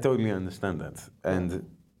I totally understand that. And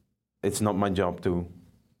it's not my job to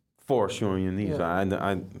force you on your knees.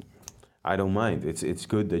 Yeah. I don't mind. It's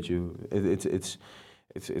good that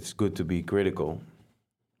it's good to be critical,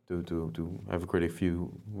 to have a critic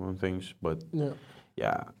view on things. But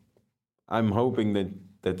I'm hoping that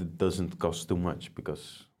it doesn't cost too much,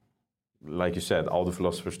 because, like you said, all the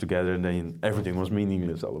philosophers together, and then everything was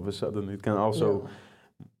meaningless all of a sudden. It can also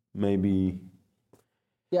maybe.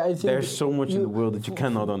 Yeah, I think there's so much in the world that you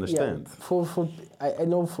cannot understand. I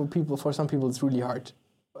know for some people it's really hard.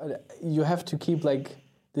 You have to keep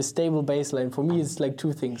the stable baseline. For me, it's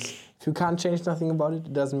 2 things. If you can't change nothing about it,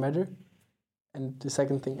 it doesn't matter. And the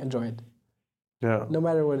second thing, enjoy it. Yeah. No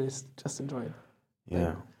matter what it is, just enjoy it.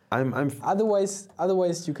 Yeah.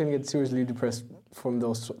 Otherwise you can get seriously depressed from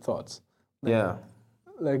those thoughts. Yeah,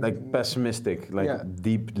 Like like pessimistic, like Yeah.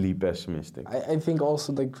 deeply pessimistic. I think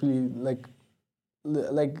also like really like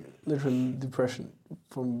literal depression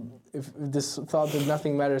from if this thought that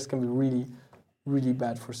nothing matters can be really, really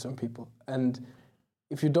bad for some people. And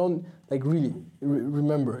if you don't like really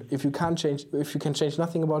remember, if you can change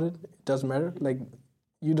nothing about it, it doesn't matter. Like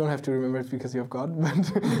you don't have to remember it because you have God,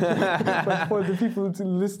 but for the people to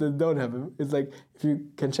listen that don't have Him, it's like if you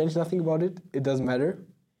can change nothing about it, it doesn't matter,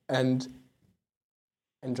 and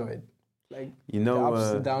enjoy it. Like You know, the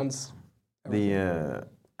ups, the downs. the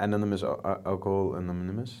anonymous alcohol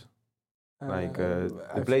anonymous, like the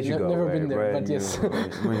I've place you go never where, been there, when but you, yes.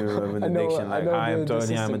 when you have an I know- addiction, I like know I am the Tony, I'm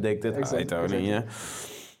system. addicted. Hi Exactly, Tony, yeah.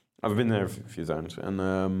 I've been there a few times,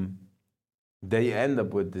 and they end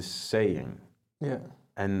up with this saying, Yeah.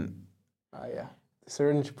 and Yeah. The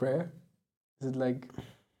serenity prayer. Is it like,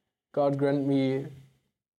 God grant me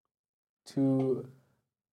to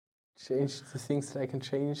change the things that I can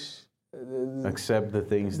change, accept the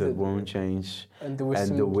things that the- won't change, and the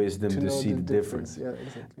and the wisdom to know see the difference. Yeah,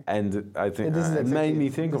 exactly. And I think This is it made exactly me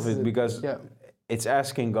it. think This of is it because Yeah. it's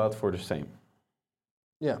asking God for the same.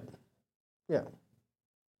 Yeah. Yeah.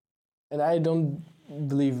 And I don't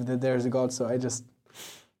believe that there's a God, so I just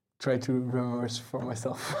try to remember for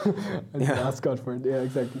myself and Yeah. ask God for it. Yeah,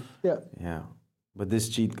 exactly. Yeah. Yeah, but this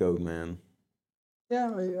cheat code, man. Yeah,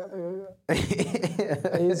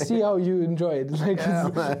 I see how you enjoy it. Like, Yeah,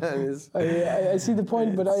 man, it's- I see the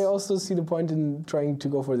point, but I also see the point in trying to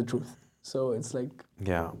go for the truth. So it's like,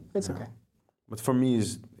 yeah, it's yeah. okay. But for me,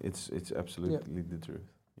 it's absolutely the truth.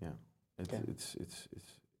 Yeah, Okay. it's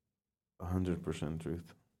 100%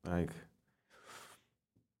 truth. Like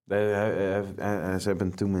there has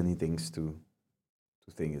happened too many things to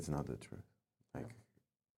think it's not the truth. Like,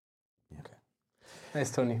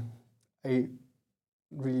 Nice, Tony. I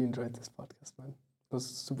really enjoyed this podcast, man. It was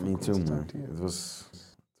super me cool too, to man. talk to you. It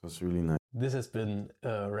was really nice. This has been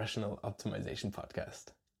a Rational Optimization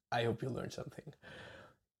podcast. I hope you learned something.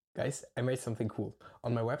 Guys, I made something cool.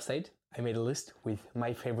 On my website, I made a list with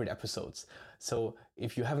my favorite episodes. So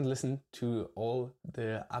if you haven't listened to all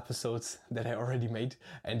the episodes that I already made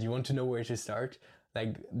and you want to know where to start,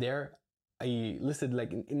 like there I listed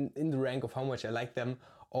like in the rank of how much I like them,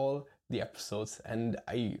 all the episodes, and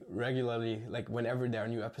I regularly, like whenever there are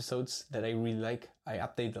new episodes that I really like, I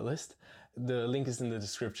update the list. The link is in the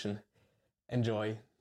description. Enjoy.